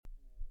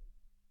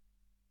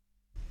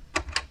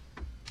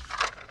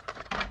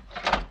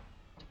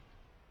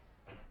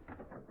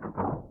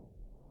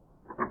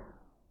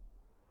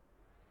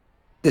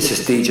This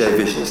is DJ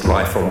ViSion's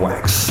Life on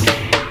Wax.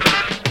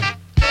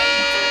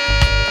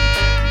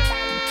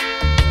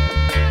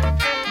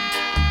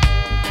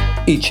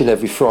 Each and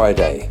every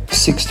Friday,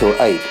 6 till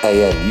 8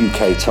 AM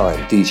UK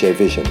time, DJ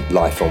ViSion,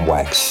 Life on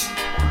Wax.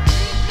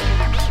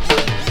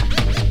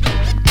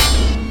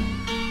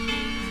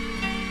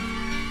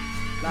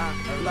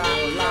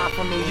 Live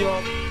from New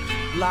York.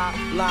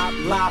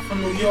 Live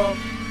from New York.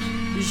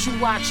 Is you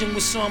watching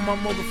what's on my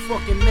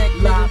motherfucking neck?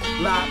 Live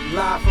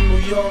from New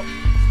York.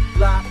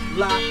 Live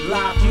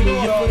from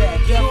New York.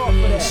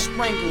 Definitely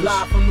sprinkled.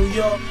 Live from New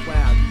York.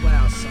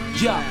 Wow, son.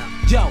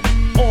 Yo.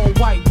 All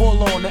white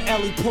bull on the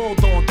Ellie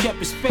pulled on, kept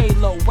his fade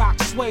low, rock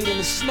suede in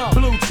the snow.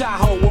 Blue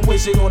Tahoe, a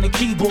wizard on the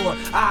keyboard,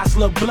 eyes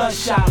look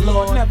bloodshot,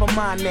 Lord. Never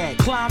mind that,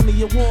 climb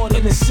the award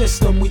in the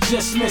system, we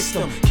just missed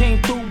him.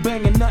 Came through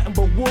banging nothing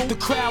but woo, the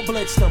crowd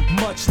blitzed him.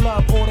 Much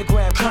love,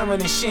 autograph,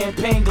 current and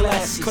champagne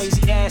glasses.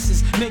 Crazy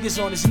asses, niggas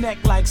on his neck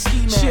like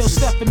ski masks. Chill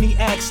Stephanie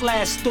acts,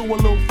 last through a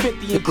little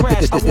 50 and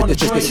crash. I wanna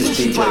drink,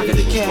 she pocket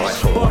the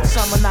cash. Bought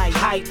summer night,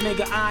 hype,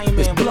 nigga, Iron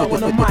Man, blowing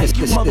the mic.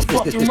 You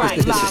motherfucking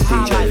right, live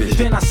highlight.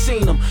 Then I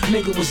seen him,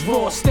 nigga was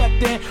raw,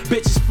 stepped in,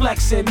 bitches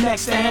flexing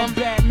next to him,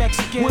 bad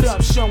Mexicans. What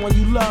up, showing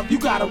you love, you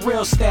got a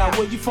real style.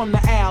 Where you from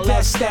the Al,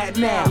 that's Staten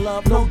now,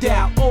 love, no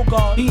doubt. Oh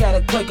God, he had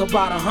a click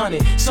about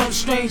 100. Some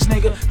strange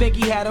nigga think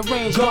he had a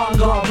range, guard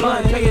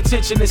blunt. Pay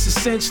attention, it's a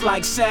cinch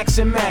like Sax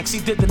and Max. He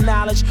did the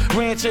knowledge,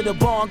 ran to the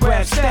bar and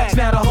grabbed stacks.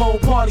 Now the whole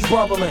party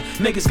bubbling,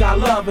 niggas got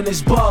love in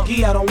his bug. He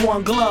had on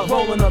one glove,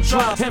 rolling up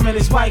drugs. Him and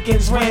his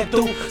Vikings ran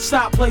through,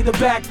 stop, play the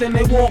back, then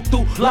they walk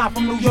through. Live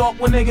from New York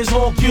when niggas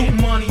all cute.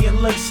 Getting money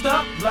and laced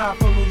up, live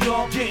from New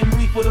York. Getting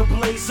reefer to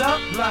blaze up,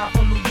 live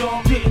from New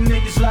York. Getting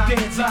niggas who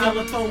dance,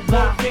 yellow throw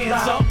both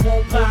hands up,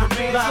 won't pull your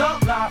pants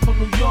up, live from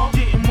New York.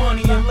 Getting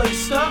money and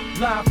laced up,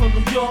 live from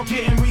New York.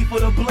 Getting reefer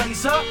to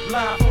blaze up,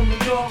 live from New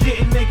York.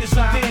 Getting niggas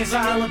who dance,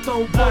 yellow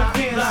throw both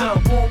hands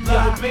up, won't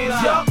pull your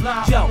pants up.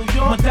 Yo,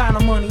 Madonna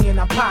money in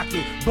our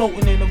pocket,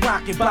 boating in the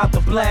rocket, about to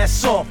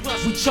blast off.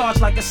 We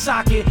charge like a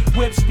socket,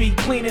 whip speed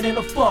cleaner than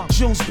a fuck.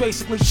 Juice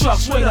basically truck,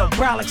 straight up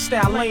brolic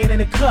style, laying in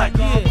the cut.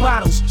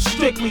 Bottles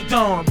strictly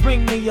dawn,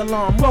 bring me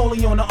alarm,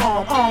 rolling on the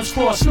arm, arms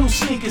crossed, new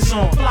sneakers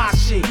on, fly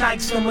shit,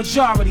 Nikes the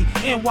majority,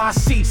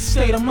 NYC,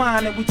 state of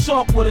mind that we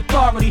talk with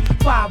authority.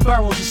 5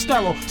 barrels of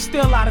sterile,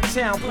 still out of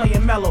town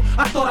playing mellow.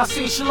 I thought I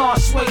seen Shalon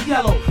suede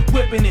yellow,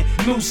 whipping it,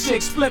 new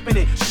 6 flipping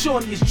it,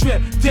 shorty is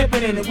drip,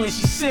 dipping in it when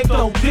she sick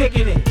though,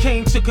 digging it.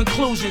 Came to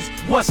conclusions,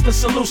 what's the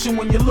solution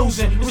when you're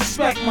losing?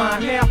 Respect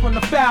mine, now from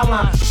the foul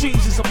line,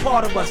 trees is a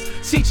part of us,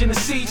 teaching the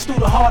seeds through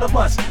the heart of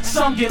us.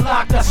 Some get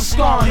locked, that's a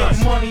scar on us.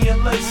 Getting money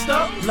and laced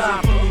up,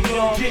 live from New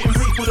York. Getting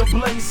reef with a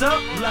blaze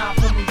up, live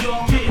from New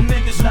York. Getting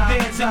niggas who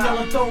dance and yell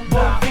and throw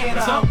both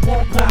hands up,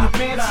 won't pull your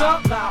pants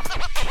up, live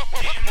from New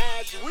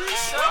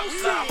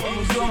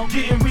York.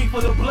 Getting reef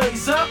with a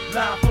blaze up,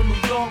 live from New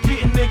York.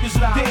 Getting niggas who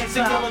dance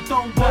and yell and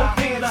throw both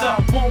hands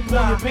up, won't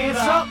pull your pants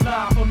up,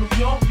 live from New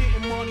York.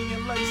 Getting money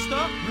and laced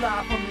up,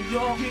 live from New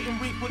York. Getting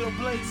reef with a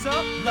blaze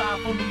up,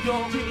 live from New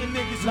York. Getting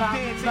niggas who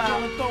dance and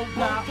yell and throw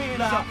both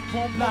hands up,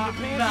 won't pull your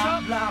pants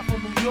up, live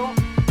from New York.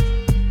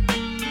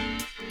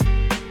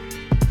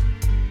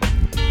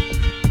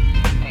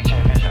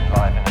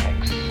 Live in the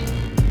mix.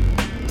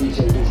 DJ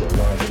ViSion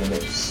live in the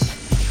mix.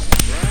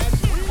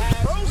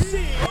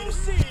 Proceed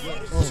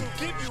to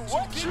give you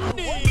what you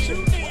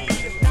need.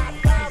 If not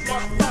live,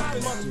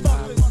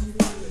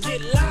 motherfuckers.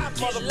 Get live,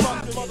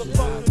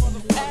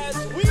 motherfuckers. As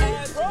we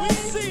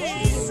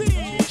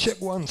proceed.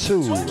 Check 1,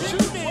 2.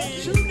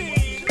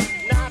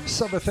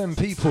 Sub FM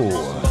people.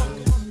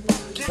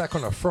 Back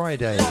on a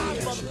Friday.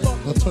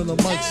 I'll turn the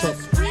mics up.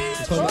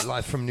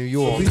 Live from New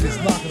York.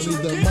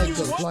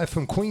 Live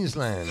from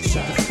Queensland.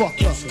 Shut the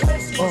fuck up.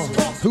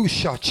 Who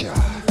shot ya?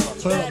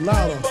 Turn up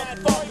louder.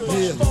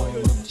 Yeah.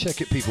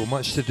 Check it, people.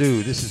 Much to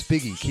do. This is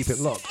Biggie. Keep it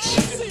locked.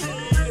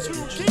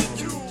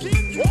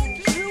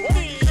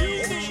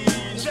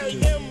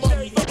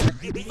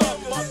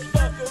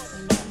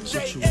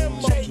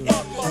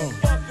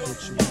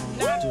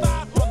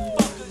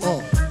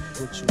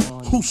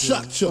 Who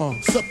shot ya?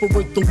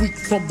 Separate the weak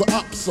from the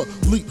opsa.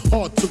 Leap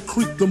hard to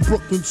creep them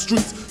Brooklyn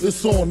streets.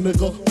 It's on,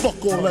 nigga.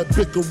 Fuck all that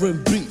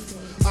bickering beef.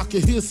 I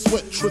can hear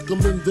sweat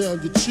trickling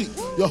down your cheek.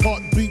 Your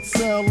heartbeat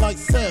sound like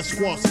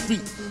Sasquatch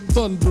feet.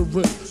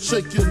 Thundering,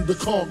 shaking the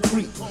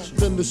concrete.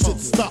 Then the shit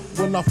stopped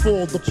when I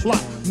fall the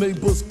plot.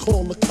 Neighbors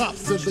call the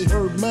cops, said they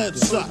heard mad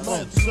shots.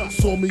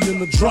 Saw me in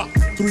the drop,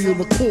 3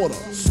 1/4.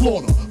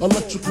 Slaughter,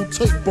 electrical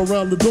tape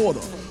around the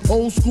daughter.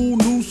 Old school,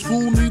 new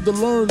school, need to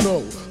learn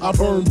though. I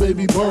burn,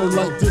 baby, burn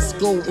like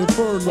disco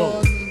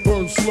inferno.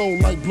 Burn slow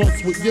like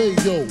blunts with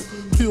yayo.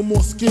 Peel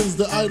more skins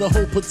than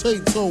Idaho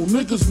potato.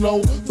 Niggas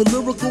know the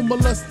lyrical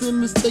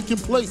molesting is taking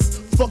place.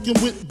 Fucking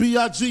with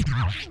B.I.G.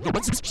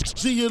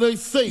 G, it ain't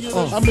safe.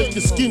 I make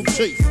your skin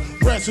chafe.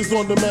 Rashes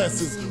on the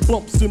masses,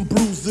 bumps and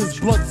bruises,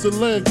 blunts and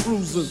land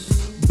cruisers.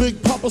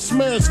 Big Papa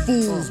smash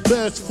fools,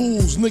 bash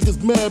fools.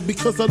 Niggas mad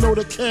because I know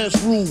the cash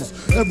rules.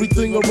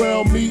 Everything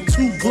around me,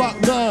 2 Glock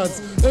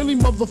 9s. Any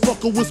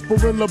motherfucker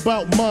whispering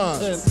about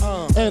mine.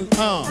 And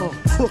I'm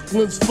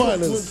Brooklyn's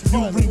finest.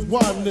 You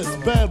rewind this,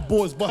 bad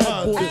boys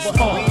behind this.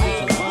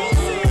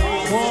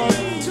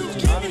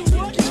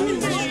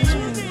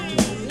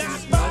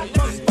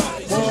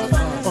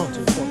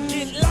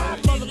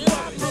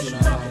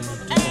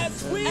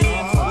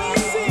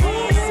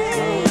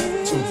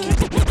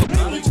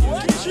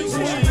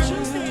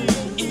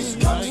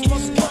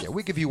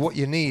 We give you what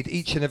you need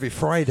each and every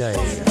Friday.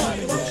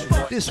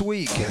 This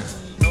week,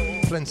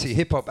 plenty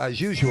hip-hop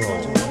as usual,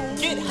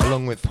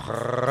 along with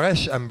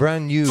fresh and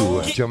brand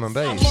new drum and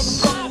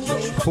bass,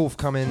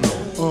 forthcoming,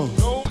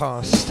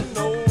 past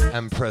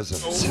and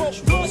present.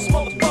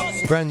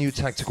 Brand new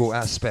tactical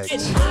aspect.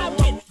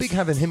 Big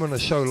having him on the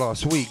show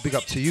last week. Big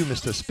up to you,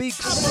 Mr.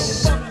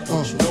 Speaks.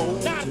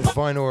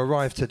 Vinyl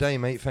arrived today,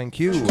 mate, thank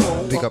you.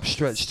 Big up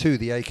Stretch too,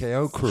 the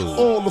AKO crew.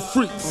 All the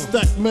freaks,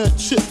 stack mad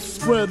chips,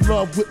 spread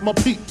love with my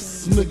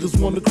peeps. Niggas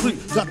wanna creep,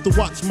 got to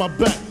watch my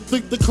back.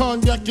 Think the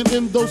cognac and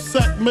endo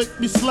sack make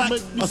me slack.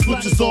 I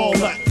switches all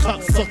that,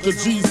 cocksucker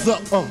G's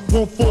up.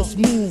 One force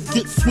move,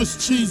 get Swiss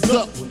cheese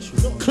up.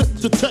 Clip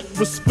detect,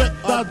 respect,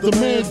 I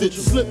demand it.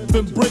 Slip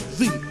and break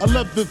the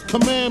 11th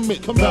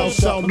commandment. Thou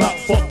shalt not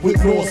fuck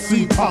with North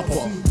Sea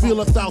Papa. Feel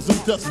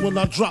 1,000 deaths when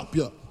I drop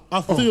ya.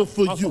 I feel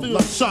for you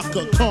like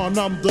Shaka Khan,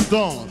 I'm the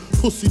Don.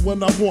 Pussy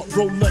when I want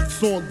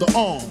Rolex on the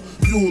arm.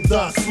 You'll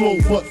die slow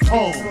but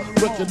calm.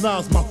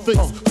 Recognize my face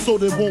so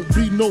there won't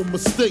be no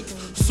mistake.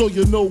 So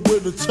you know where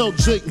to tell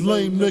Jake,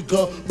 lame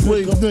nigga,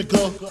 brave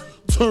nigga.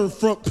 Turn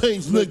front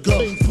page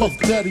nigga, Puff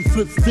Daddy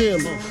flips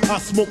daily. I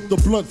smoke the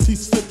blunts, he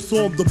sips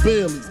on the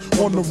Baileys.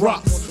 On the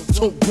rocks,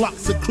 tote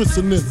blocks and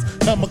christenings.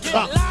 Hammer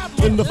cops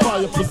in the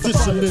fire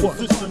positioning. What?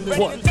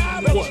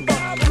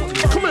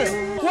 Come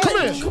here.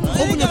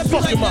 Open your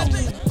fucking mouth.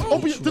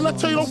 Did I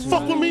tell you don't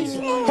fuck with me?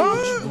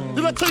 Huh?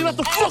 Did I tell you not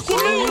to fuck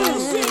with me?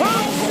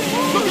 Huh?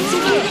 Look at you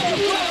there.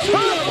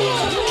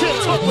 Huh? Can't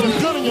talk with a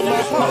gun in your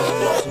mouth, huh?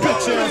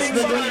 Bitch ass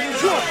nigga.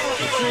 What?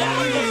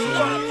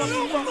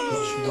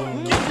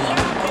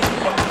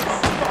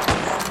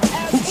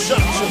 Who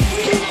shot you?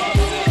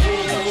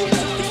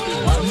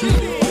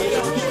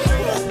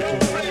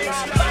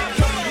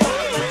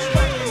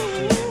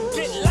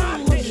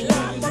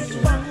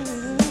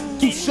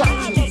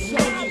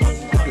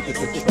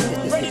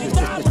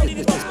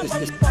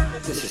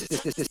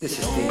 This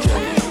is DJ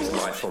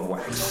Life on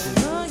Wax.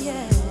 Oh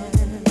yeah.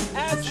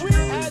 As we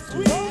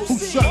Who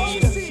shot you?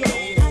 to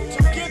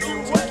give you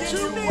what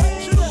you need.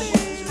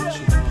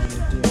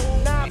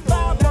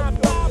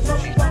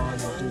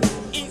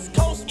 East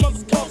Coast,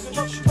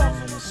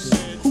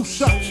 Who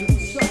shot you?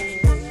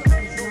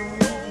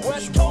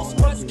 West Coast,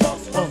 West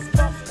Coast.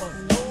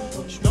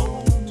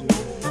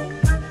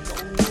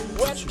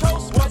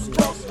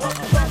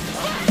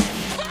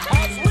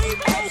 As we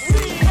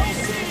proceed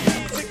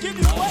to give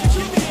you what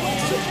you need.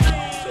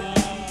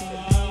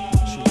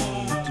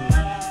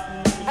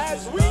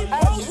 As we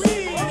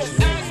proceed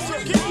to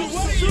give you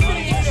what you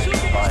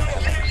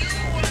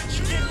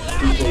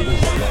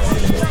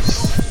need.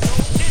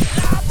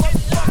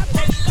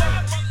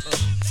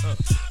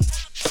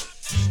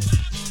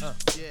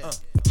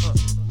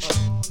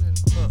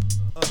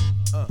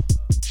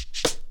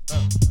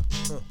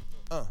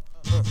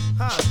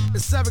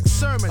 It's Eric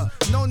Sermon.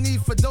 No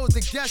need for those to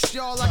guess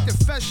y'all. I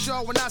confess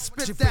y'all when I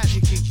spit that.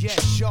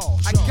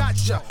 I got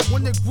ya.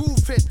 When the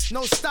groove hit,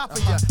 no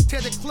stopping ya.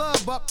 Tear the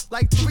club up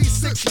like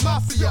 3-6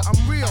 Mafia.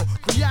 I'm real.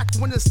 React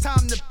when it's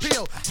time to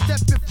peel.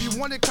 Step if you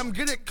want it, come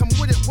get it, come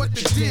with it. What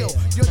the deal?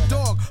 Your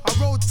dog. I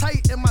roll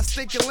tight in my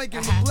stinking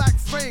Lincoln with black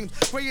frames,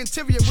 gray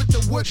interior with the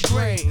wood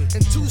grain,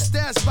 and 2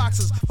 stash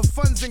boxes for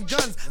funds and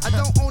guns. I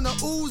don't own a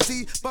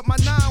Uzi, but my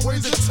 9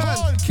 weighs a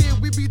ton. Kid,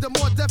 we be the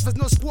more deaf as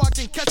no squad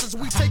can catch us.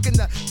 We taking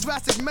the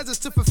drastic measures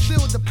to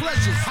fulfill the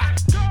pleasures.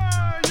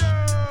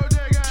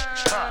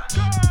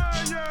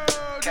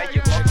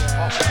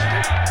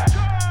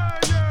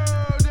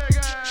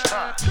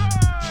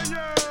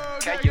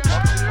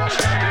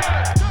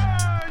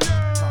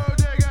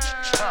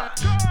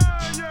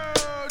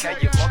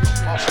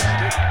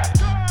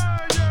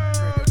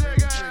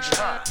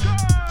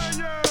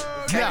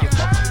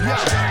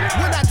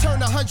 When I turn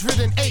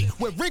 108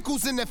 with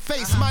wrinkles in the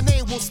face, my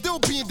name will still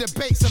be in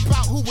debates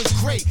about who was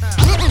great.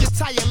 I need to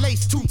tie your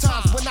lace 2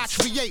 times when I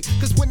create,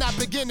 cause when I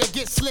begin to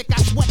get slick,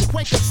 I sweat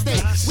Quaker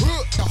state.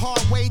 The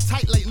hard way,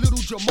 tight like little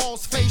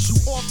Jamal's face. You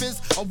orphans,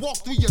 I walk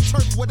through your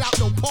turf without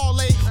no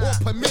parlay or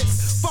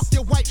permits. Fuck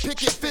your white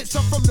picket fence,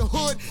 I'm from the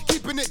hood,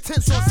 keeping it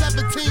tense on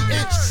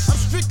 17-inch. I'm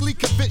strictly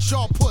convinced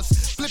y'all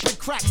puss, flipping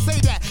crack, say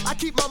that. I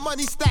keep my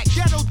money stacked,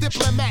 ghetto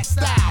diplomat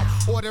style.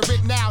 Order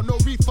it now, no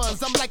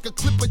refunds, I'm like a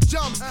clip of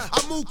jumps. I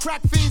move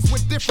crack fiends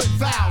with different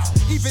valves.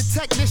 Even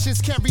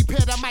technicians can't repair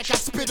the mic I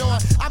spit on.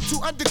 I'm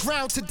too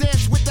underground to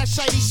dance with that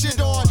shiny shit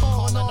on.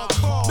 No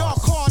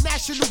call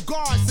National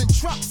Guards and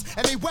trucks,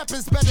 and they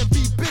weapons better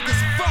be big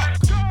as fuck.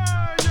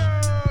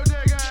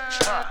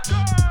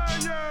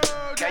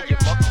 Can you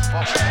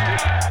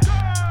motherfucker?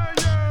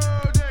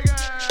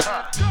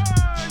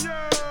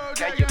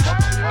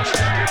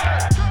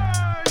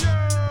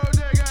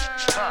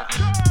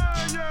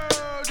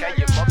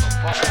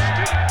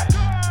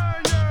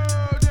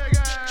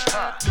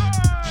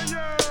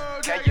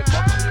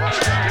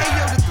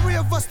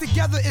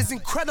 is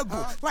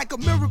incredible, like a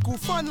miracle.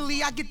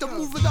 Finally, I get to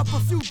move it up a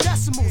few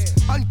decimals.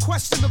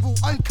 Unquestionable,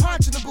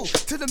 unconscionable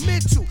to the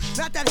mid to.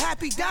 Not that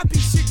happy dappy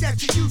shit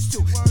that you used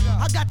to.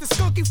 I got the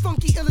skunky,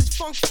 funky, illish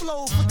funk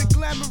flow for the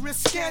glamorous,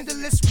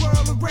 scandalous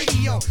world of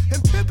radio.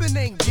 And pimpin'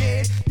 ain't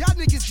dead. Y'all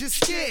niggas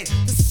just scared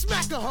to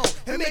smack a hoe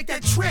and make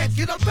that trend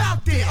get up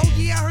out there. Oh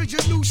yeah, I heard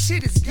your new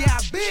shit is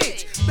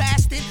garbage.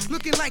 Bastard,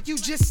 looking like you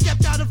just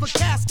stepped out of a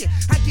casket.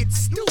 I get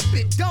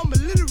stupid, dumb,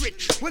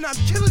 illiterate when I'm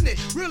killing it.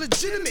 Real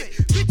legitimate,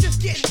 bitches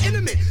getting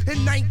intimate.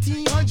 In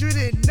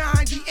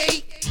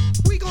 1998,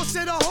 we gon'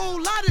 set a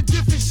whole lot of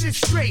different shit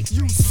straight.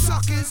 You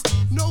suckers,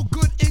 no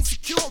good,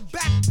 insecure,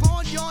 back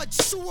barnyard,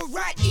 sewer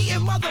rat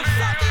eating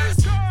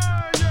motherfuckers.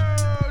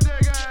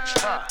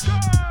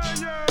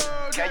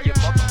 Can you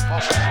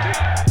motherfuckers?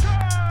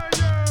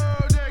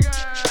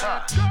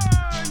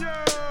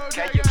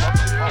 Can you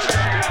motherfuckers?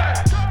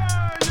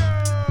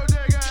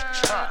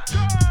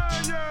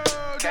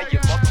 Can you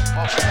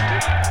motherfuckers?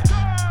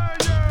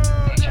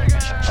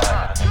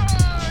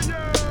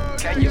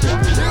 Can you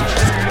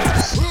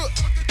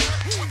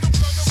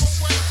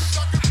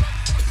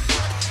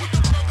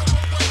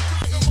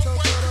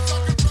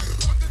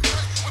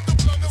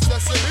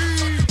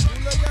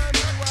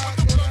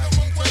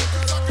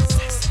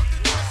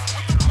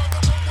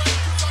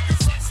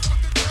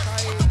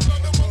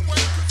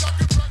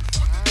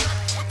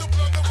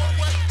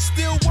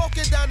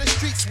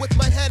with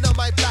my hand on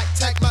my black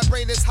tag, my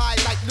brain is high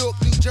like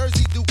Newark, New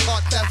Jersey, do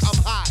cartel, I'm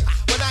high.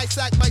 When I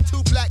sack my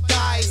two black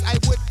guys, I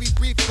would be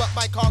brief, but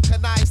my car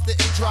canines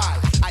didn't dry.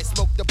 I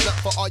smoke the blunt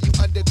for all you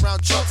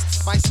underground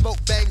chunks. My smoke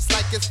bangs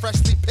like it's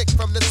freshly picked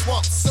from the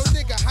swamp. So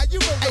nigga, how you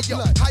roll a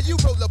blunt? How you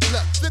roll a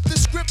blunt? Flip the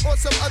script on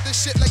some other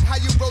shit like how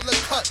you roll a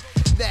cut.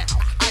 Now,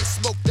 I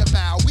smoke the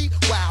Maui,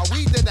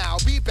 wowie, then I'll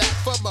be back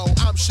for more.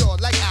 I'm sure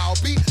like I'll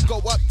be.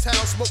 Go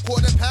uptown, smoke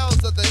quarter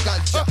pounds of the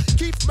ganja.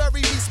 Keith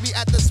Murray meets me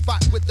at the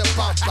spot with the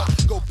bumper.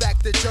 Go back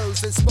to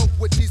Jersey and smoke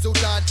with Diesel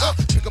Don.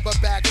 Pick up a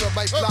bag from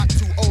my block,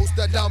 2 O's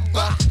the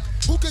number.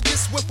 Who can get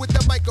swift with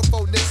the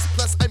microphone next?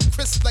 Plus I'm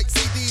crisp like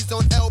CDs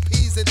on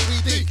LPs and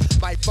 3D.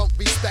 My funk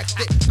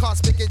respected,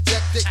 cosmic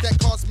injected. That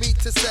caused me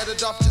to set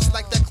it off just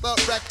like that club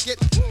racket.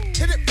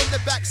 Hit it from the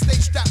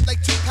backstage strapped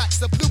like 2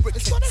 packs of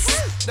lubricants.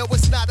 No,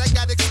 it's not, I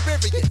got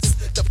experience.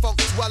 The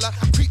funk dweller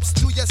creeps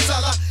through your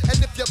cellar.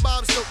 And if your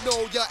moms don't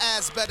know, your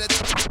ass better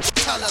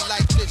tell her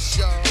like this,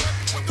 y'all.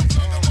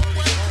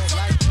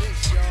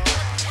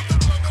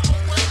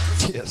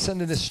 Yeah,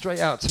 sending this straight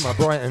out to my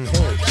Brighton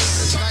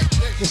heads.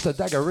 Mr.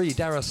 Daggery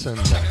Darrison.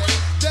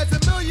 There's a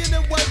million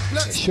and one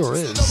blunts. It sure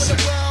is.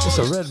 It's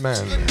a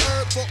Redman.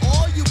 For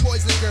all you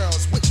boys and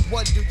girls, which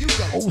one do you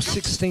go to? All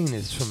 16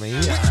 is for me.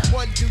 Which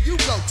one do you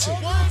go to?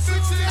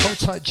 Hold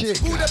tight, Jig.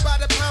 Who the by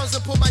the pounds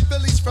and pull my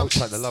Phillies from? Hold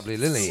tight, the lovely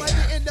Lily. Why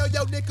didn't know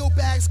your nickel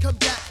bags come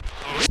back?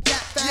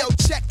 Yo,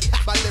 check it.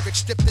 My lyrics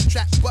strip the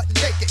trap but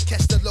naked.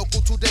 Catch the local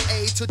to the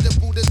A to the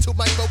Buddha to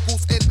my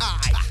vocals and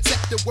I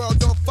set the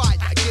world on fire.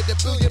 Get a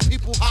billion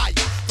people higher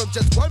from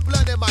just one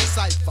blunt in my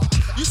cipher.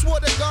 You swore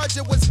the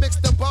ganja was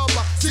mixed the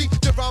bomber. See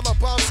the Rama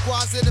bomb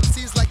squads and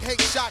MCs like Hank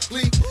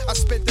Shockley. I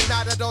spent the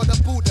night at all the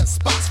Buddha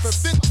spots. From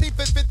 15th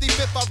and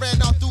 55th I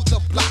ran out through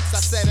the blocks.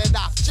 I set it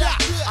off. Ja.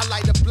 I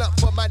light a blunt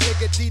for my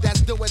nigga D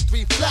that's doing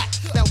 3 flat.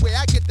 Now where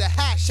I get the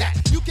hash at?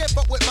 You can't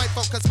fuck with my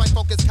funk cause my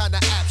funk is kinda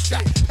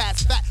abstract.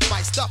 Pass fat,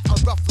 my stuff,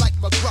 I'm rough like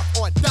McGruff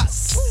on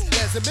dust.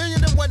 There's a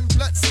million and one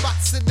blunt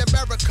spots in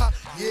America.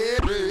 Yeah,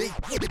 really.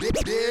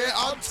 Yeah,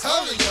 I'm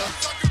telling ya.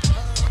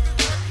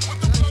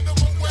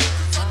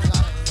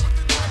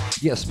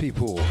 Yes,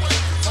 people.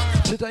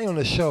 Today on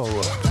the show,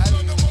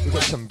 we've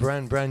got some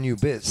brand new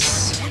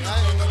bits.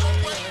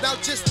 Now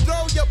just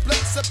throw your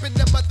blunts up in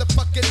the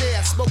motherfucking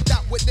air. Smoked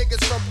out with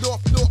niggas from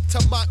North to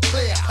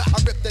Montclair. I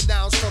rip the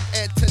nouns from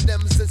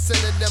antonyms and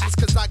synonyms,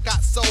 cause I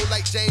got soul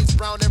like James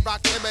Brown and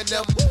Rock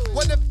Eminem.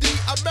 One of the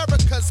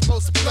America's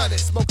most blunted.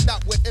 Smoked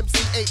out with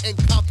MCA and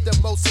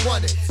Compton most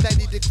wanted.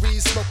 90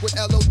 degrees, smoke with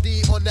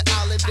LOD on the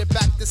island and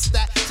back to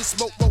Stat to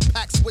smoke more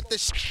packs with the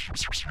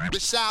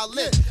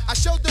Shaolin. I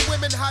showed the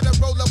women how to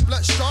roll a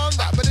blunt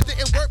stronger, but it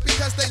didn't work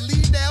because they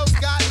lead nails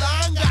got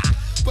longer.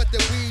 But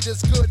the weed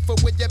is good for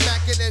when you're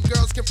macking and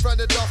girls can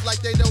front it off like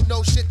they don't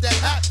know shit that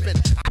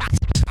happened.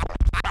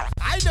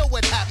 I know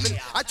what happened.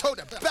 I told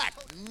her back.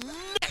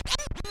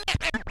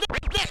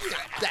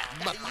 That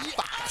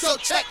motherfucker. So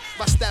check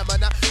my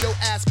stamina. Your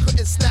ass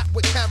couldn't snap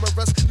with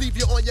cameras. Leave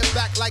you on your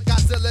back like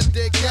Godzilla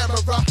did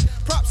Gamera.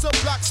 Props on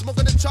blocks,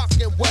 smoking the chalk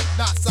and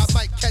whatnot. So I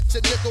might catch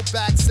a nickel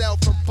bag sale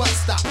from bus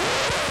stop.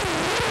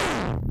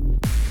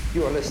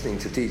 You are listening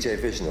to DJ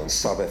Vision on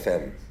Sub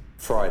FM,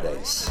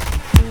 Fridays.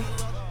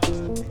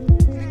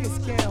 Niggas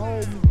can't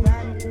hold me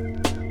back.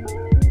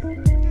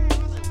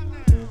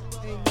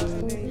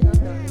 Ain't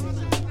nothing.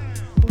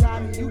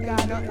 You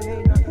got nothing,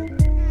 ain't nothing.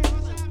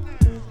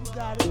 You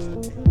got it.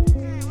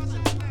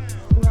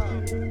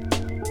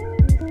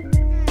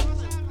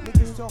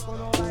 Niggas talking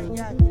all like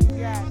yak.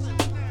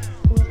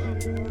 Put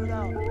it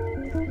out.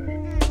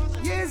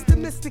 Years is the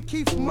Mr.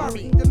 Keith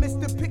Murray, the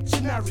Mr.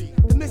 Pictionary,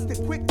 the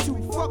Mr. Quick to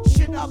fuck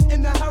shit up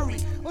in a hurry.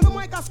 On the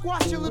mic, I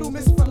squash your little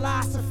Miss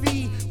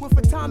Philosophy with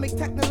atomic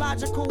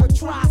technological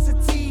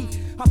atrocity.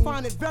 I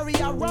find it very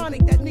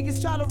ironic that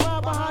niggas try to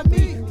rhyme behind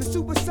me, the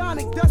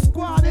supersonic Dust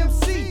Squad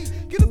MC.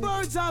 Get a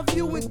bird's eye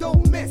view and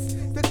don't miss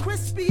the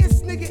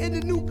crispiest nigga in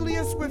the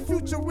nucleus with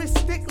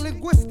futuristic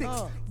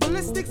linguistics.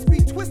 Ballistics be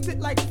twisted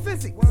like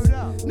physics.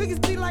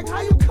 Niggas be like,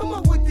 how you come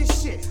up with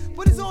this shit?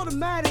 But it's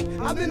automatic,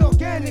 I'm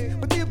inorganic,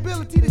 with the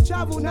ability to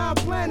travel 9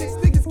 planets.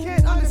 Niggas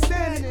can't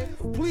understand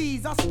it.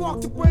 Please, I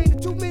spark the brain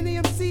of too many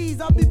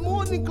MCs. I'll be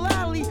more than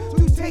gladly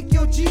to take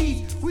your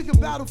G's. We can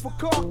battle for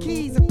car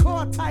keys and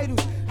car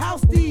titles,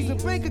 house deeds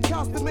and bank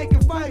accounts to make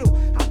it vital.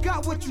 I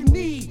got what you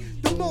need.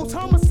 The most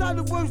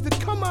homicidal words that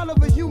come out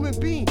of a human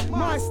being.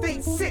 Mind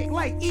state sick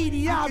like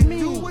Edie. I mean,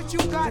 do what you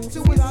got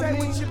to and say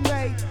what you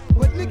may.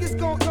 But niggas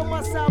gon' come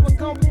outside with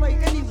gunplay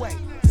anyway.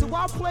 So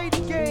I'll play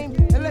the game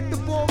and let the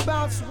ball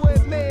bounce where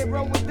it may.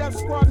 Run with Def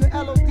Squad and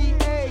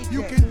LODA.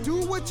 You can do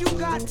what you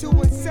got to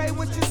and say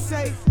what you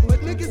say.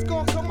 But niggas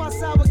gon' come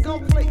outside with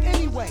gunplay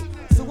anyway.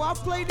 So I'll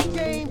play the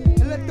game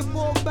and let the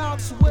ball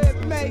bounce where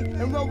it may.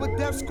 And run with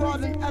Def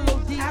Squad and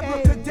LODA.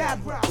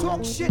 Abracadabra.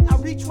 Talk shit, I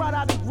reach right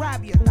out and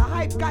grab you. The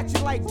hype got you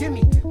like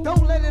gimme.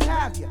 Don't let it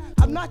have you.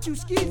 I'm not you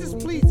skeezers,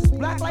 pleasers.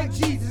 Black like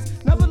Jesus.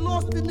 Never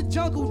lost in the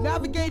jungle.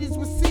 Navigators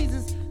with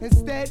Caesars.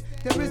 Instead,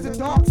 there is a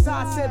dark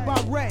side said by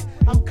Red.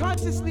 I'm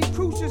consciously,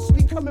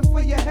 cruciously coming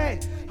for your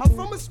head. I'm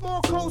from a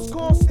small coast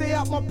called Stay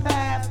Out My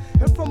Path.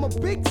 And from a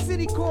big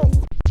city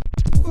called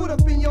Foot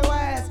Up in Your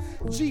Ass.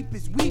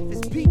 Jeepers,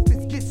 weepers,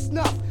 peepers get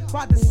snuffed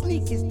by the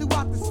sneakers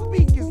throughout the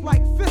speakers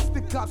like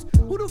fisticuffs.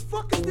 Who the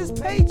fuck is this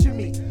paging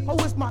me? Oh,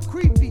 it's my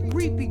creepy,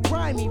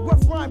 grimy,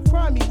 rough rhyme,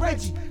 crimey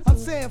Reggie. I'm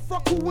saying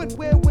fuck who went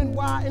where, when,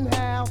 why, and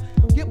how.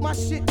 Get my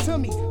shit to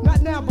me,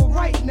 not now, but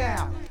right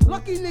now.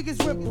 Lucky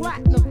niggas went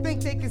platinum,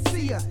 think they can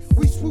see us.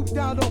 We swoop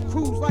down on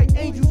crews like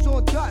angels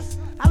on dust.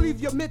 I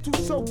leave your mental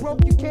so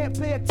broke you can't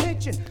pay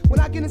attention. When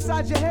I get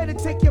inside your head and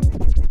take your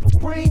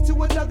brain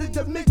to another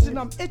dimension,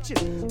 I'm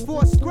itching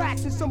for a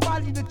scratch and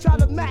somebody to try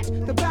to match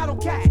the battle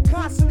cat.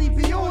 Constantly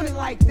be on it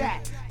like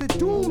that. The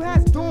doom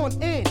has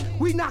dawned in.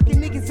 We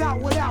knocking niggas out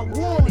without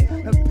warning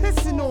and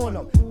pissing on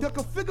them. The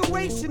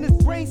configuration is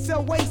brain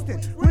cell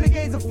wasting.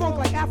 Renegades of funk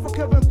like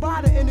Africa and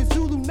Bada in the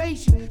Zulu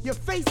nation. You're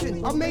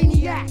facing a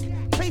maniac,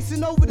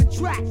 pacing over the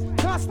track,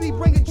 constantly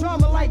bringing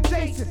drama like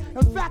Jason.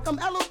 In fact, I'm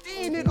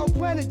LODing it on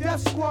Planet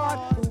Death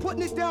Squad,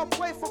 putting it down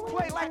play for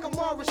play like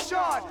Amar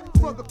Rashad.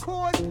 For the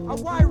chords,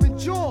 I'm wiring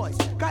jaws.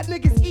 Got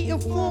niggas eating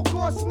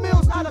full-course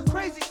meals out of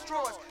crazy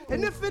straws.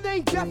 And if it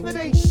ain't death, it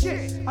ain't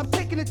shit. I'm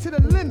taking it to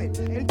the limit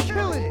and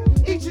killing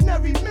it each and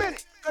every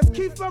minute. Cause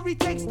Keith Murray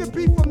takes the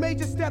beef a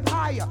major step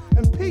higher.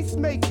 And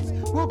peacemakers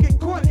will get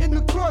caught in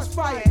the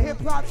crossfire.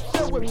 Hip-hop's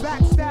filled with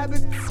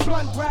backstabbers,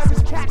 blunt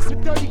grabbers, cats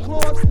with dirty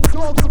claws,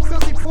 dogs with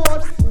filthy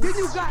paws. Then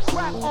you got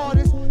rap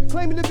artists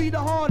claiming to be the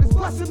hardest.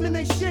 Bust them in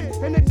they shit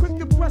and they quick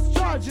to press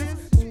charges.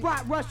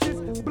 Spot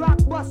rushes,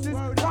 blockbusters,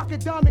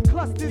 rocket diamond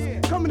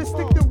clusters. Coming to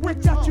stick the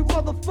rich out you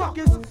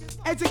motherfuckers.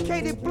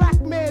 Educated black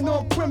man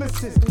on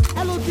premises.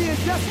 LOD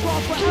and Death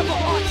Squad forever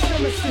arch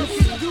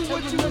nemesis. Do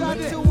what you got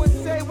to and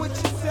say what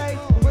you say.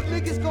 But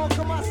niggas gon'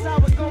 come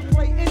outside with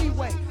gunplay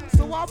anyway.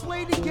 So I'll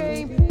play the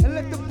game and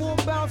let the ball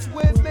bounce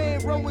where it may.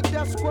 Run with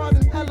Death Squad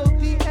and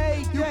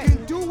LODA. You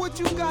can do what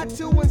you got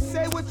to and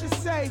say what you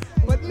say.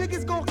 But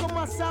niggas gon' come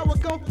outside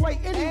with gunplay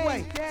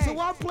anyway. So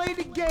I'll play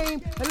the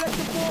game and let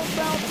the ball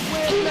bounce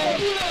where it may.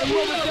 And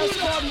run with Death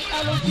Squad and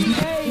LODA.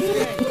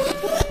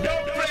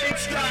 Don't play it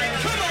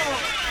style. Come on.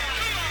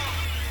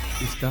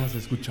 Estás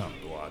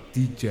escuchando a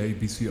DJ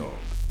ViSion.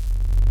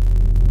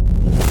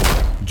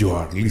 You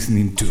are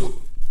listening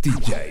to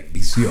DJ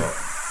ViSion.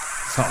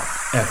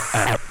 Soft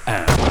FM.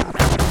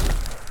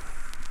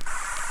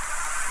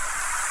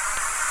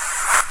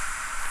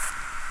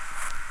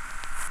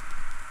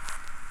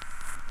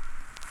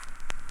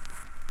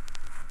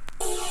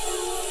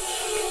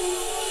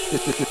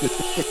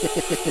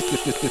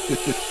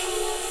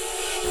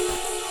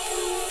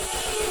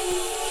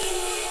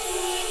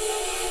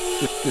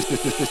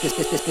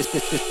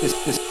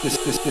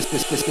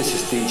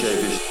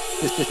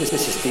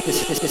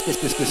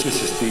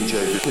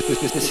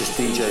 This is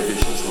DJ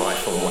Vision's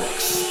Life on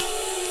Wax.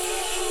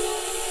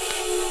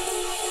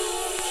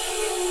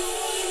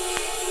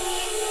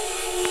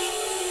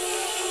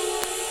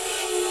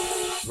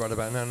 Right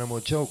about now, no more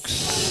jokes.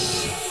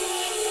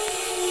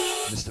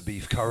 Mr.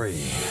 Beef Curry,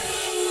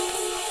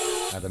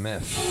 Adam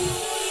F.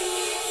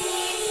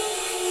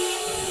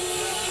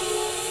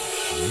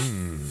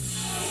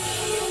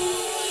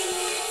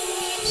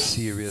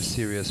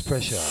 Serious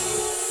pressure.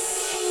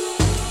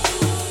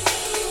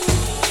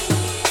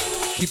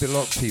 Keep it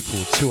locked, people.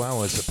 2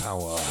 hours of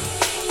power.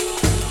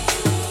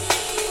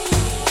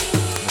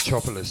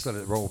 Metropolis, let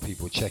it roll,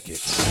 people. Check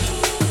it.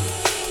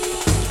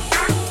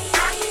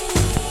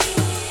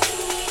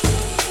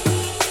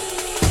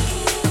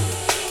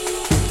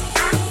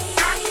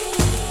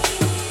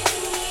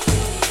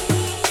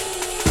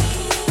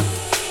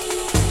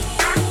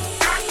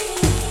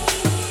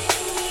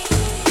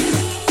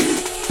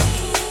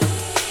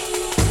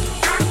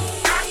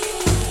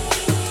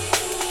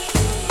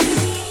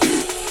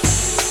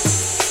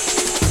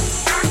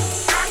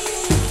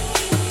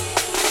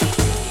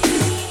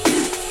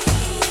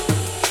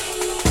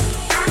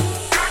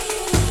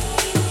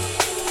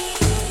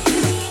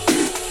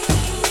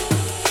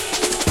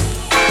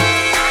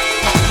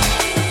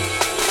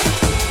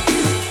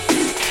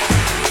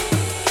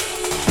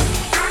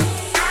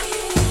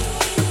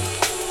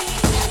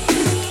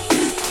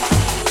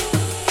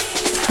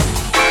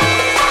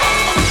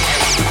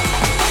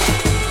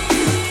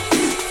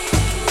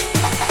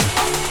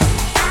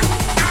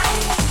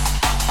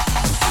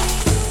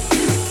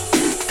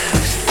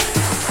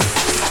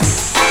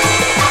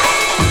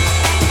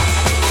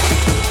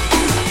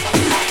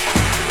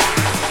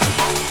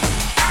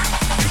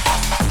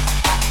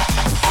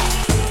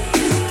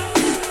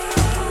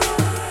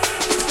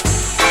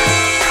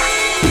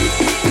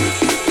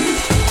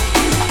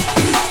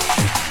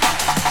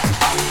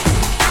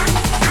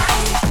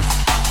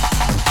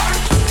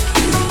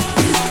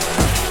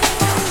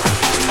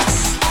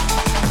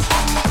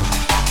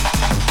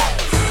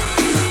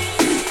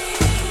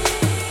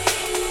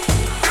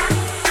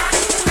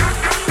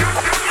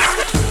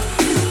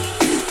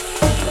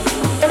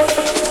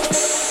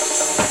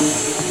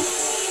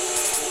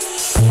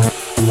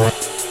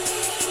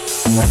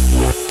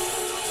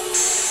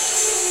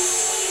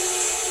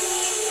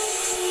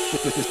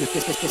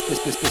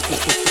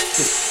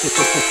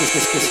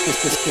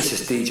 This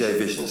is DJ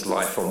Vision's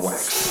Life on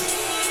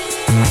Wax.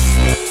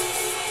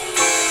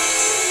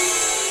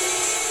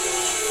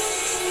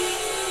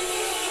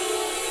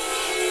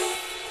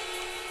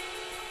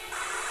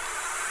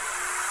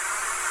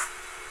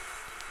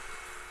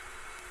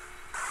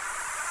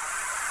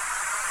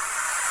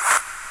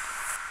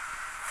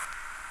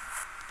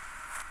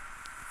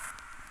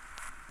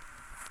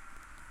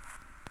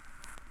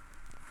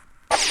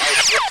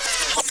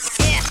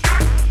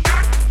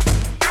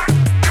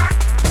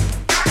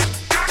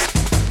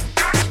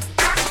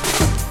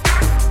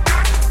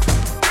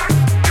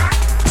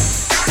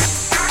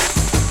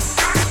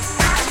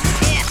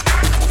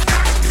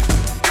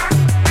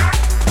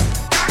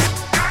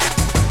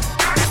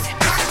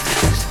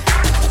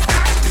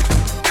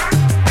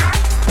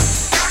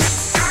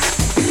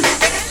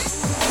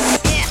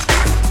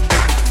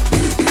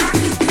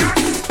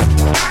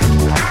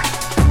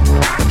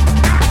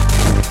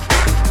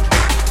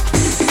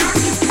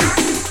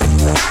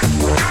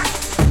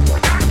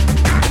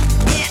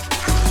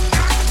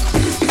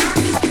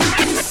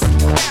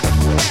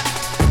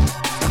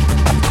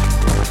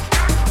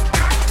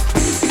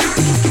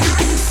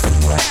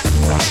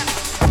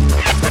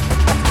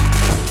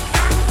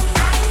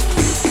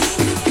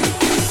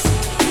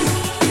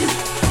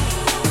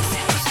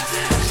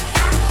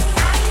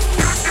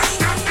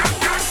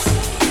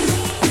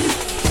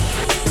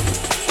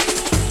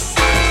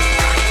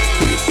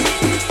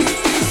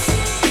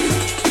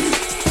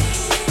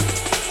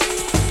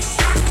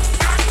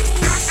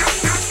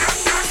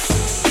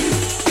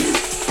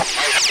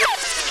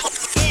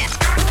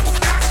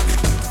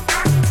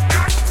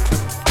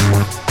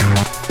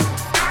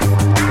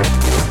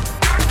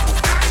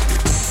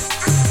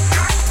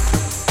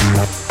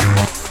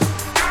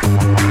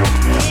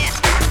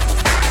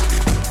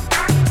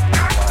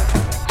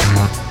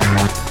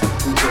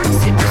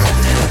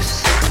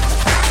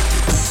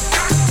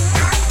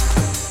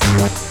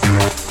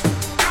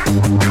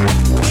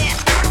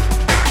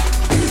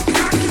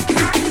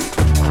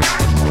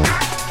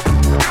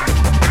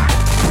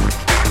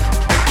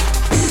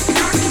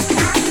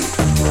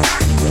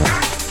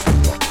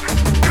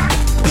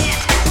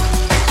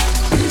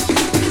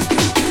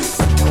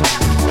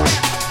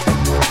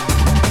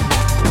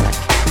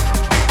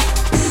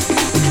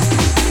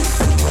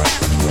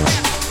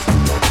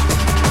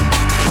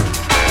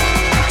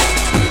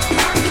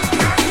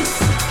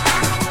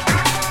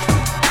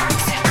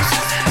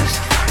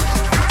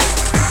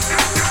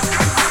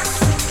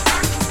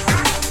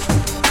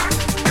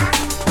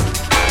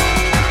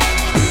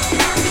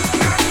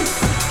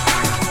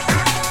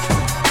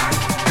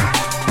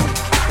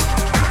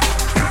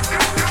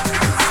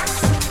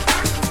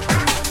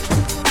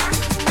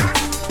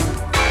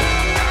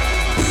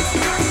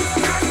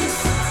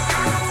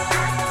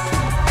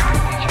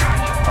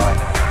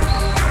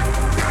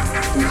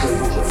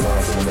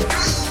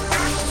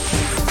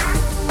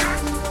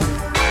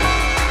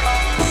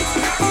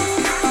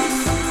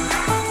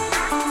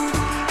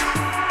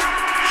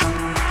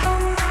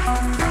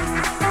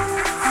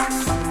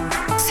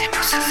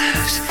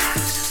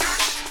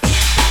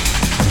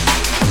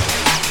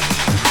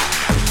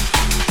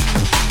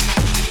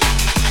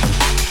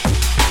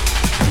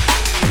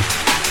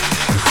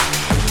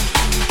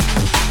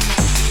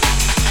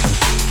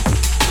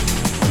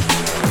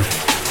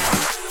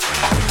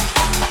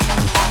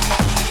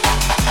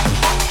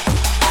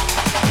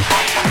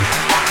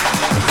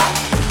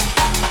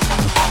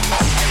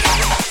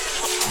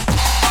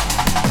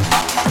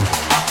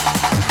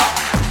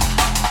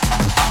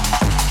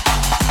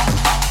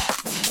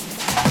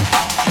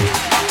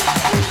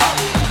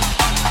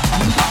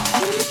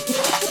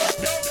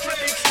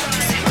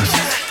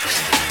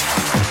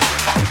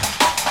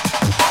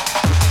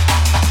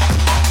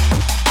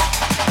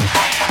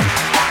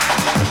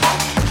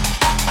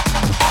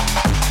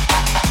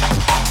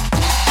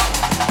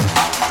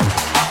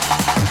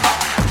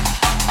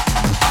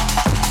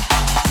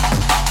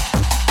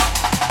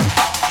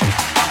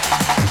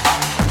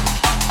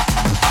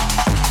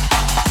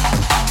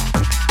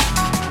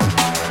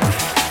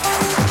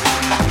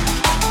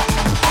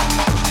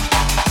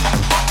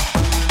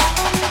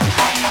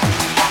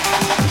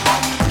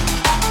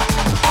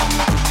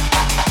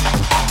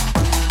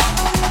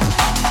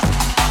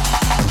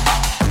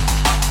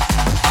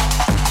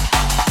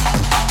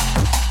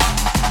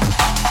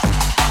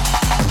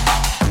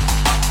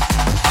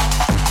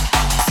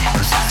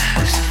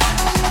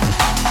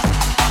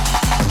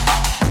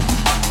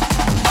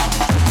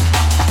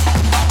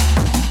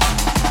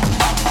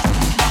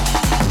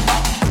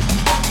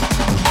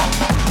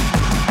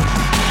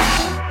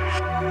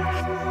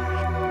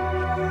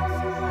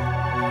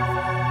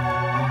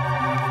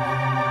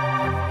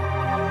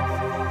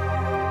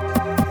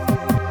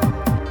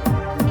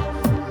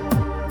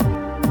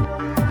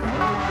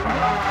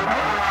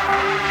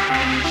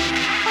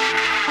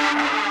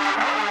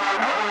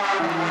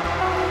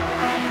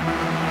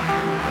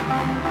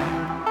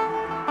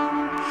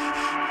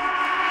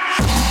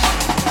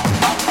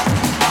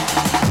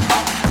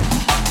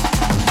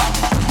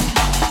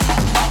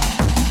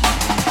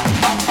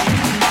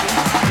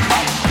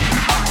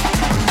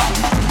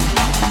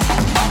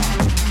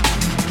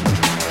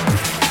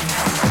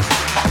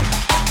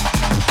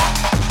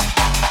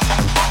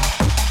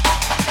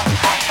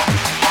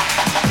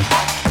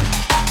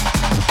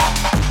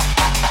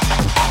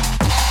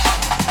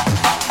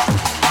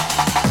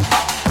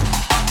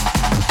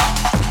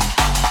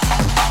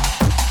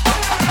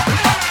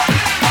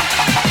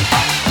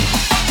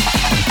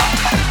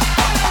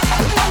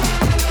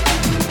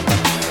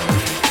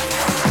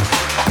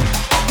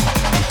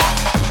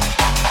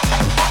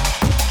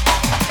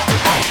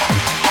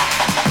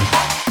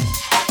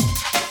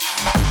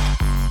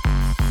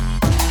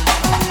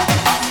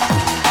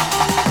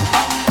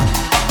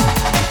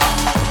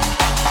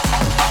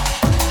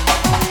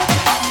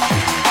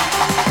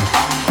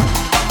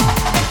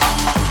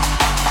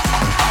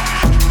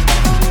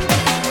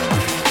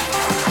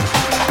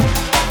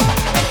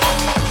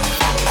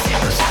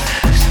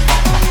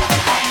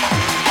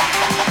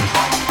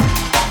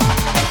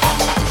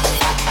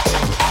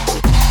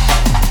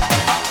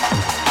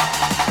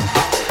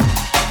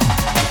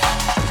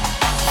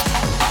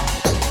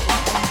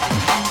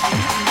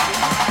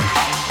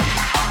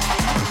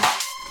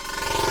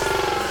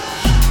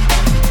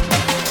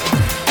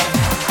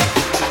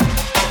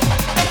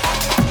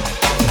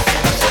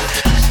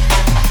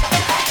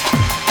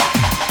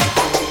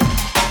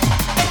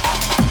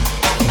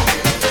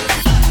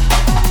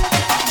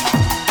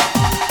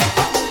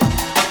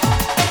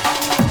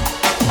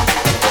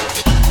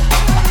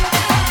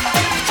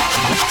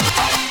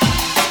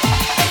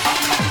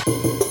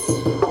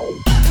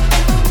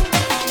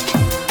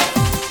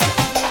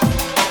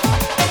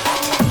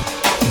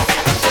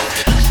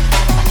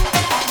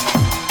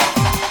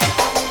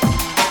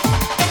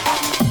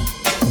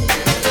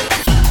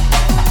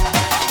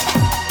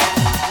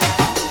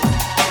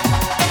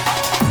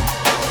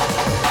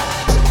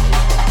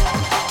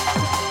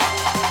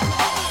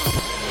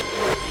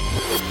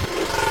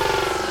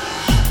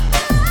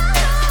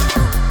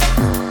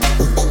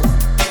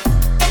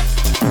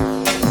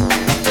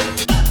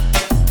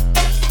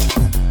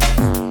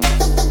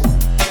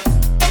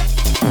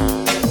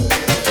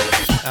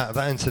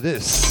 into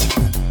this.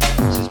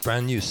 This is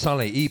brand new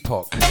Sully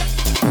Epoch.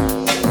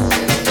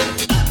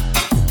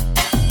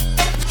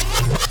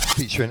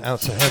 Featuring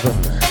Out to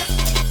Heaven.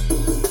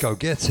 Go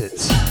get it.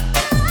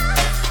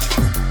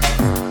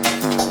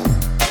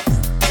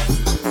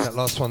 That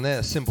last one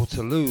there, Simple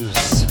to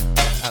Lose.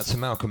 Out to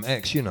Malcolm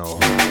X, you know.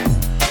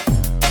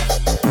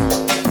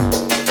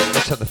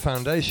 Look at the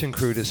Foundation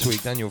crew this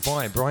week. Daniel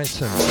Vibe,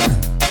 Brighton.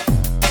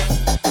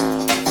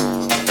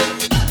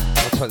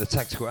 Looks like the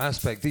Tactical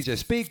Aspect. DJ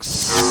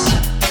Speaks.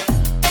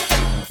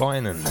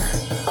 Bynon.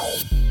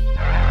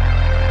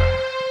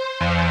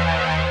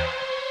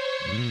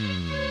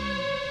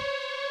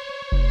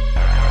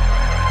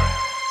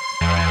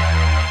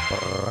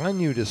 Brand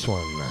new this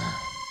one.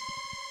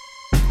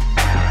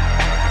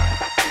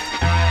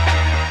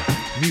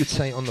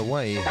 Mutate on the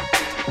way.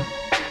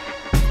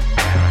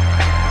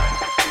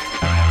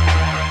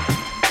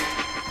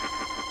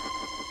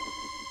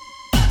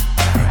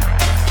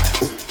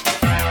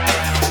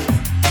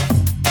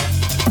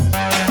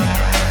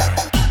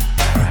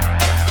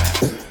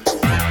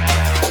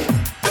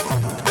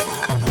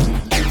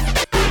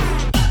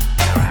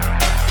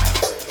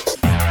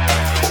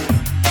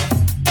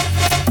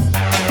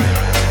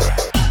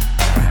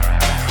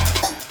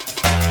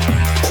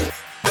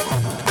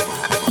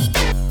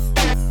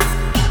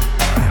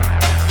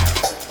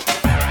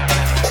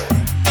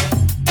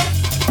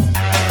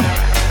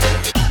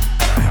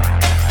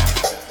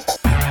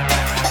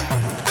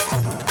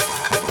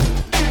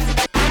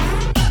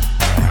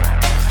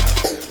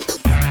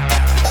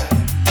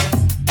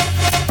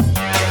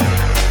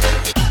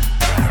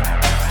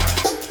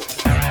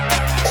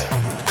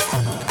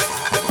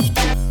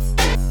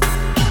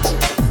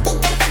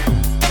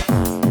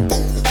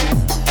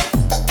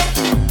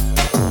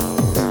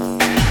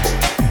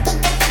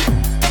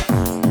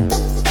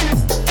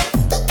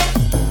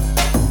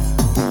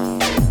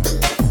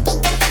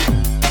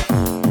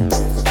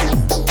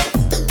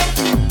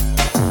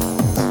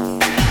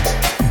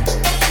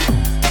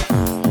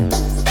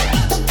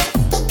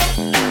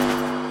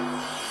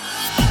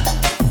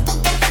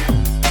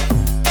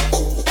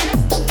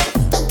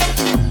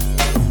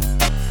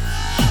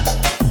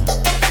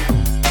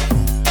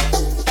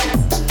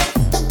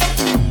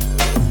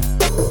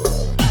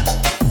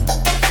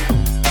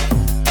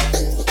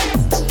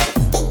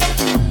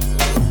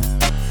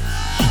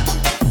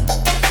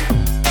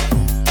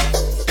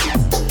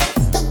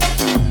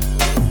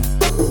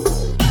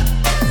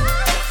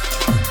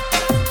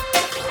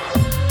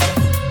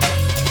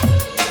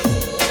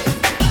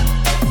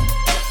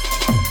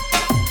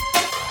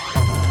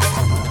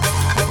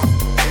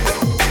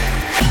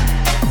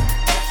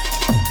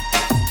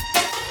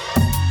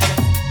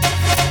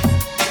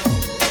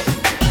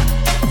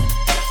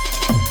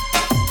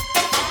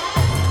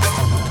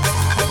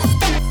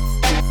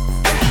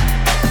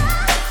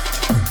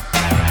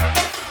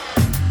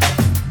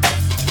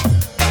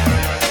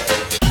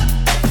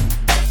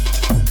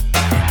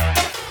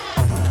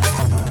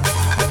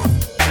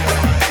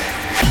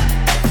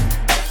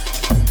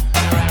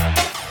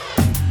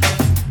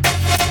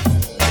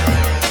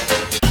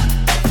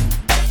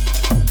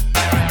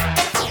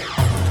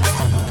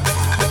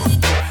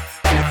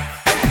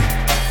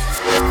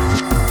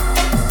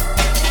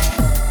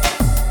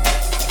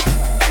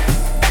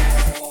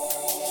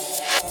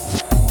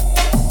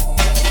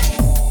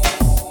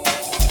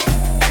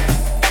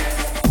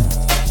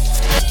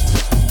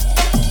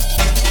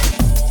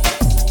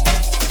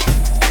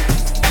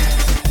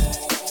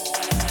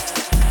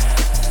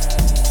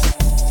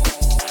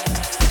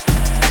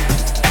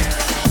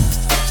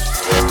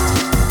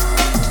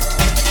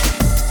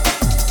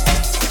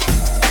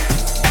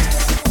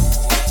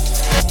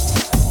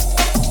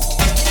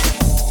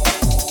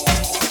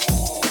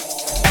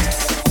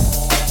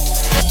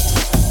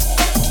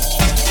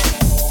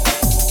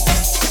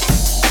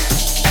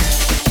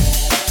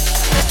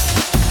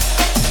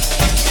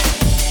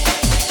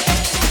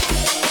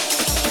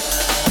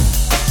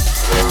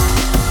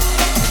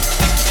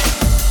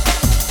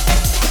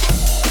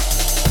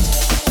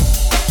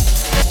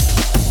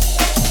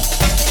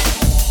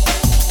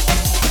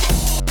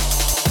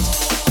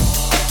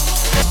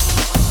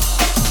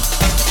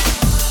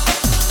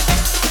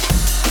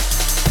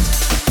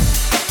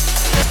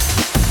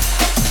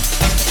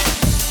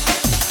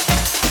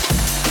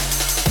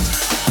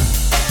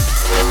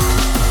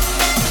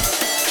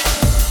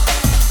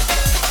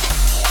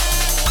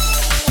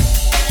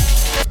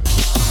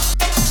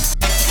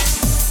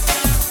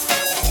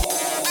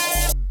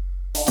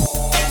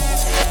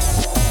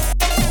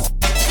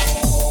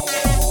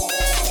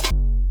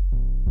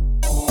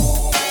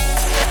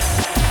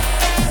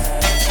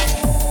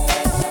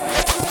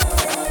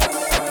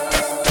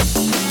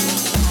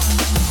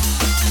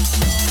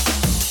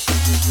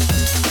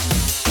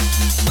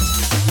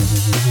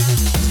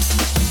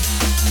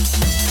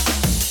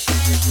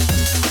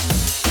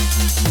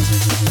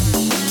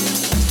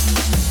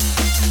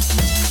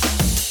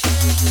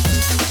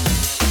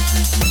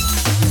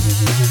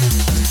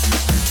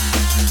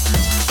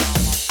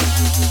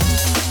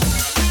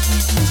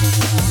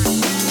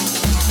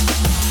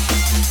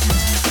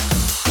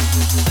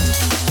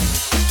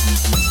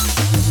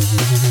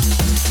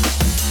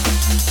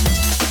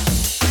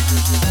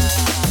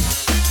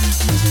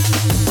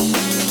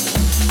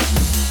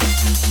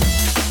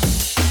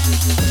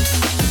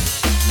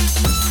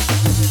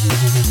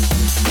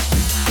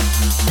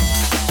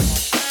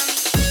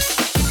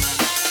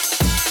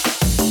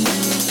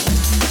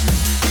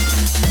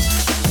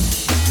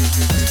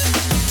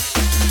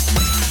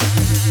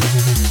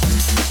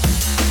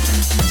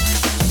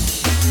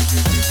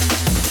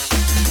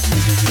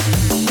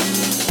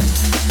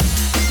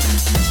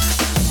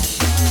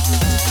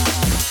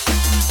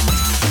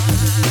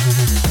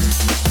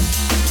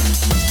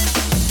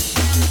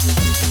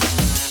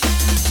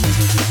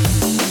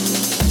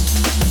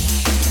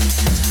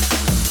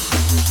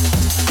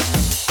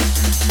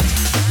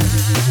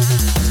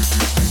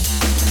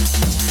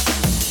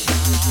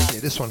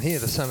 one here,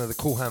 the sound of the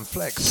Cool Hand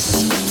Flex.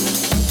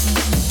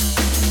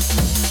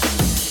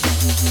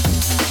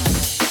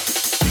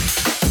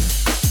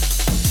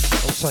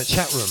 Outside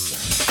chat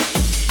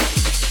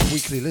room.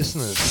 Weekly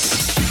listeners.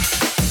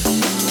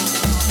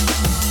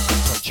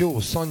 Like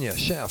Jules, Sonia,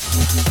 Chef.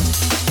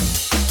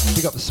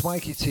 Big up the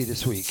Spiky Tea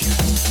this week.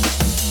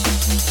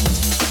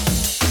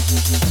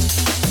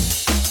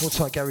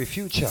 Outside Gary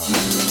Future.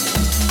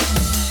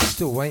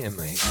 Still waiting,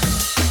 mate.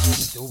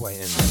 Still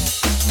waiting.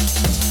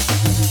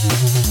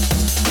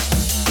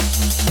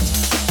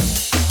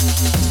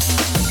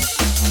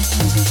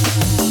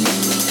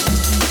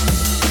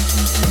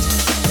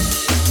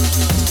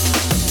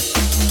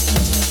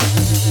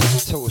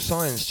 Total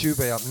Science, Jube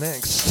up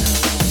next.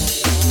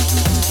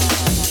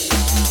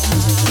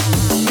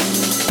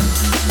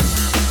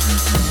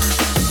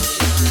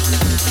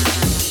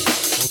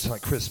 All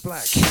tight Chris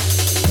Black.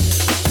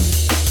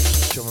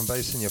 Drum and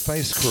bass in your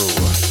face crew.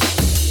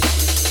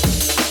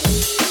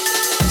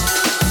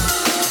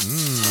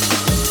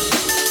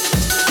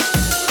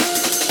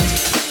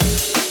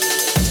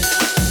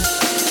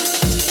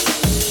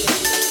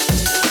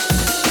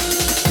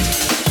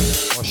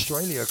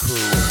 Australia crew.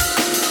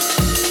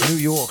 New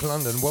York,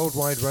 London,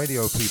 worldwide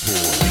radio people.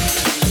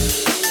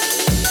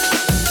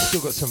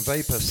 Still got some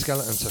vapor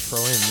skeleton to throw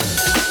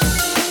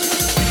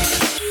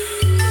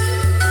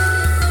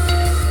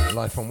in.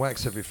 Life on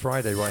Wax every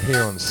Friday right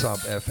here on Sub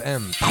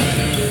FM.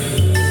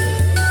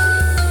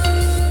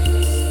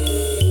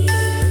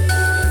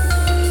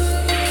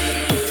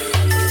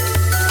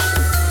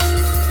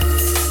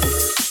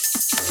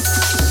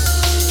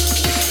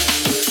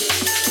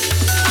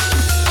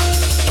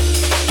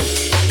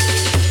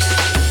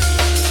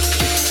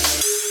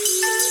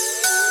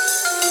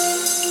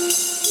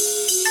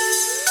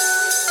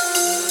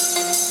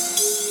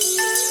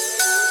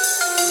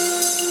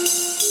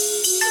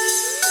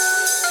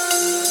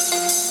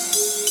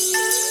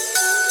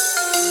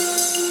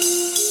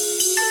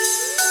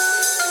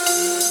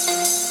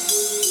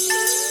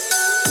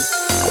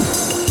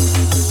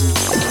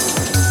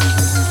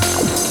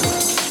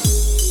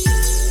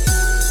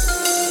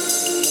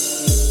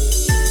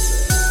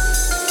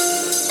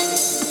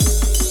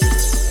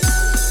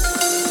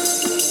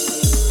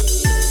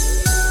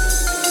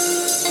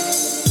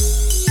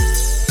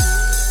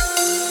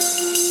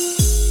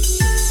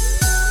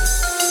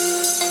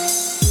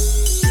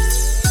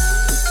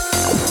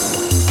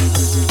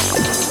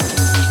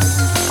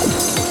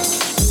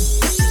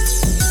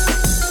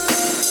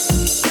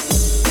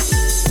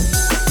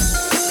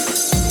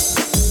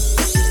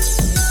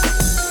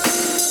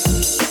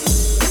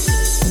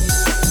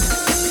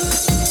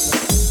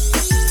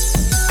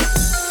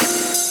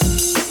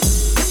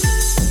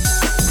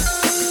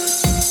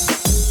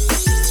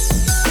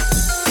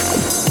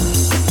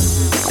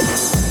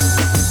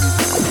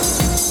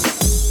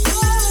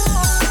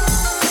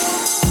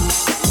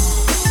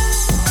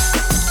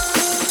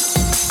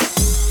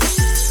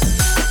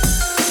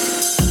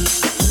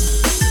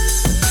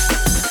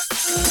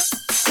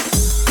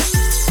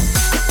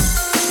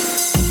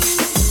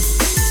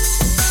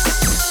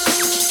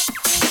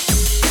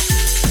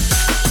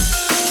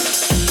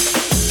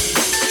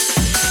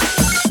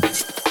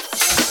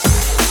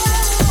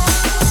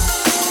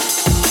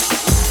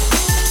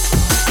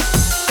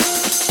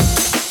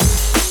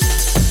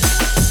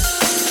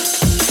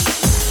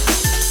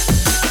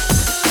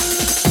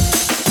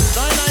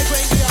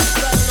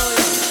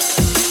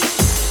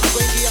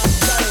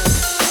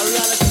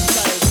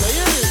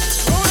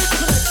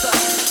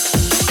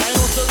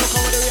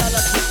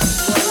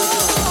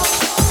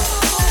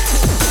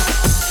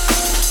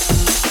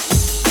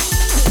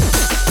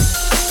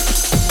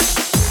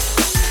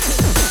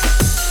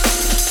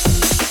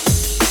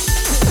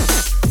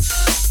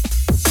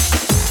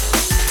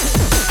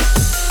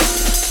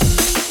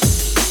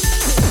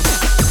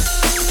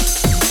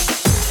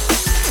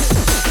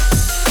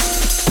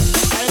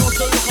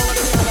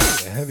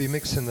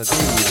 Mixing the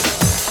dude.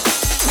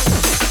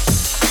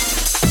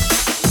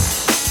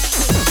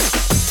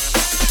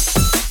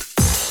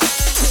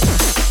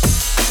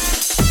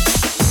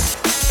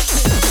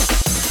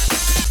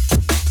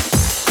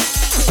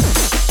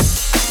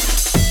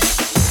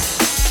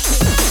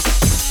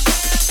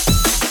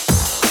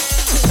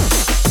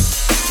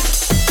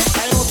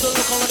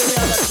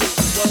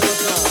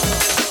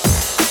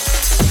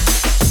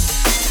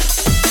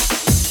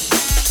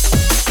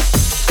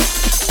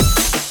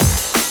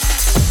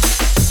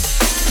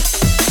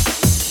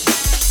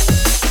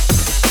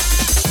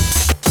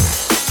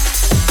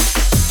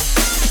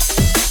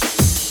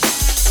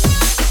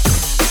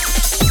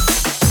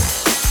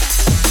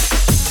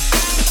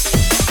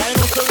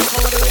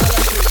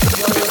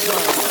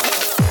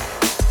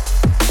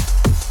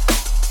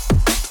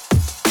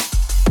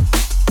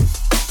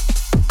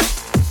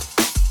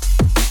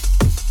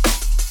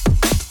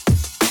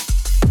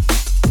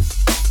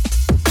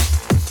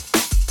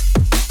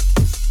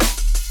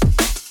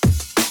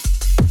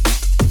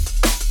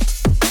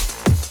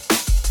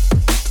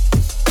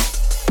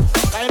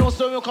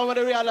 Come with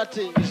the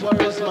reality, it's what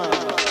it is, man.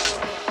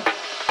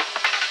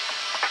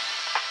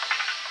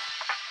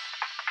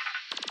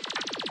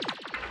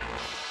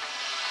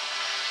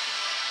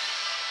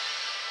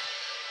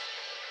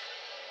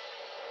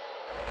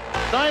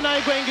 Now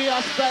I go and give you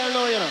a style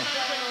now, you know.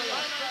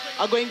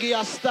 I'm going to give you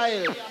a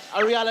style,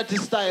 a reality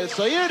style.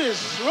 So hear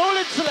this, roll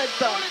it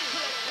selector.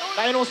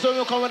 I know some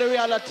you come with the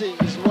reality,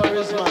 it's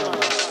Warriors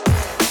man.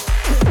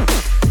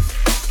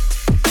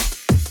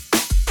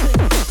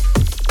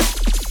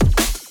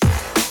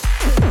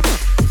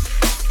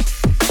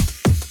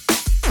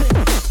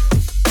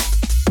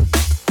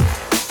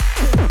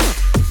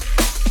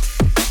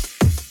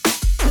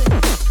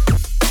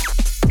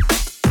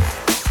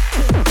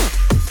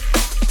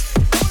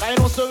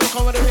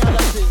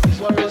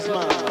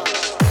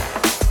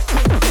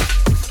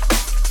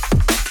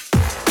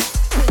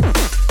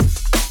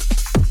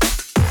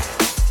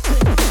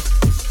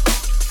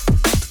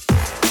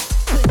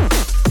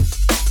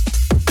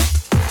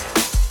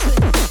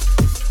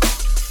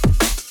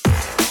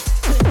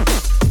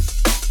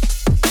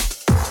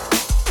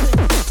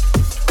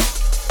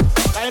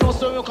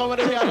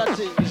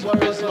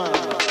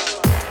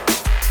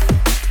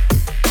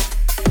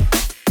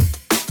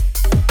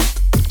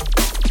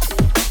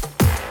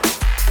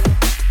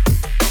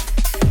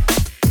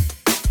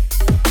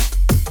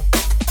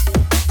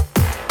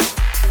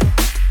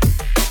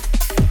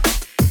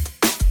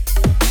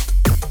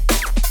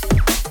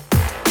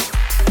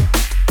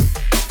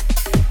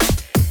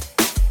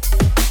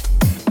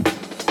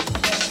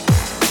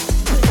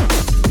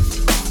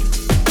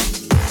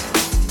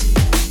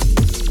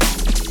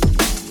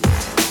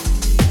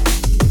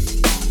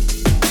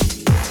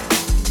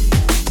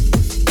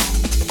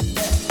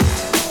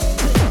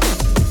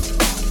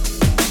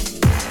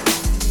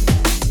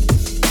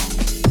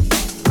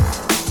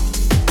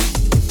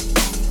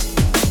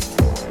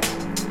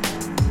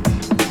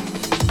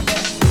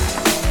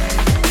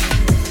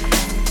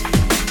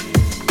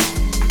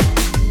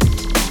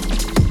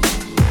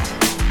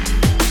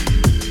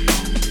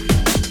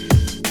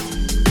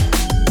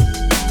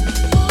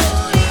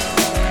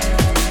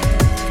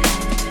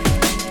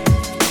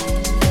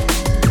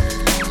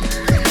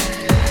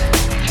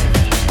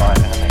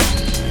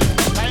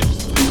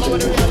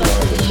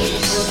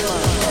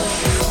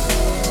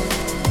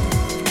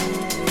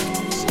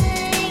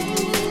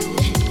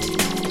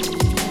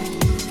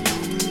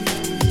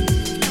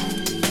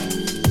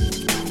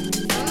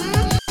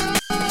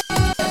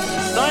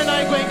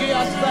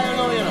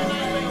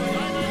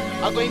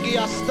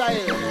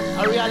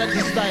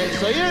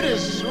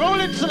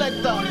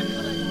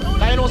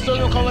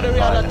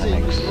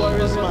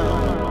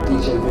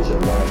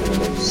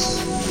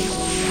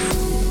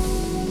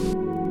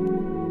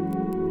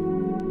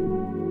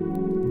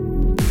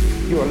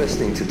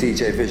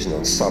 DJ Vision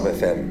on Sub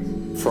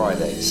FM,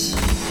 Fridays.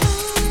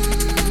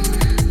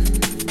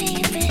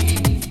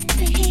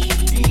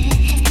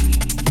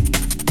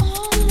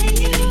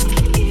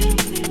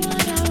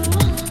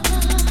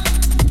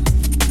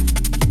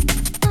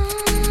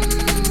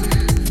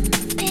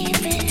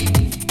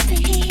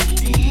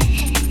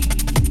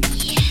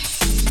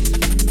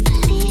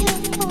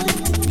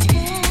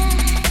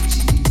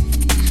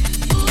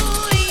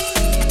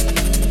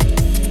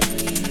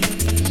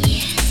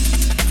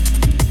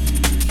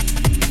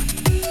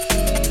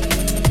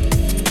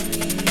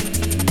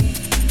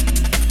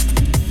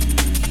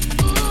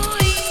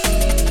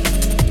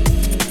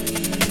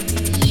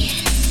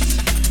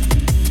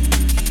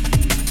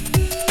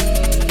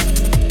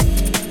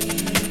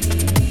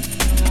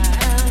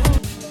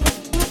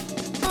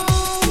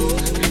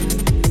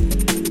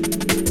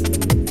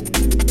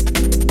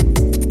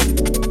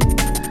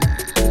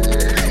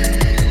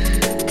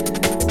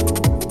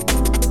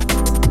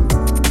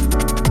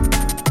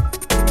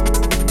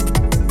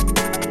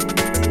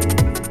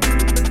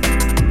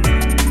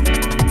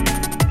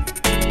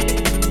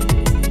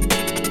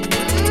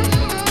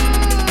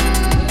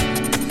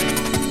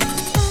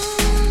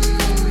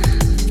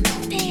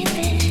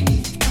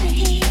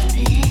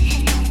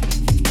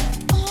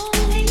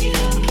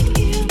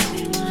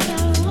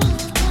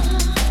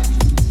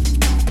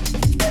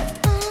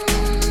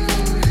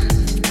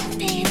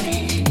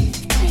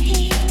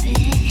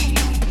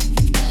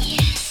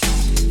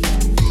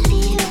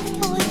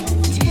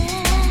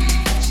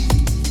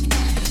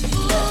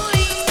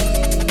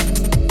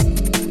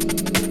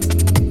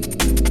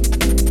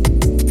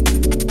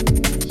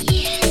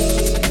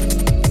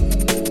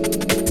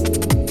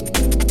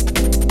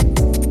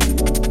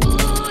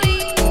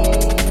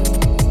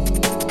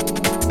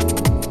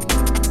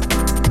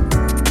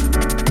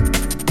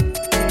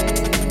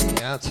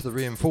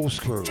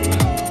 Reinforced crew.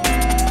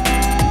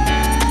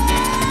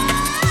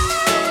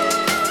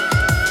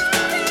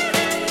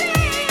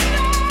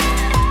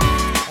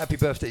 Happy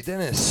birthday,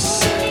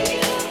 Dennis.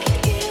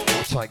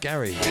 Outside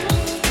Gary.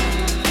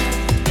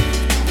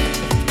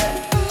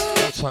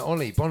 Outside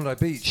Ollie, Bondi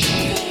Beach.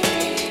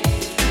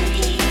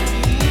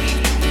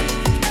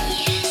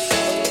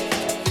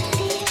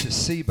 To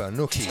Seba,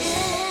 Nookie.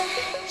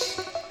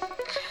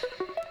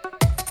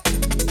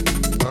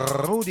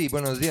 Rudy,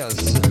 buenos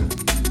días.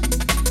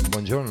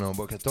 Buongiorno,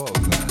 boca tov.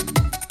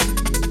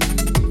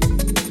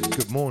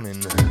 Good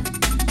morning.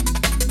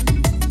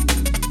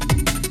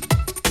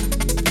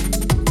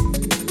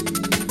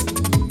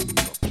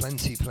 Got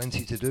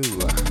plenty to do.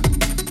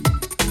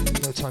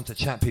 No time to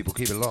chat, people.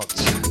 Keep it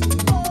locked.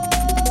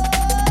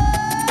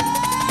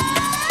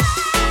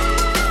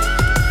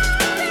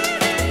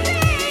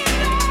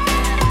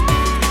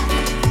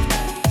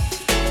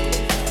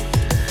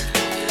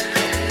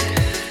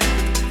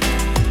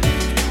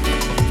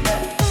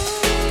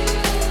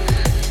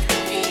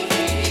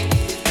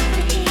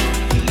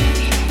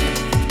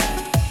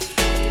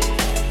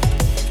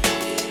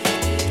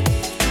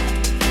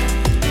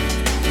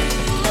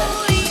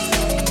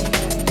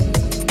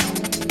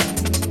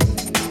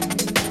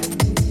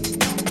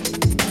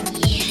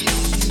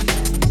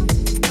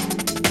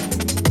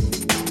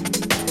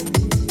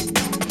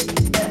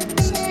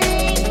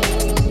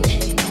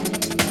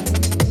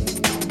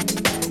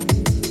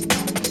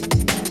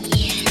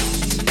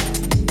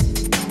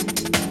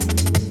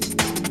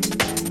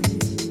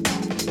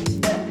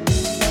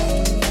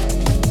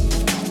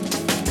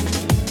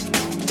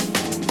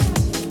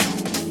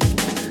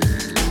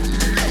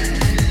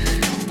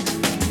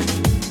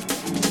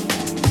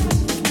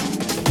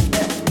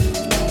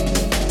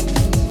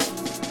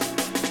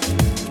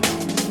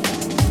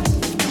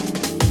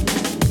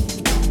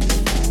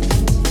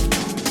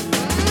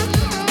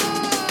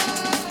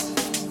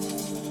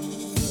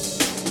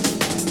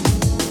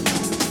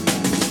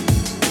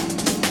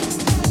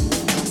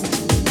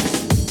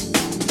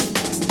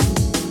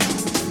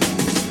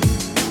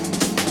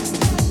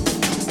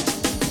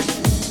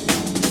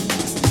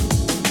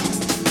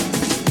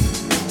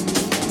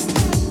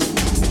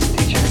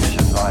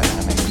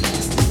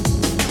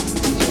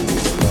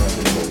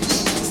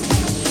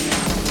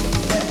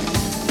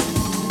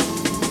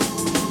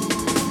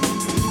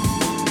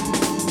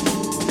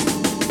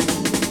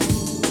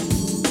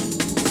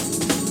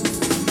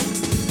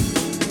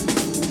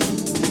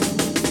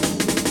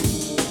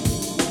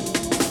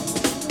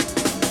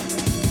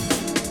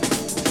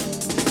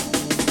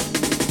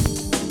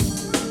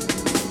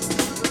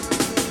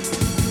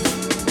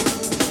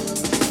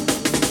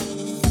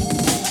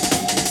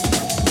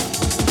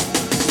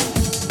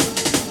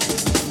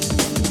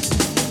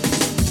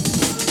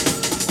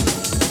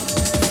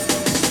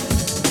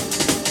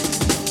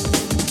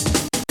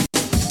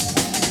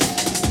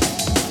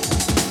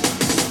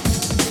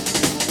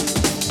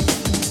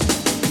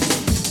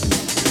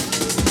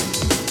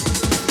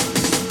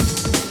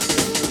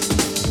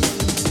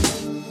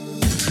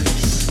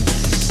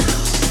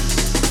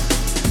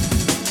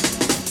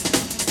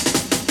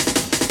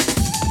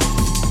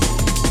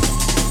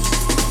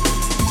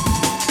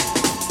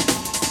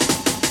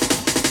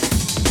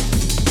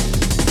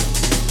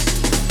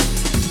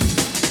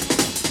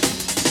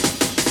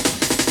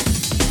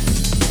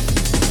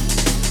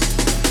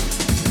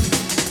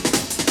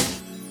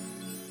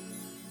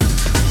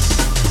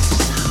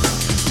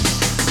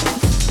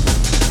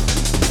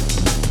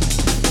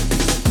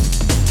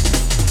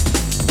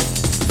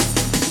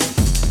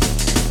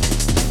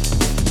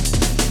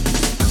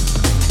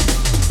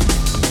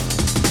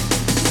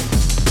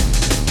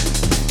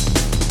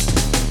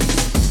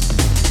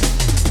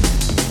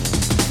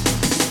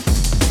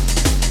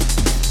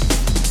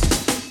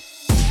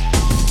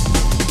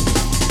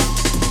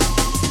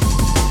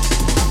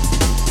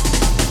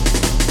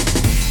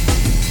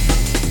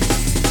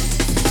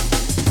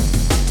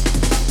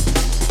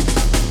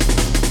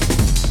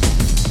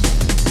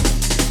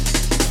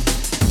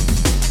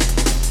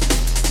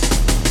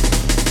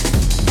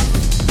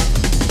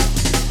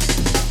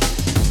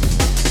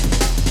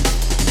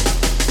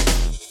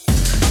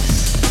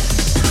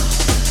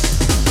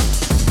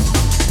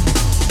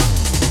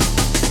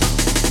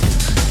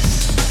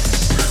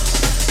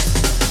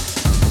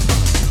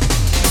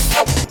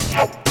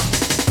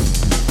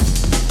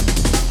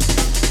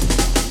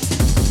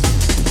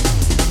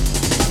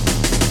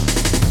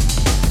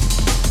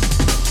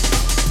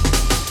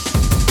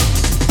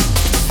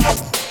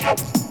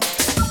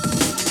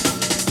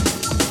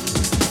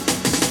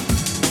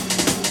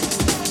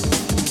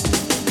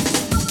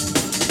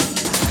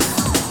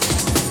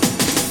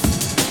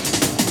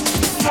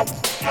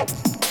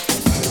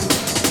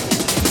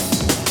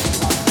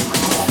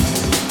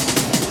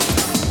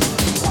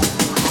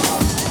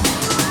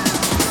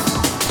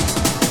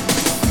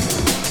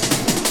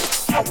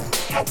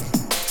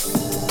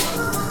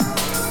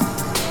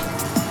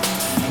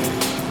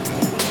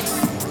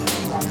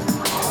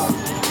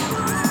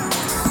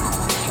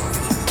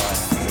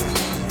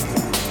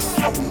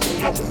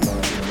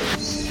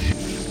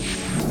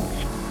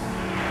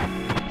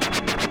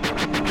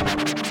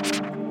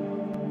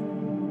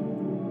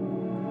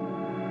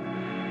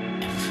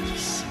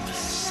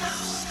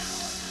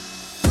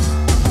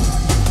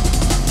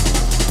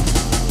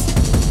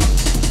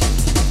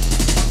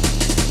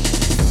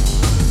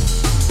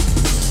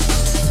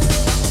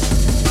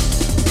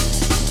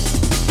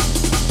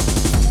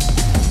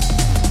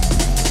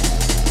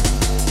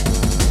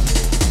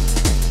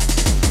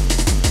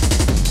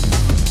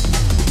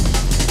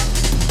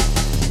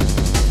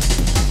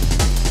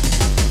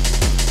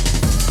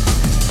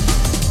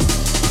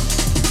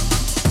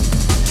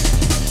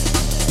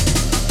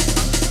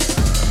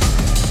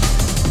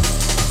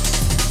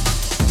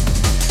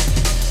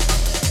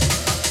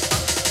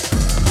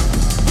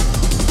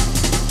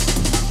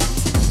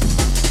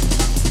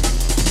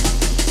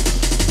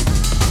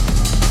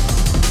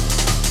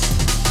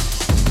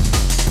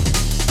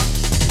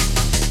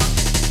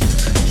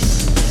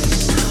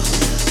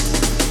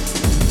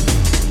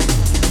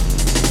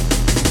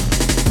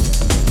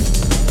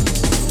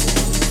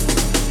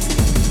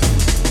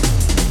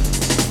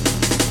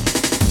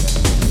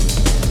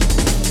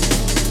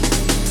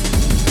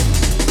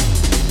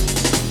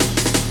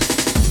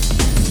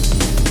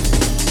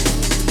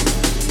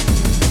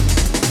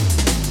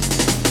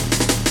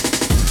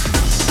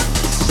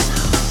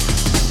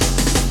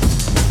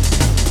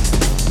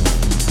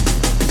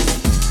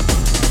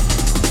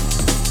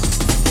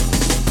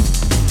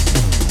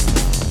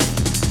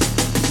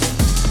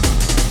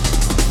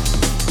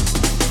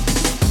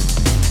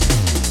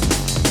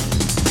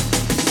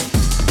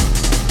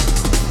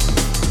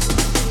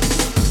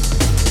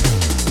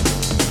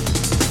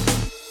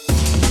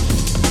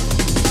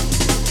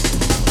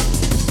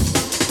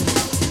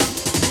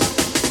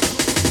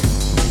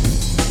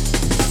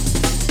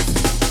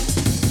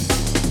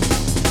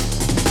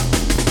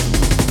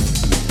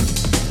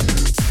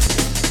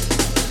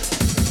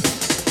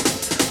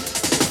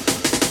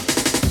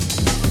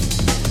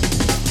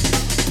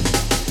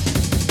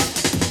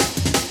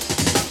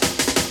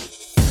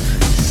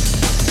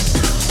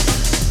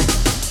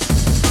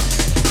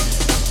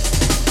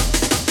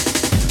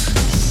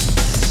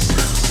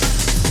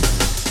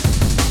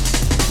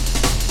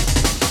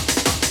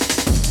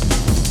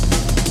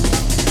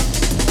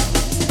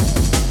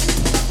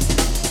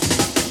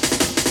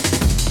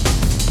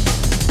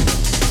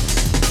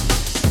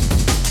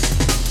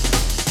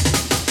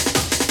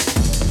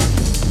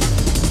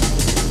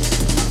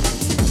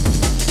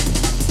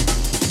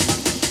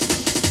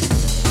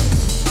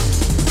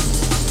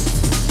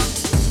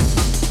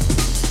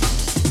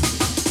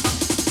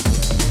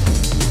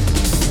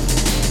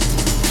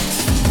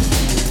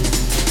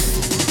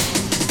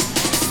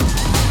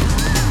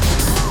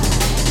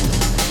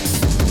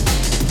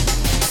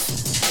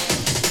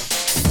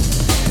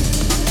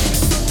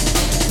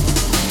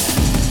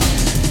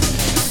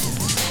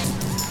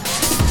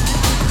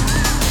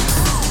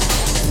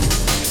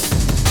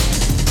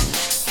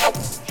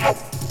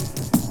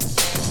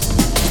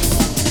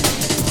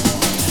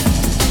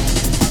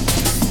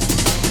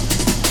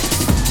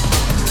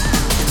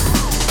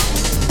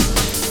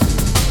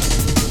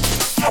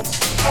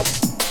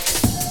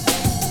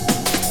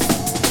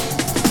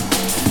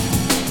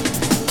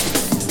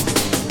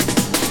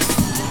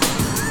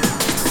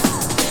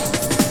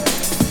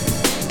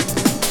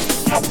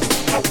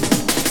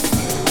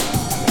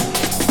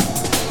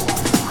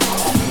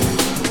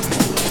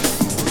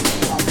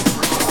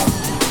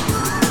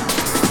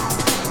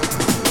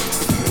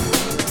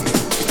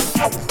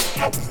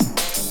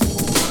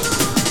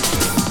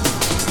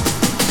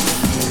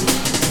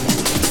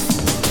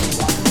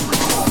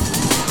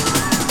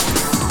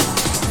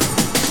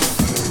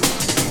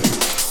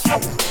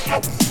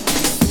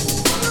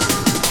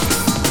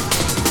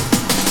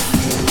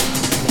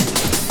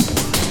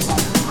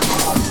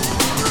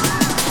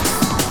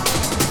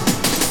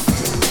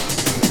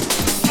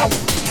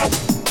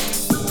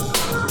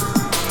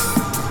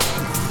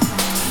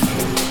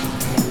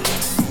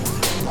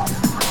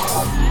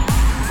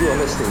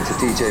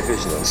 DJ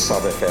Vision on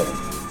Sub FM,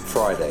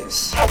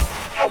 Fridays.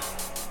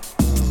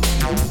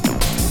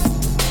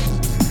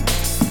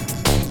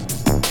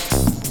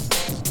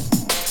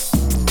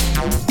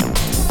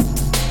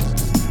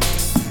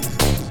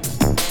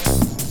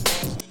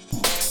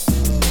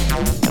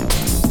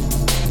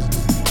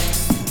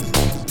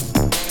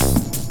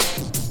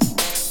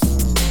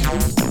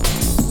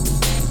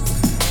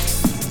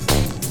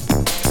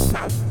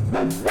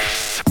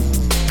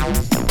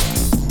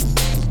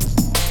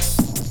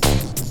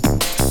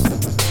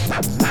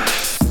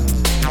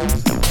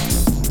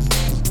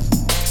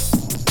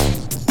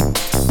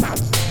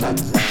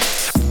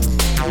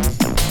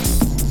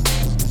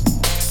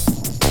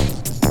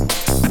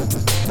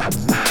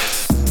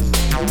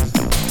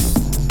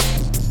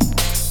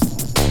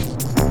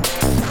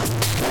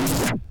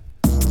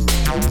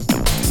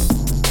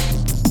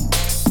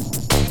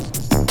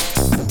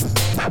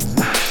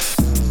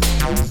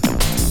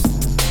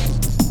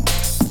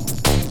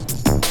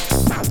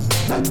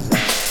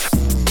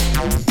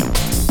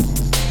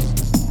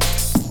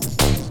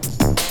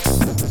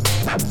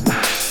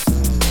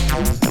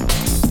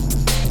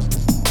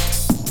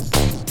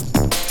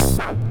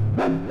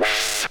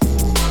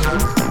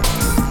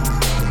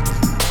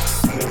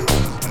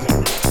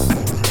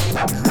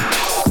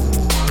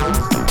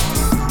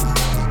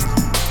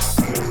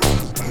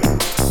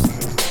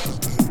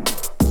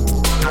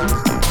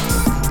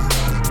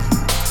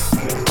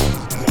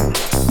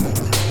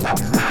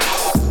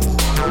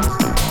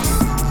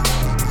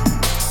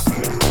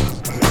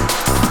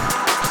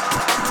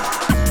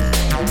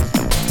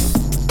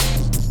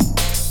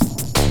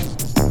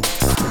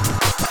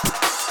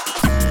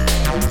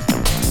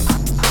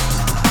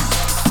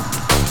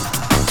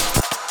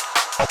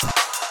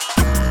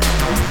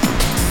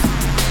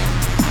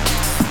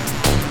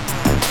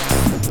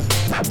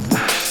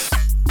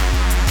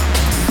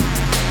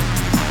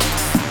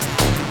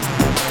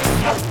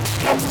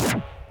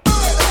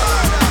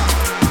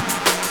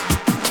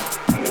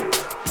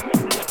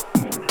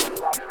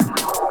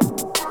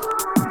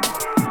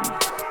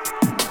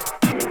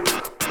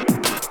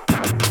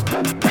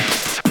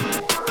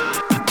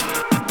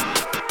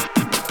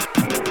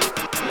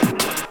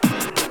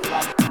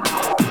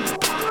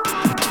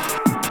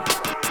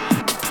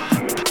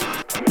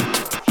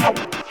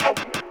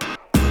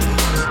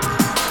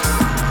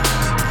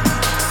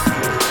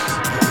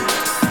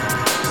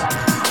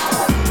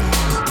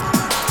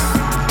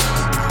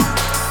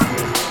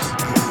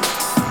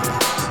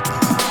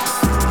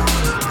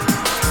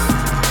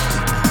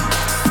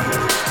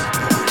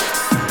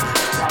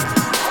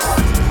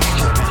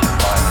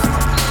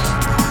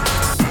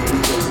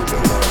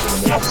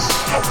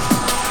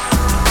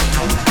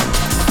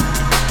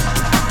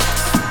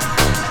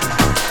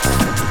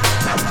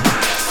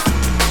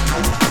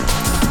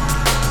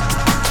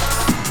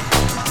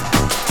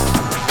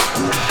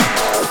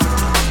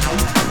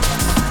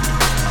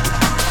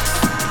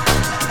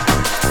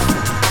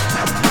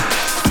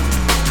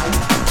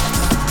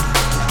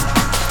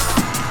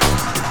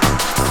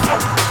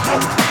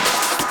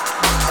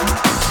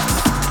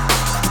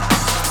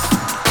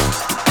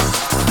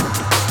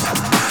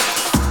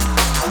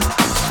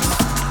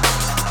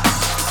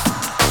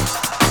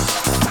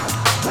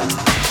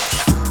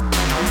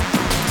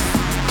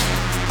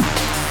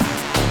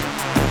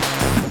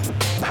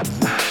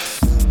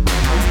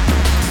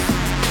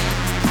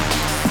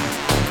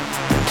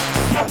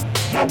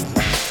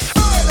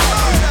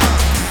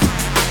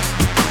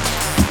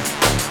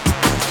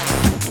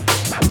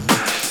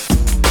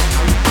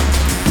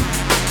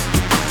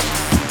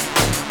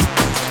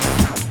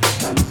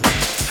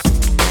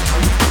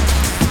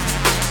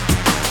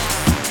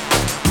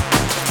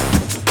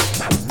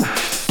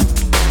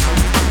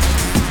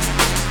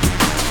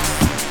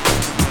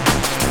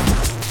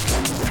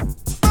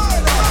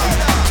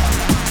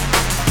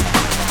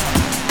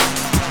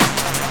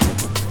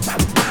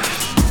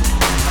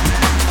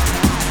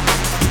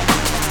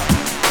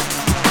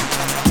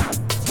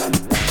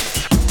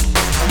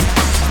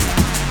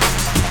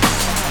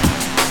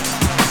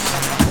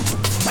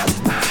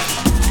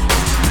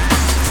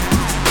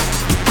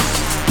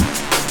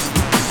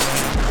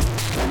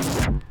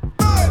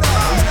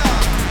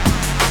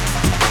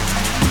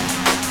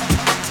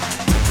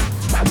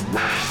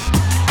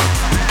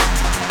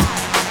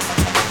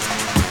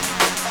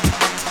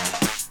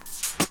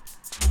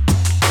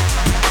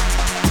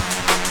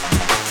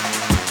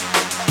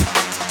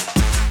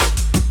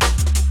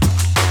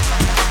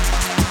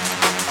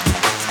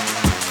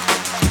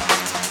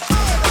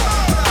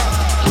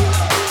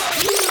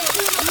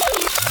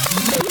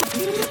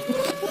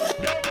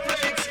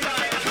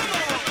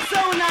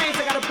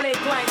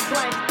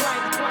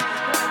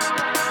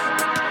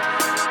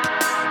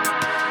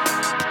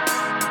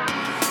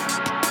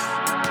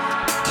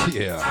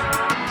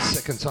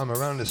 Second time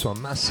around this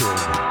one, massive.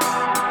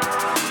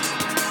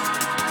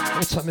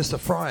 What's up, Mr.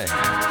 Fry?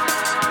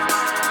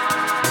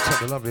 What's up,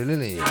 the lovely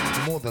Lily?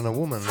 More than a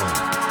woman.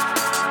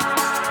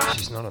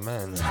 She's not a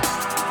man.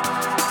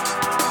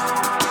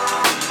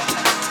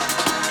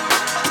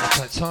 What's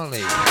up,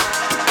 Charlie?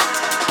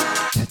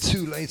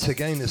 Too late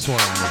again, this one.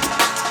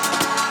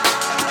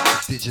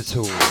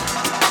 Digital.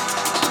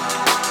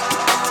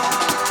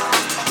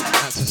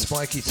 Out to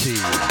Spiky T.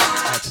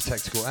 Out to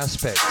Tactical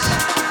Aspects.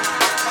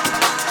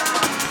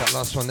 That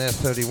last one there,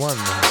 31.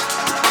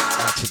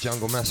 Out to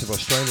Jungle Massive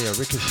Australia,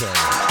 Ricochet.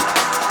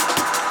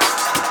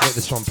 Let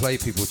this one play,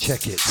 people,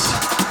 check it.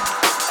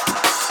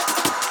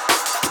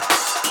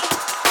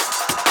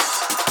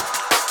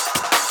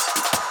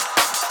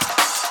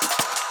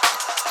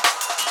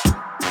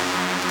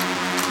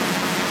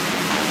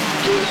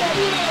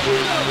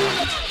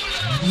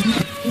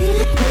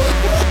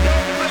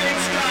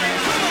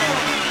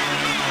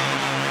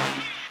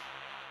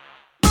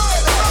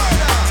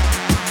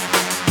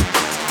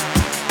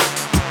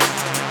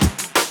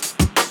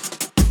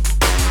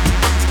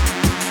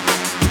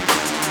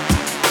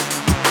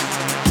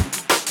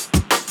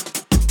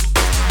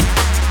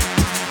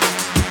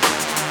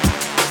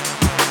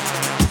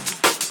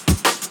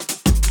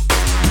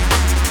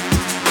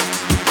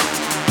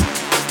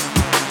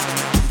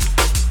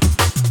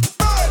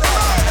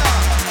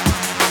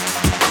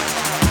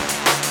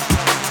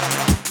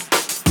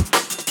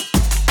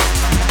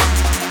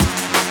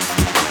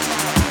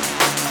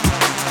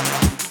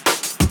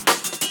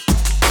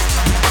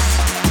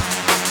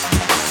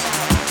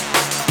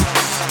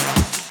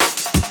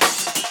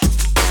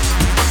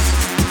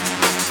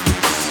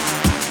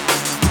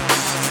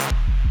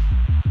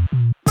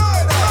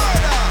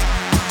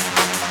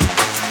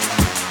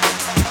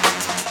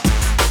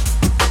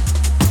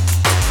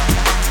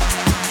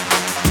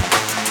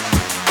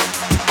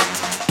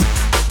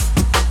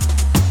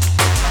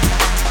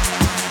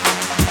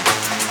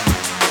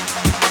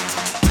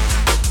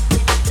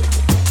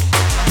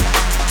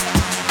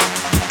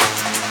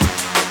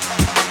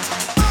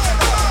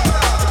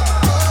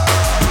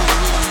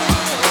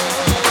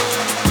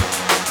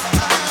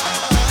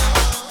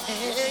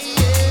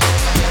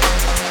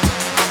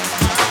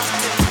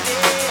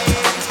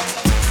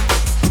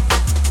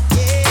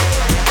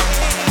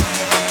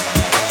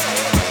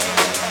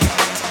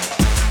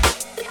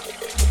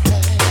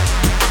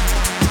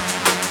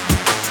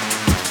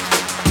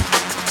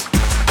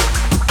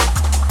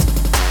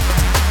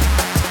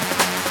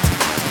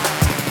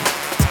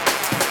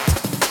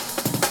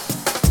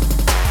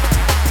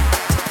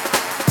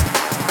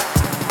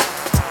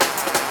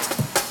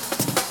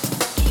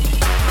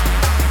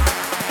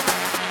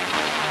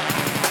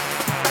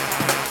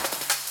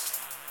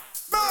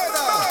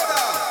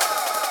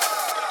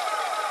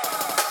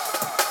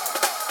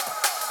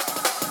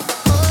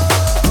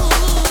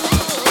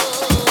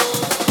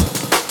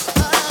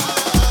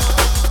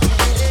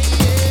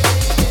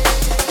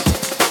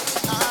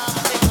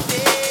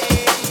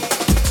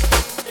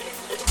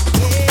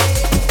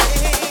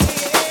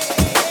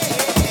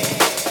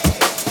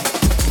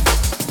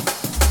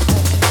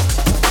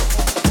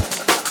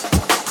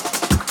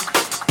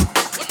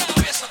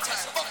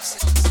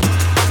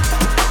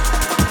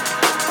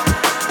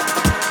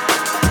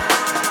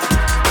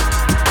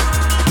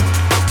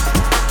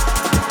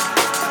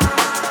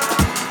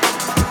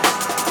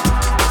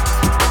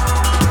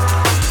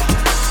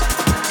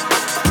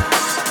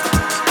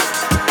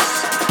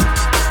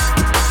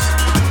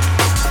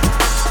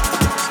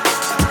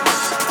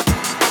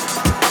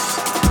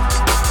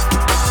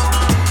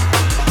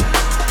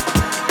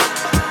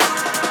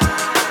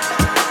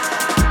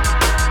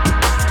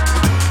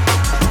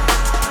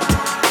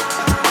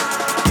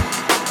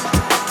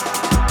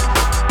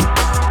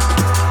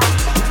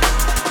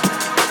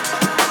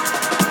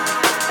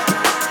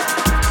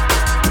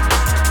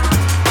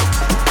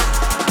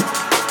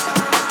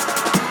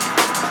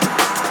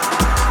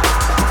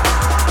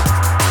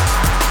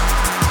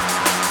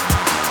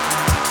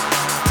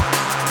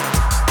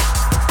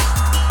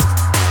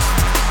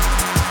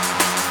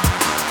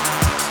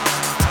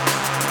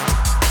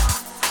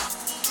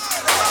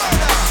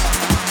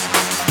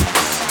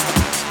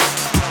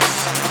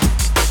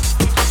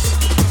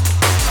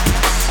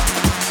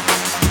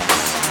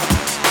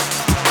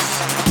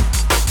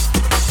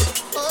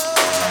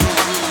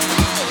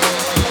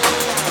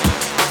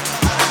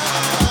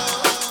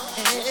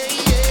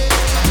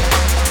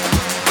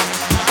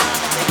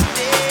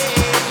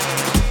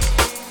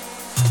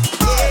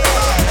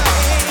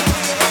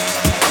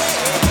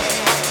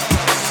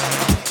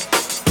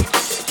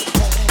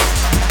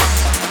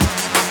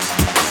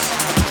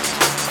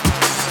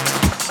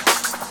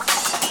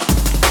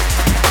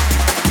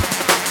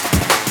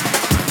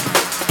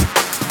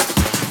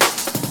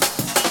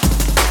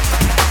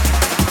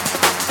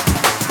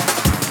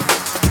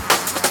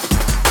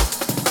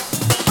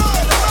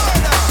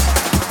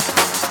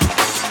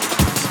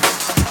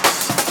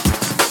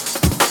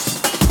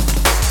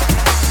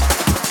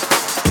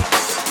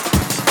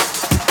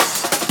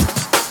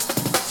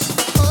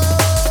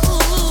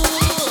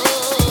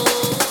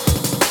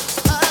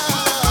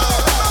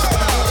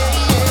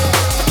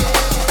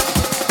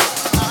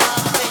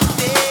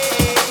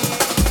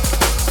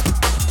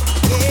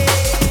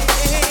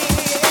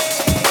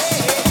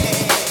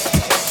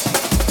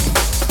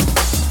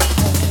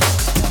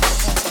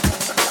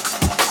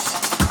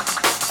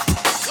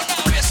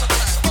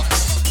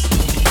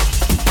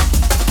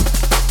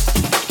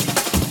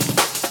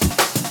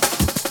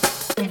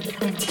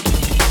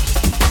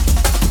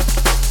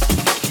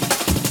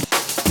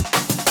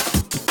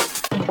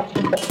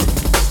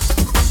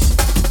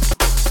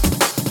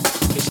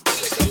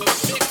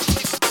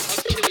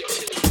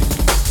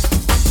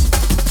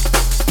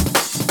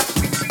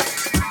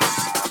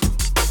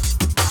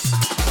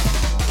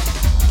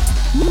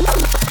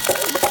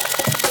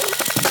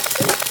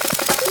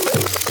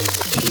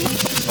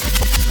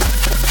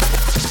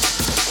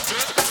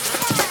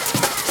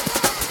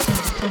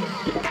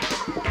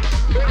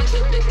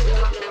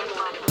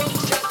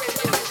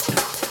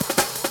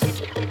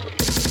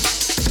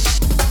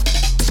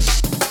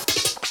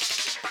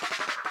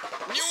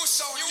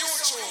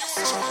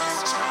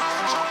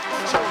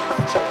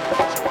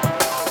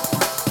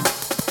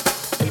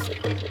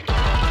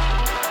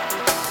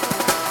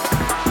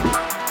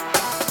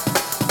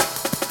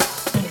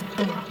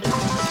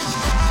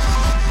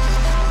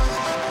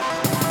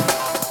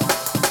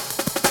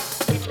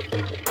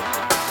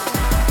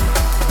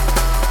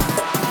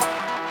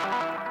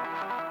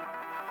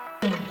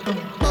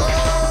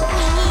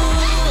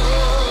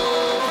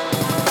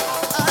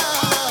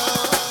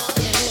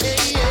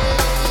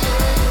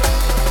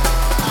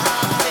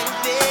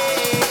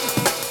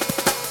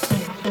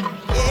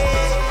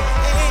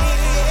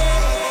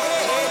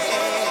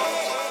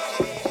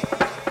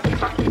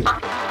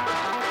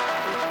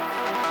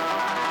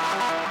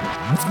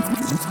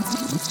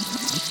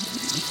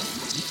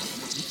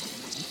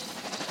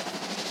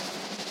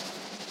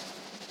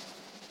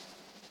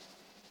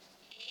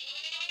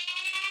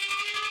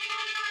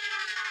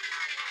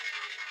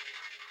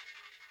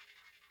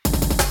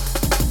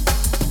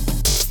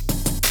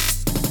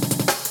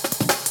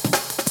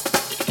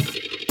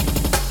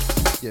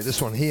 Yeah,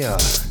 this one here,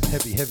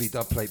 heavy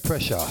dub plate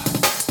pressure.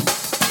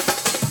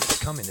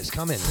 It's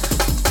coming.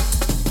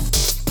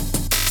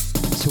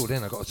 Until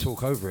then, I got to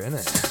talk over it,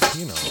 innit?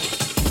 You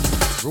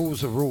know,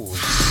 rules are rules.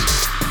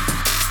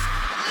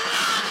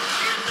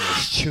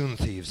 There's tune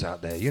thieves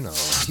out there, you know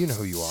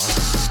who you are.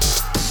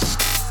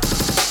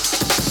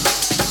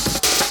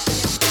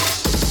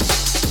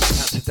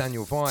 That's to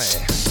Daniel Vi,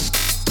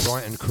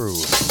 Brighton crew.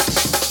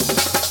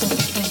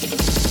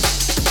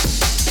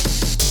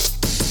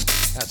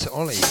 That's to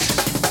Ollie.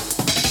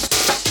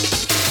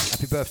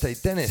 Happy birthday,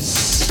 Dennis.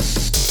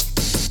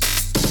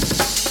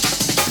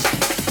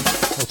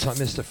 Old time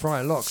Mr.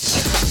 Fryer locked.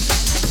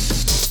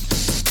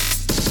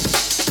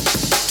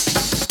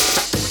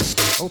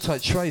 Old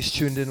tight Trace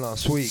tuned in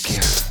last week.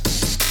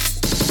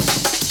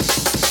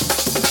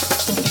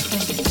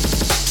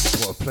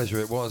 What a pleasure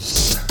it was.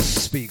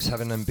 Speaks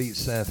having them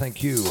beats there,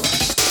 thank you.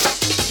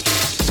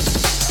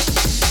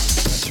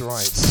 That's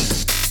right.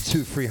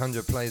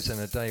 200-300 plays in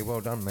a day,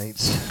 well done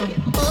mates.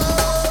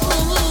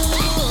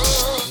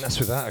 And that's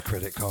without a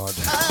credit card.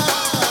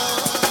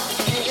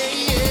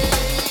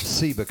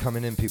 Seba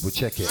coming in, people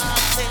check it.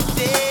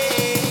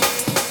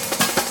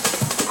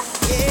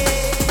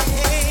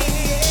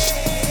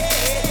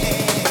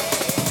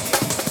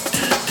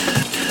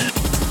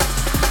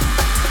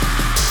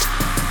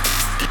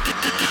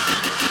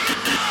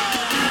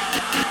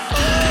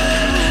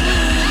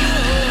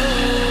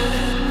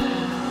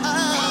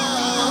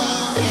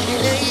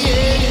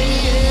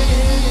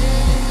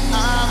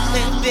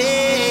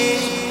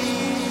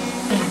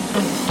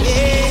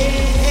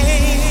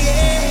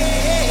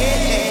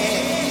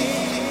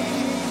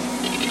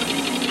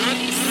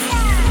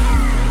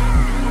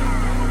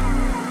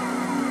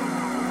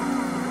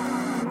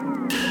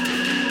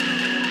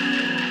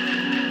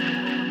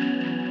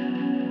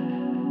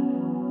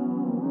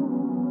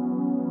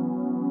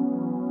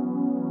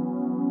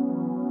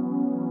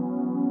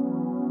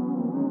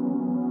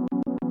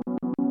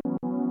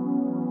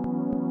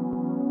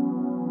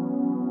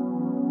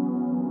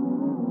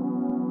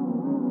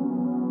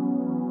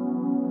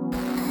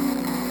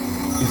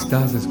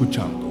 Estás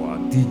escuchando a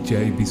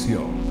DJ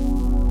ViSion.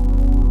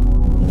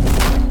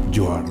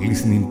 You are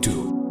listening to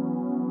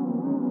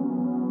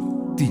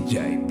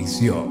DJ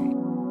ViSion.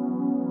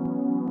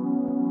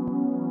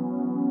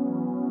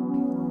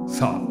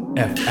 South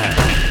FM.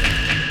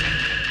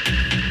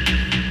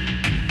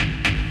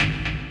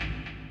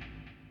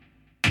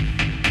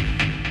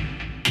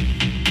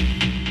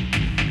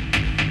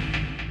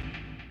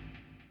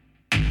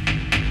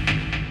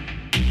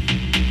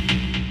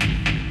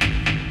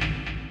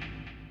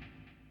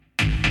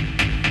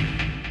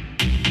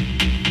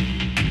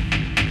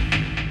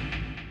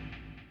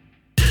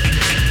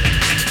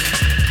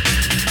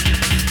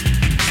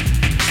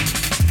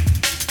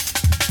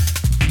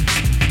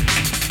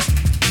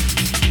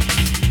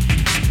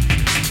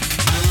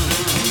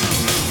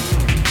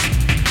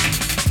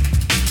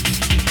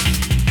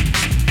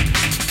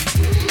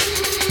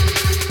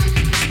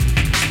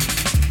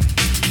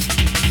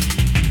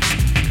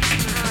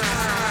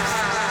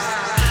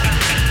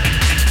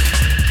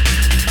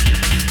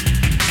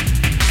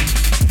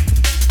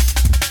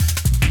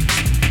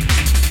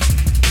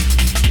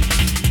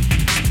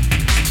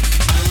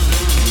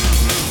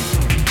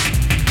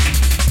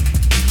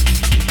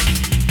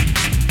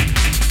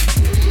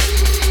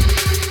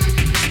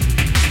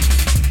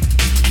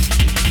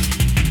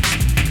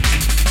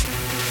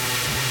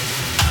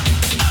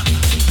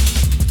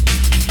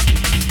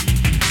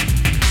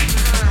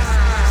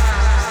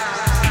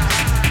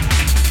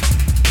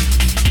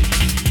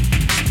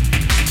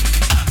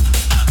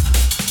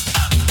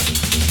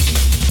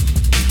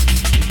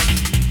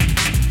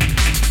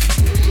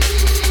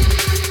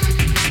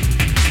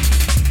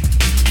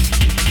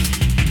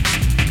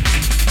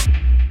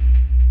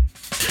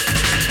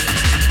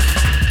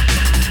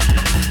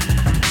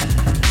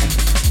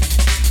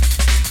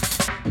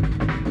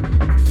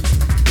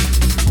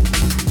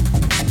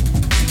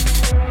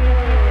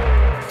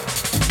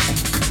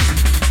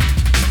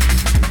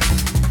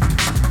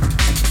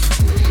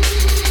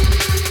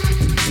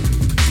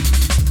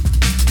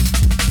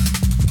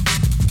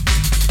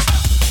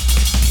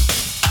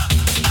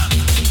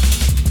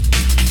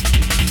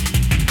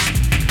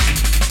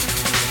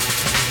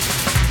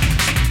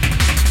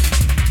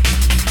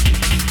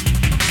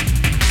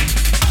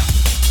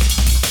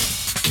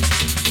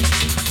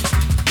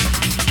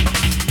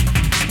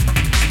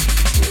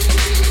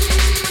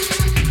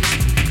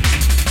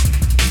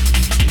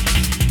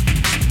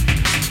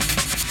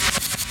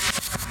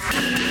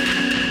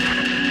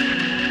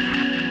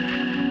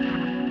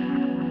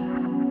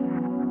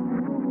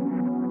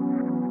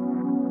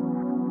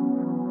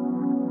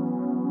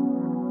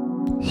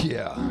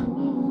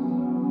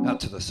 Out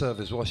to the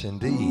service wash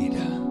indeed.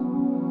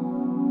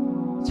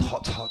 It's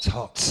hot, hot,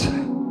 hot.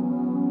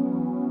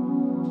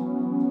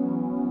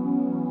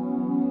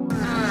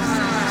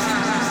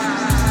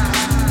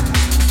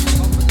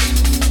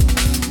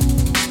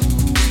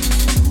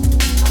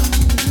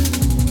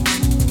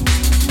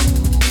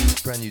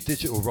 Brand new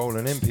digital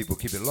rolling in, people,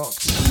 keep it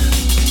locked.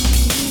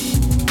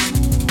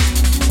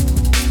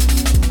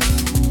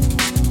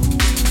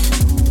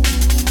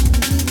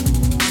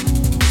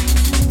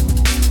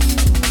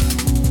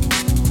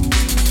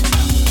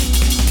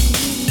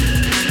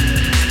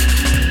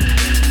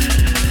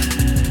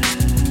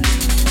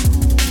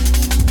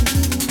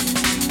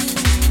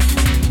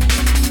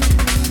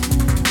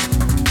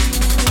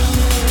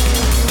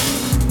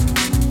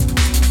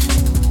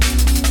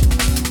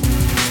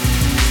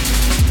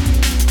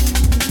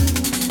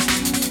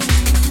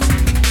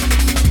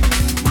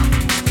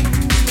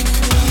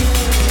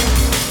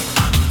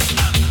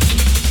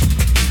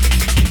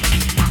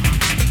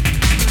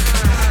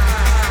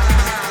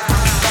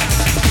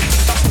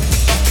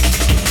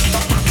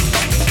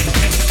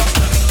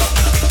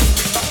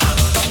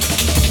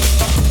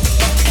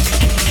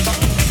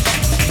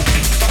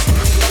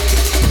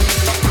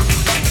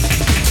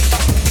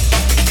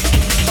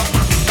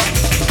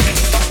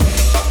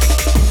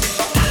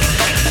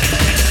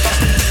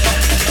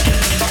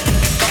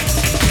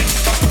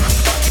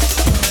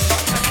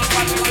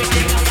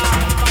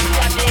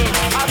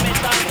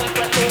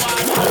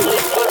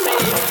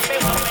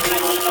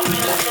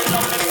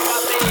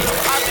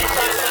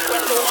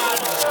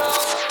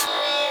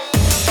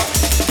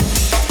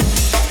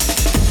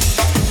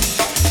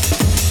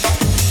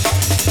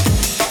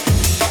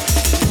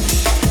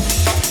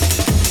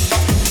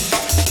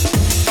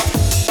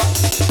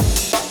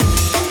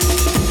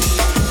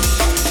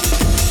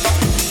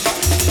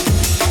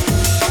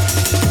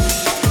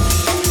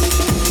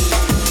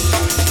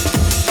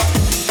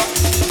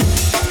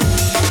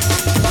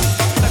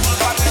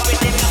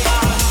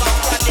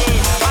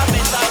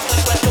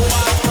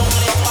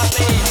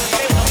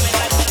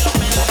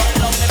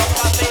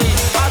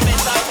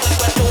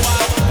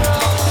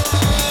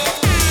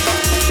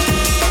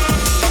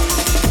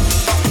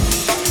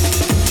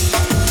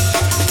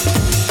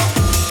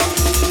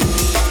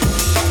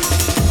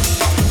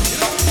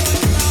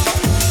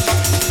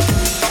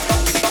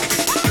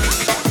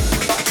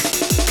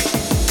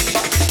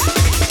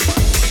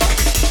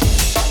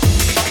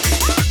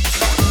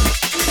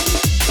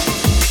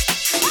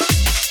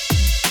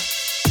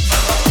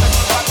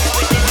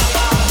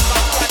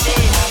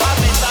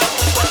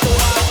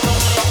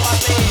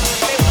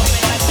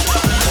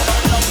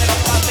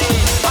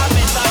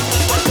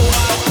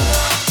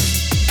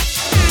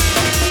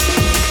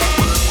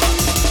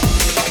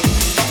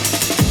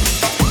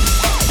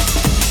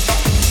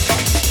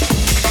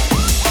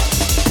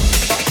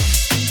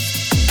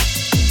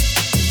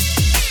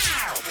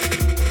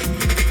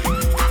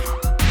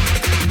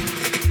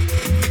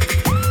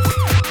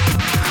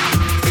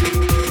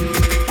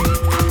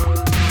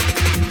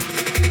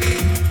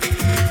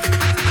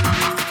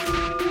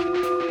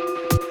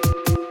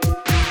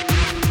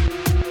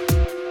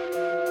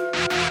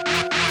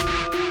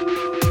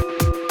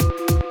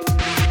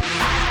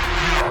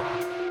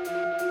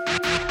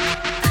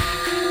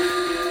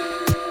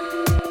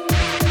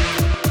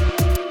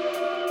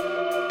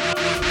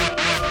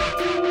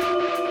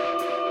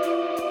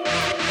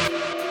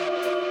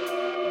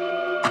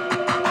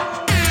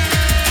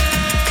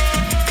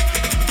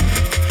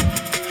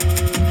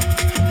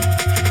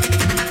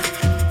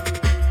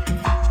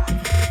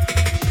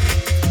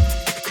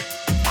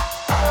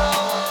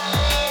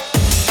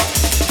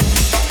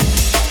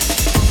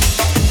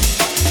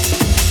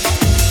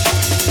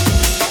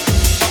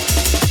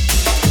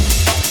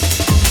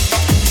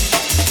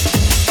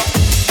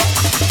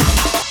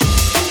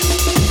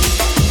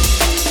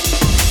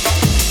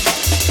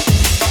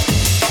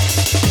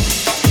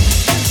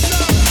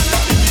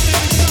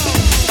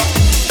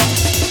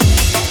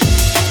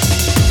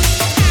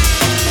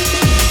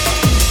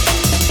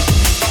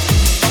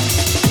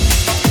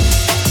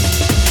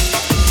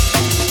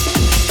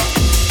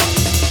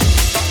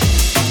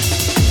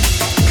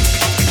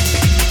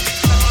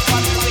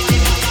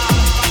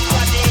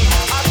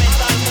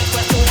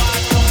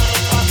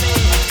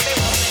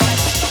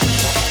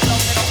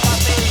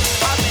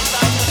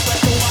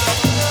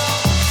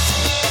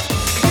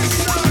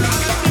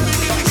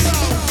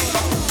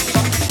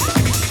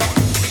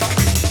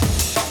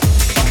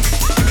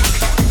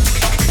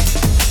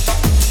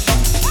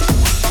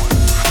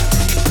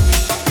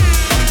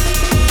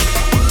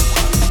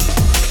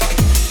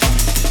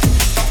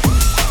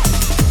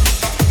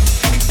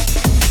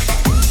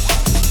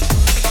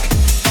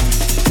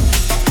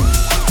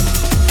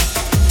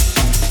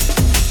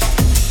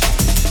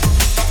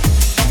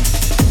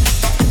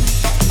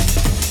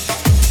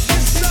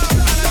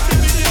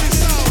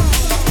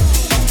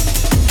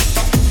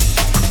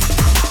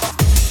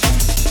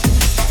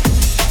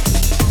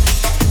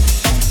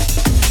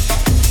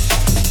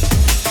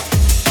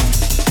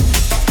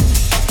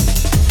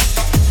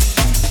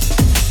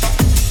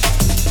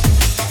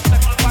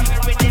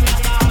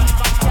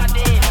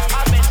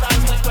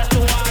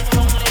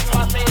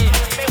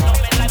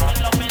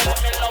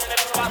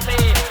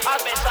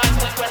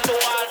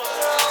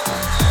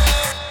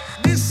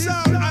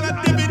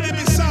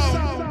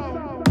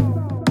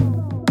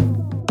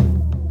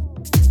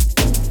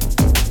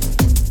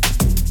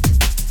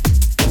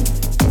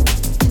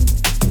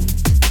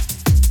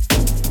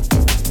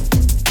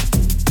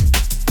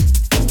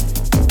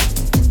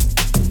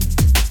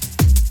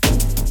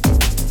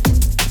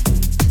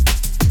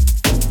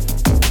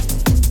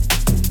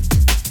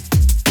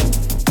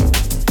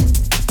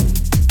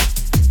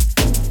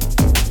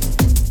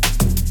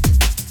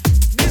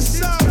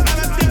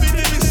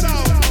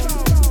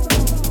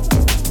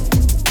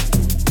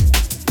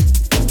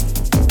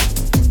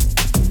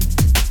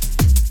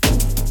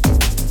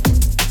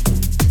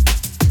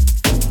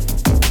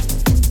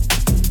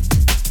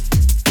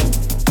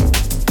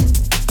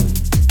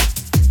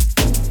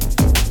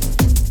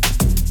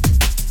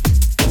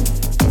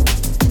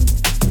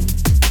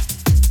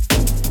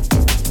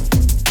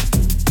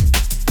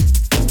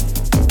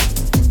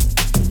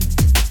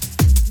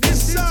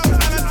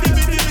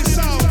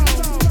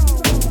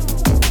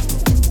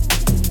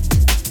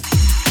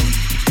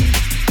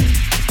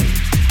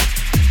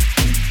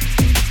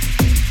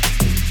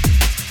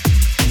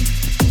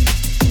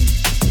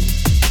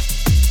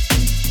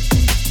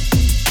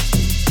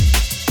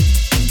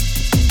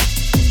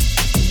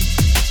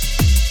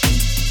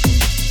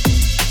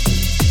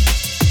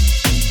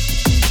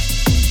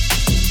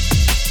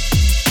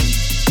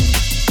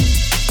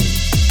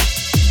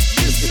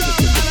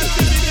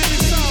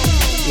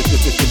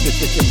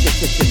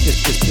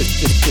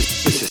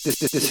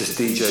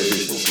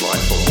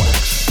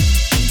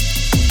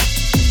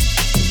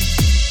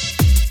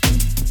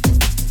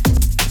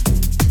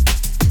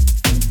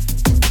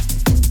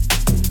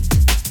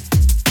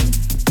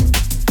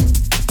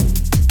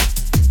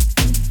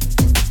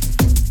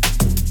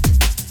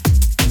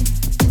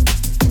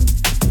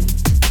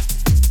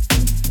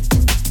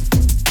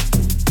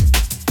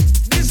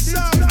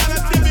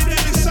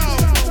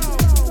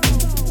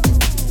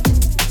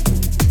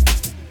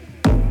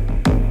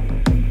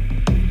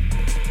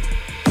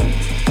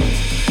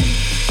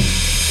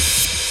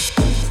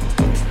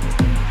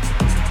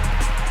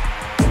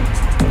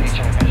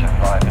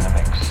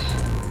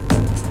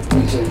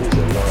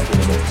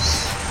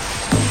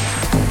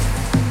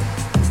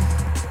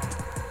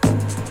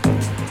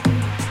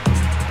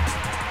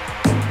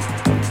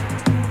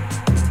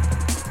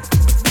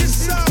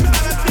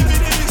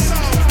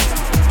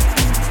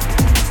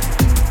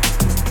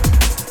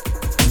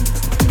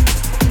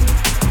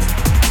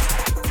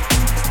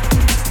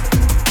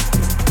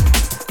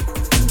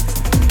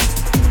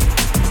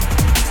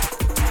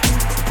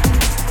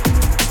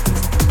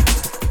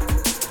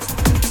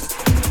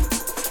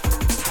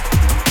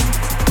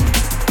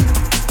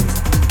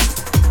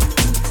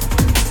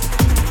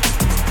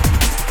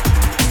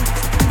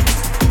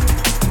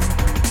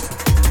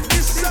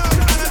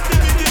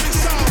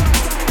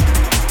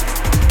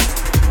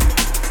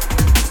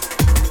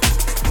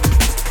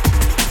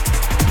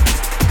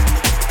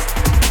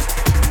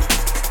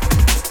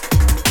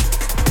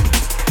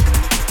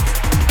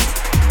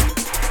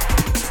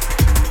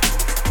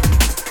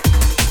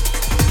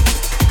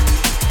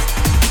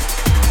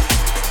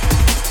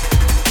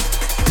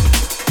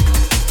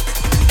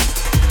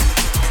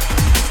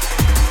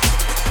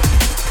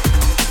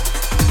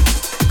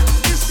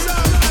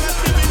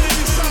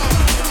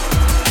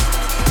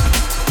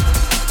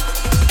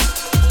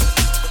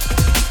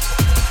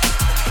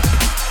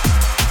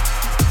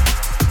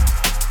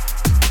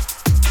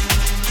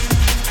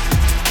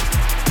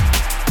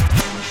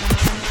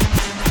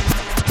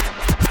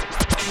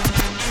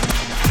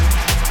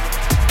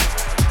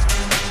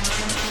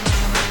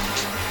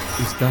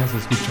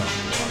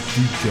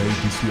 DJ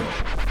ViSion.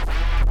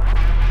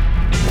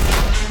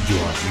 You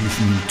are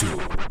listening to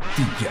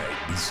DJ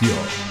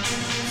ViSion.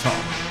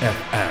 Sound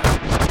FM.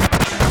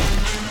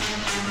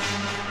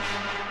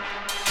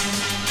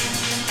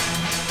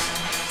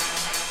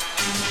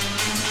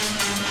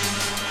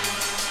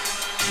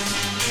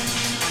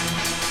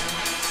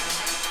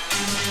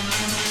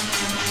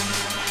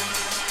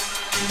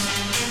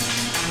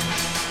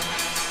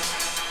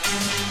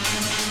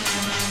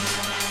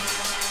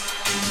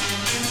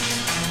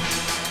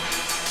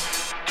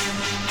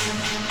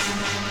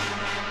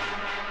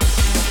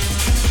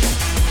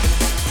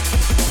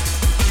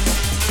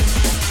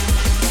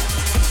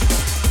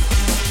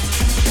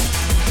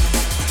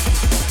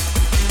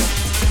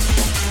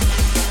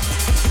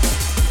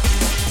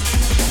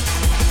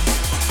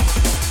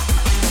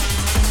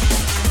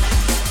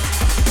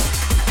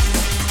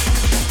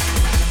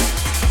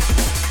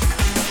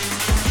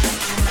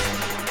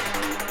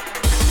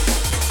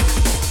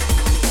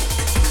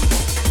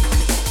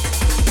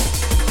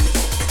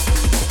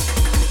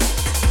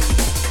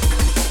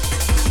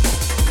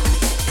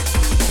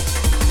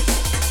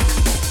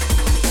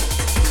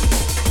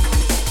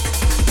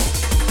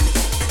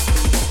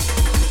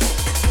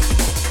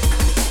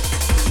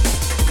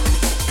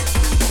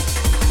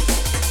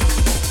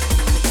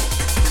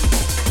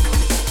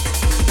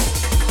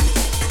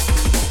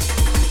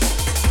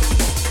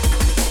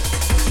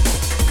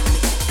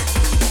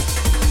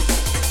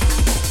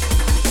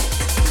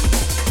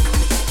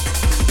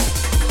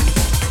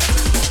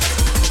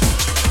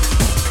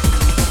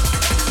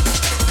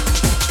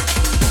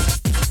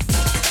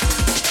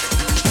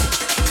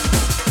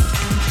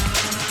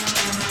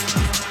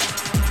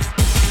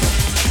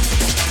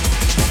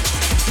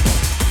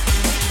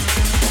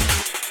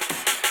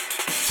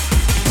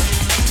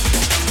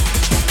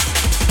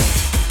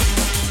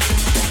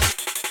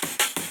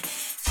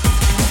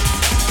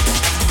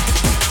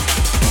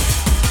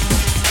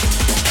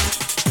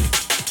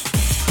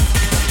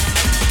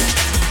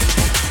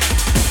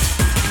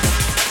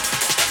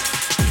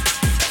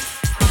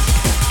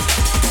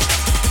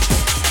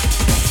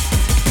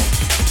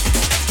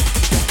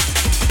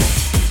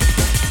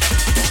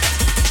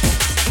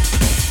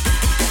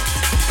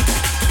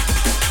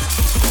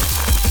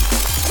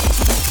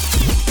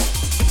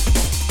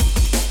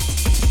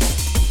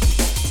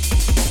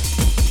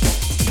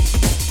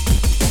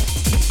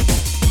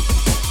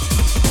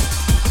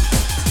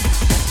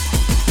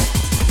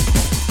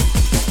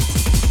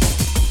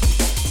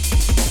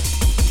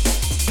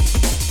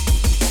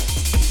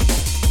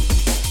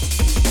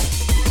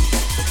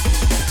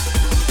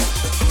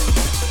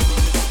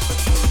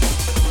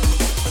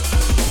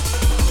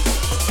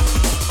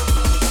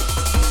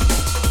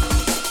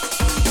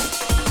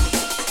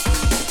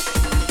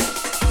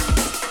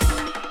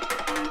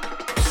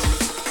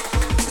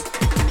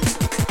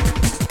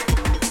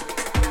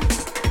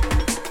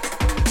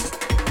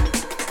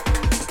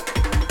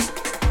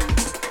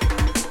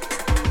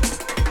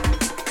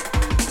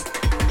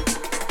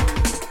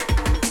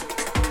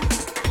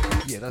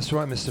 That's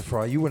right, Mr.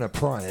 Fry, you win a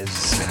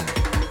prize.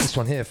 This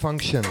one here,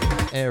 Function,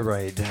 Air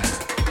Raid.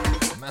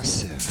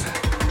 Massive.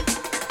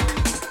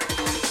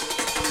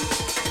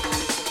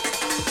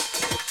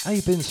 How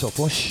you been,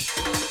 Sopwash?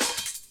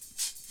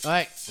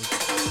 Alright.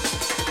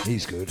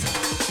 He's good.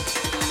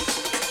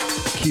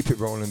 Keep it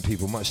rolling,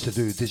 people. Much to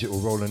do. Digital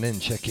rolling in.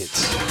 Check it.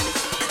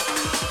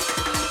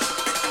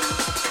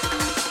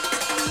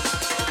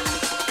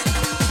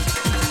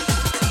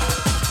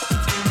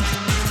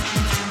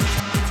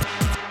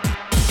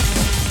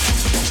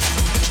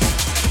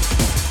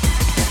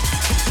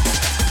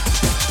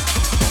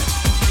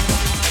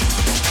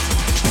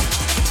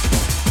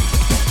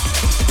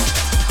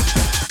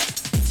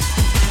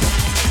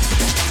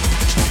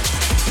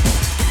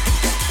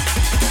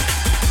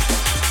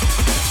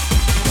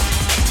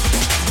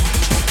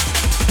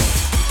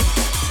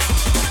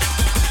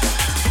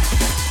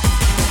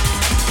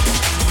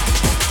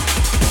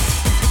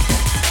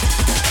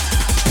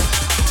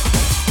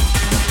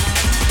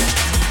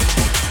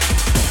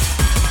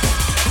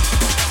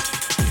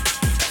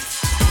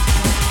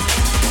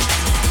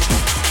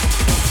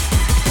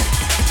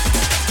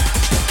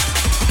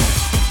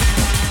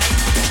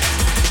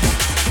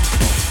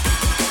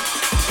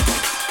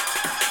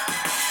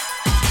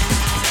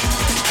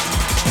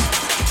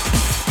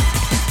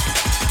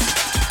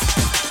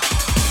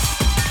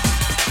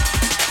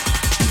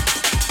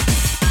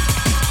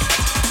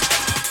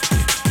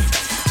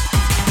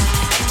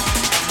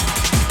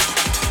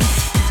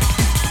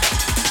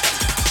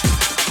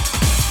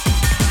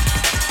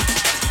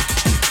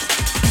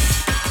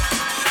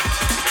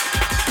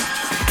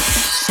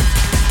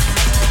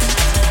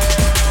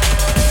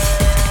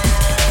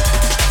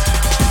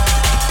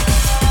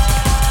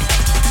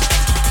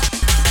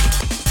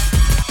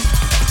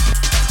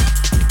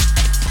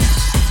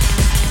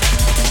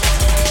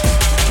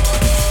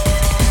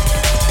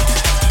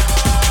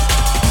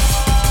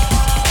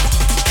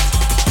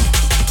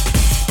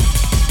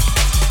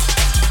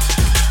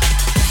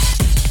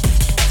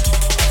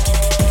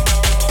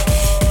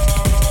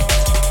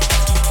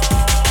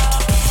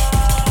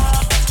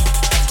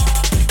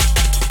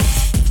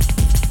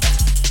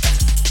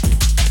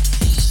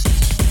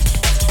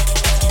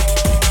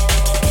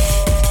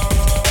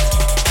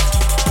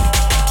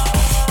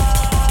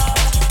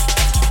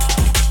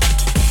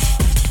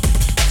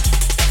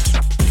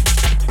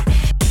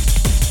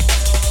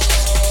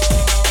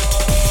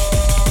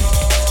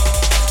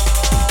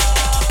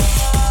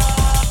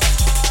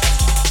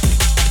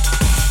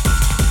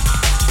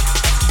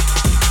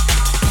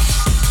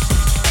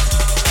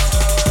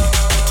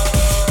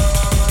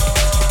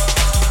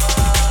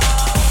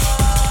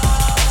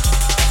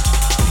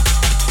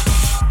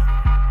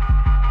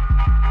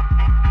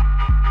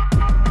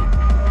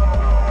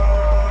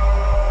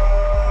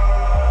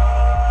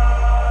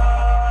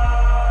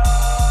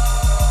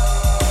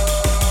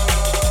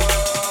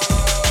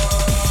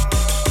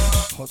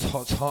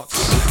 hot,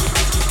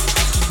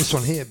 hot. This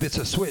one here,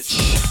 Bitter Switch.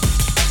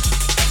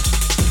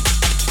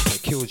 By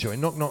Killjoy.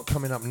 Knock Knock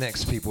coming up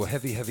next, people.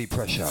 Heavy, heavy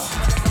pressure.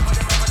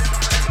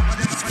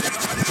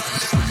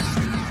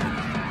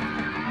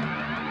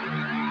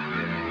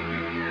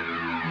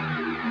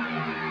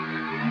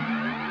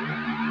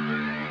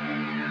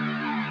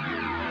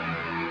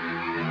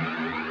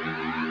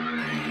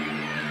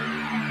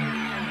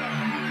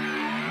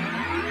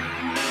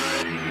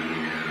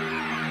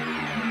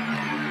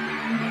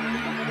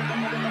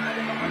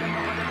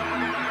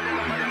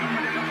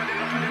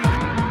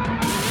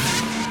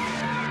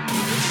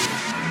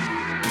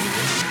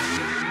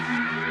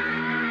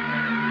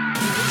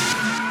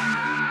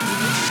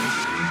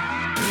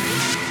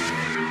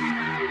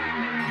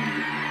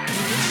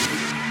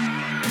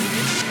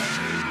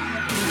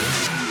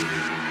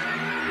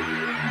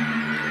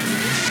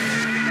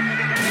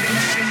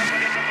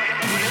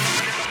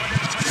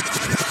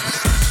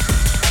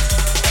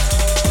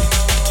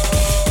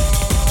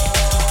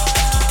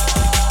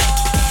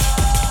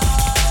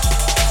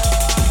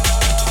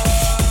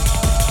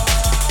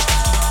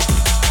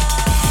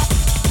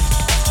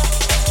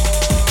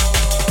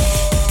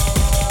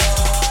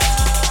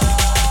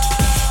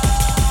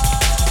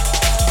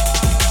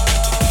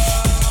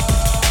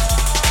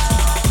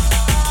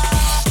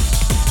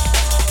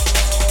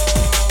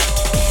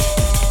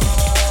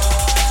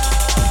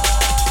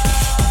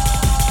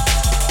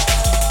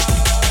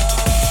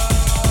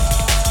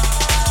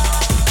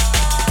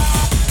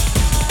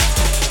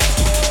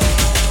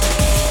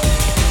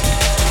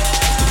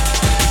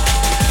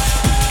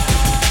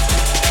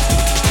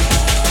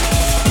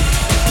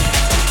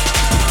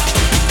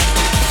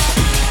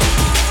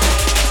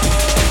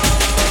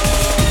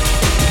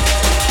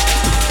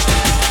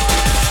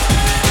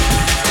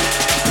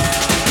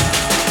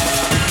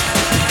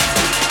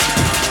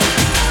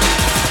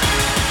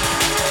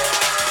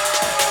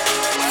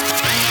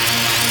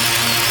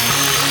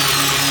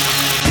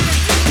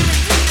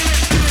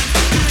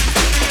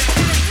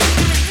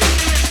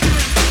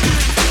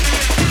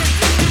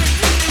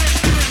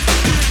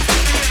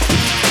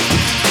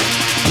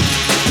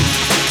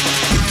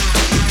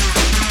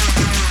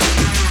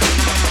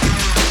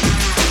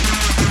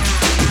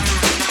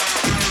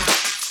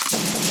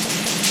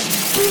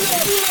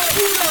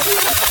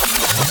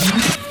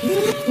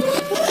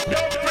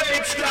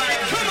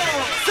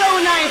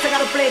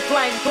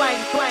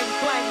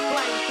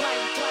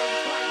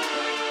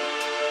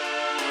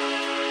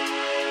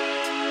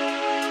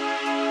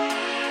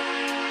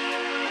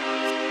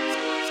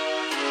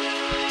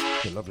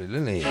 Lovely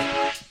Lily.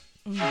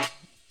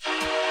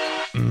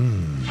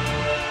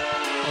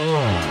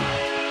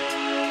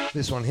 Oh.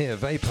 This one here,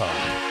 Vapor.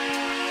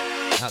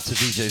 Out to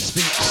DJ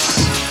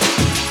Speaks.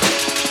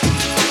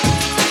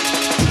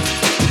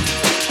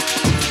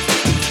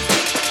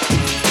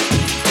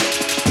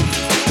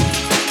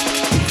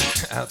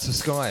 Out to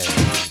Sky,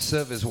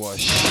 Service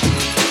Wash.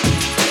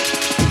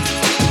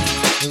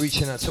 We're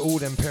reaching out to all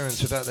them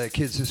parents without their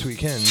kids this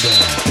weekend.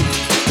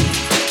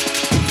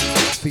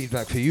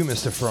 Feedback for you,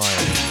 Mr.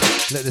 Fry.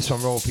 Let this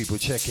one roll, people.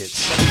 Check it.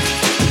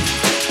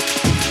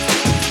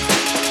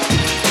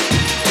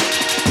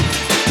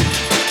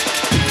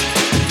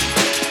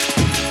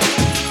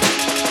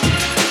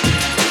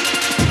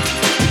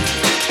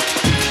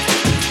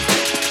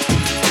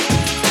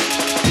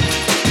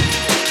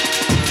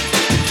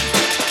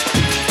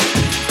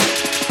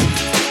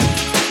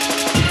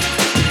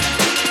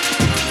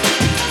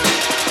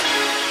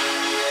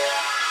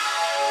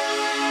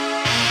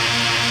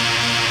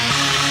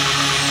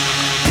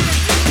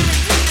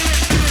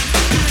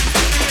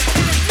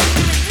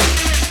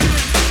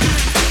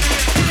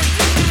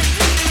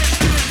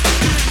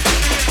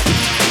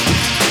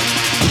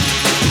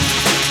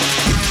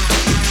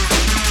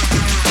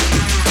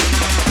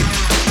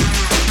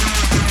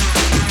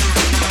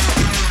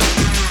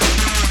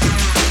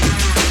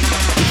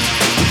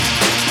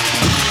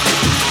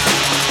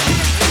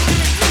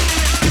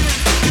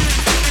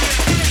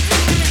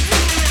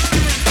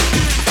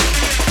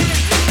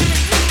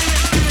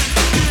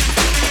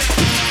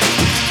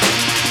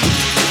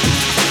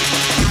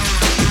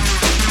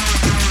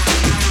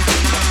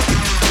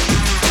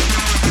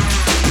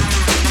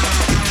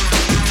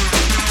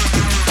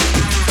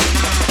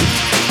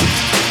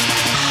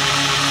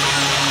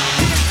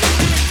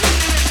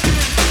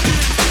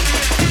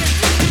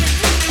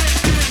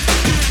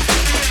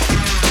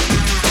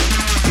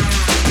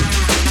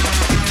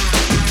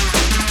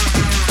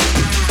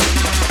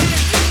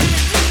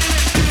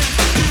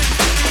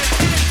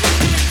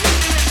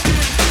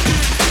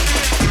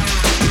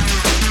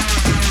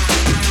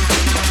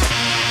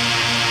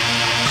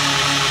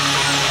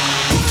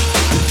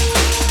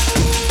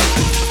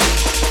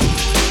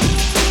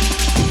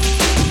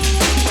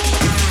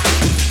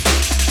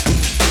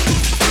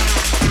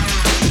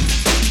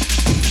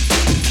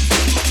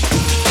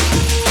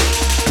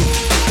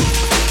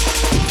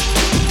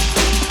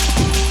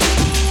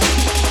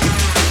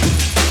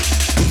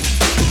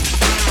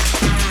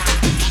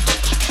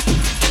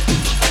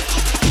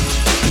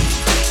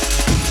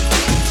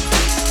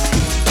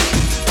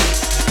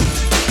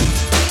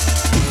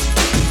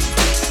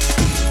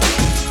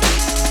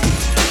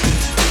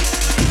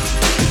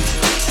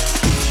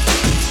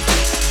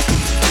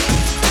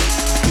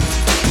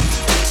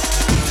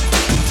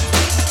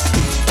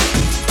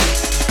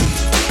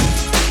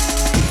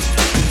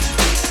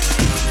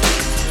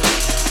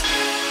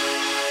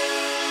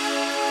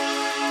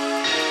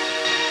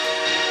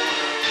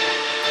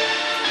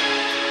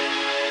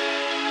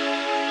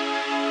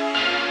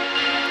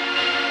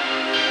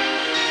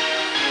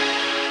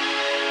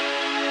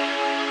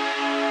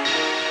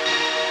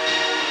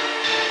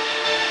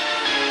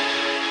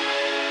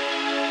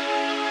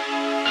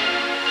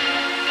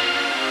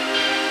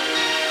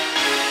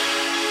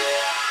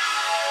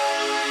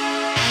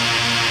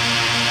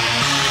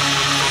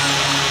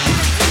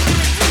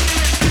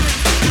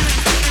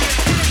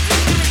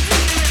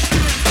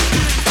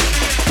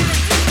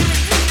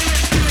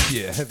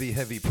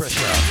 heavy pressure.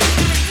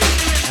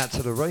 Out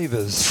to the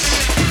ravers.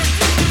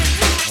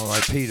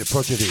 R.I.P. the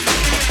prodigy.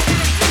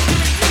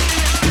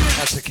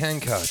 Out to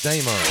Kanka,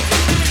 Damo.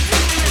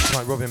 Looks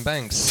like Robin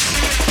Banks.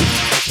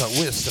 Looks like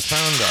Wiz, the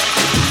founder.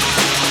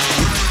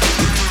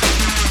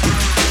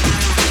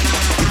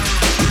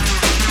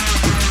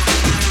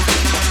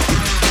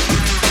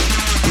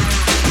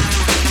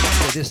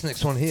 So this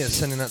next one here,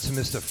 sending out to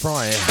Mr.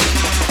 Fry.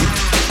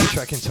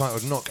 Track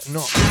entitled Knock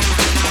Knock.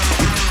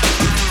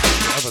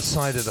 The other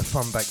side of the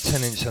Funback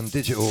 10-inch and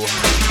digital.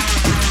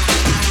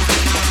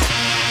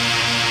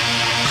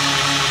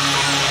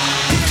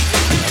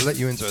 I'll let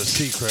you into a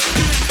secret.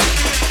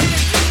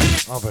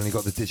 I've only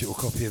got the digital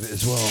copy of it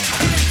as well.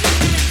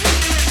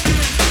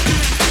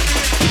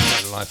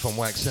 Life on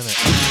wax, innit?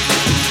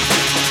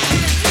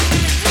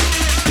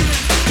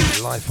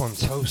 Life on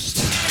toast.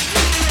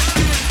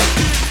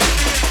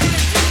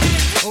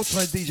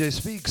 Outside DJ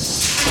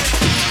Speaks.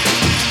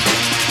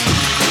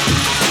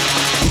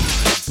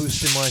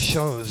 Boosting my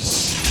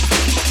shows.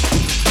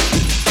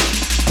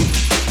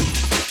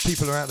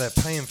 People are out there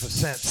paying for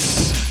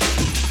sets.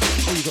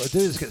 All you got to do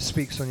is get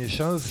Speaks on your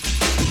show.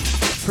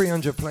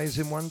 300 plays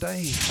in one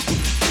day.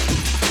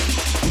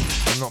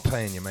 I'm not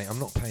paying you, mate. I'm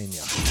not paying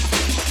you.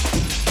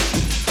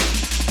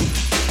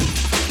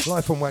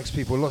 Life on wax,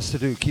 people. Lots to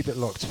do. Keep it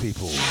locked,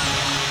 people.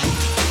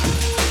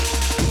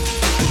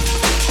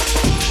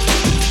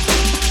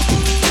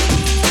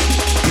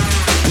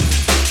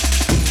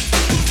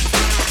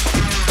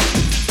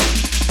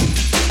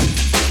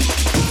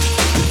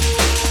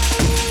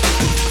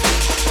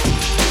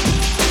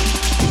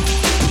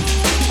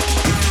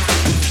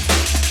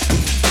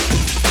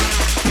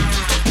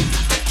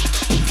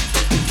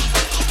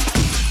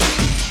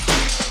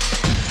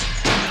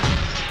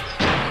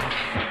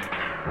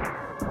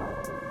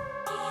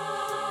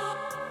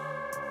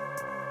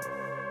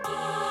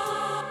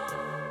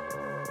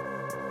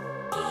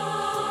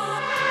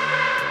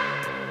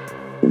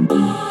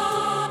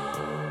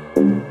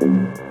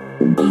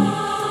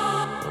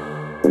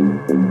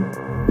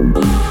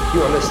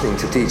 Listening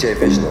to DJ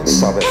Vision on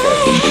Sub FM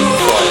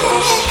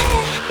Fridays.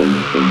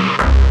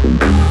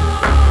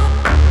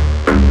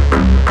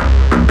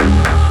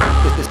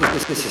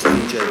 This is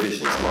DJ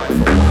Vision's Life on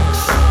Wax.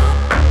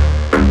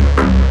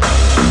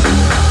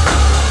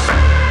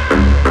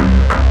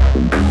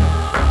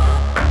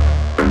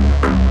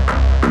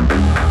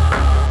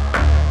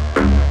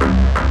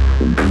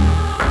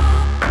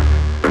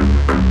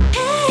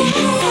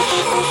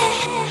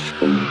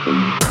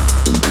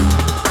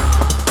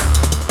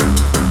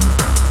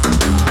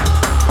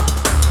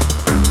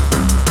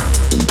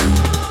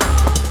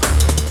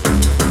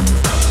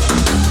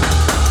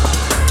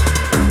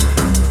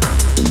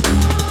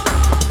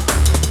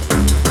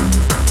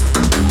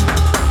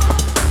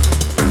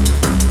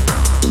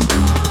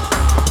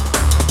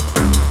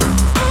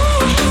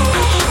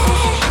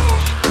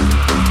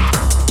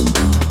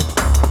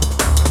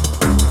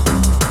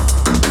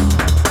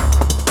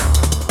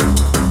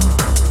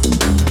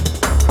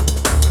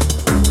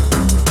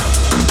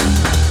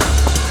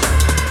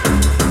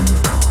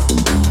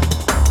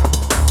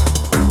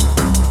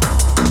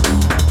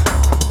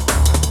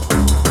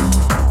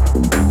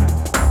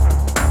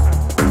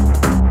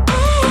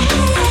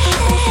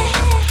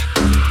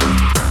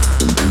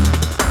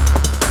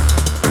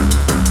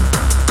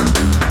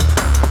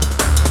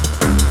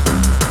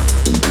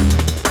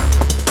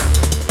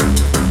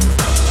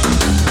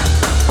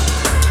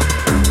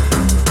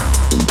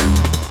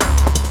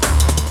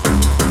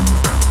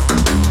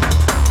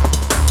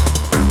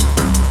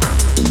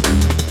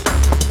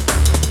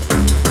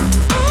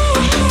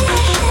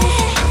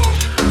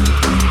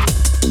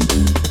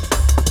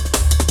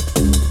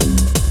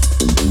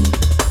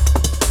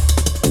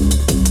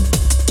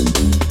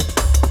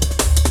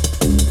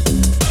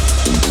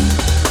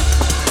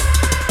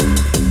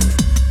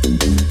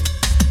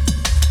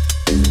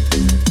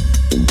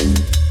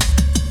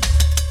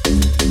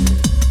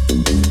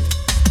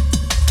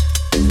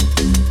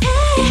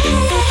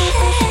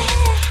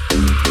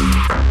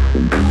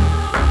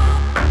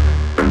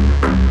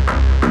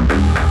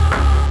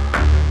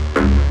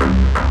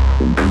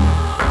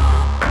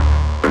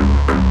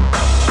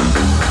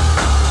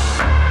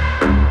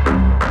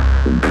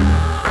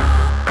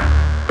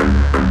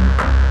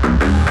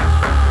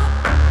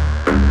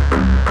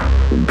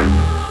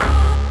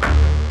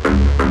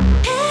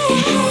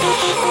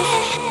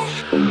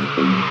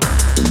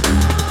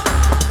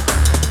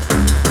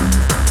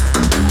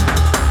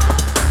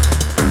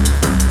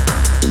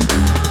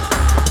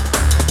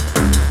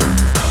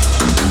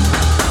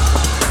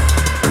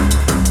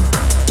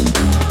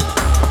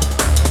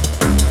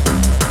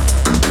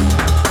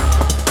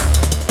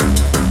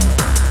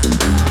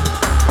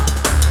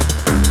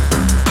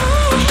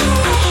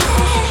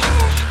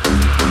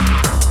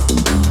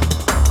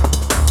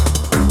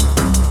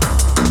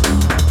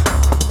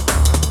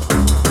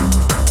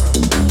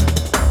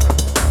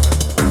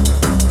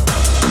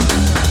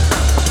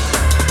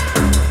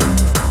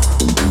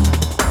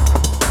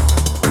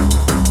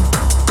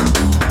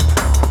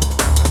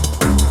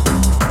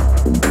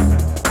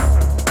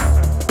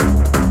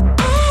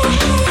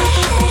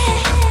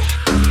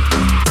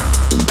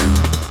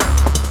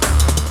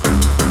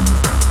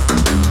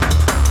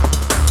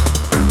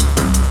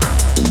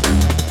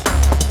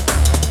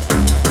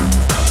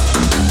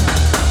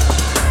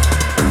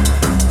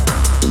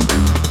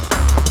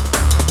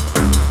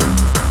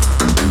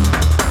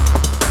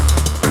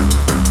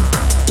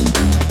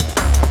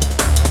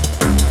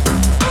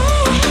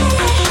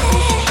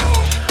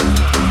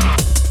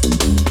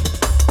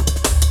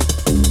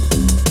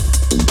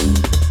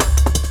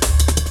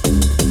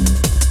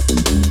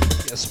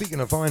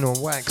 a vinyl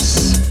and wax.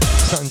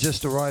 Something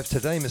just arrived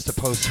today, Mr.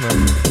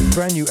 Postman.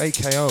 Brand new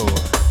AKO.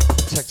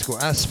 Technical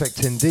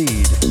Aspect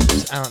indeed.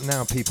 It's out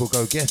now, people,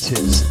 go get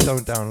it.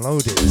 Don't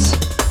download it.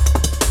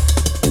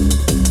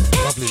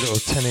 Lovely little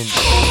 10-inch.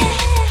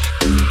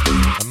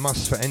 A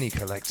must for any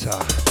collector.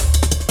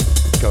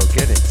 Go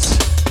get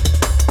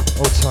it.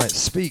 All tight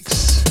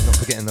speaks, not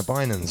forgetting the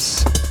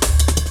Binance.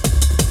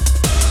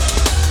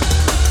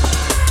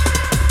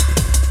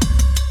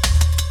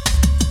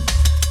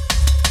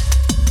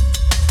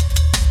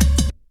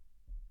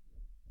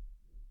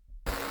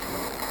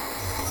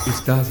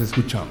 Estás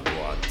escuchando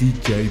a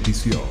DJ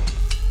ViSion.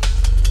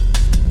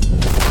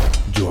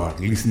 You are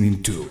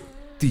listening to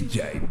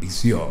DJ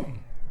ViSion,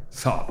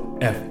 Sub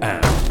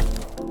FM.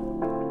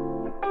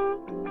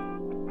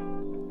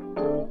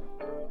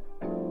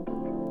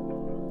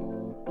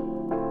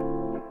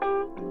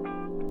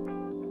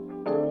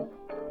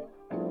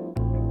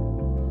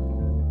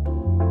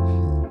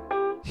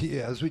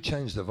 Yeah, as we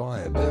change the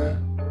vibe,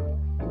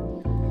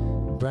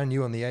 brand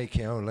new on the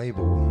AKO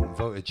label,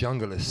 voted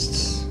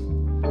Junglists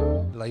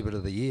Label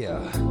of the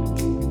Year.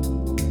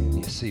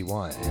 You see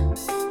why.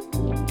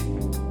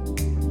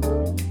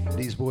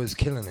 These boys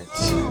killing it.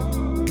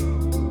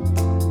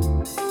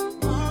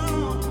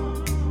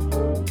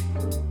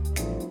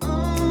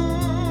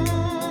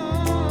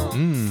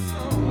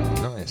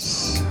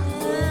 Nice.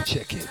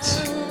 Check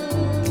it.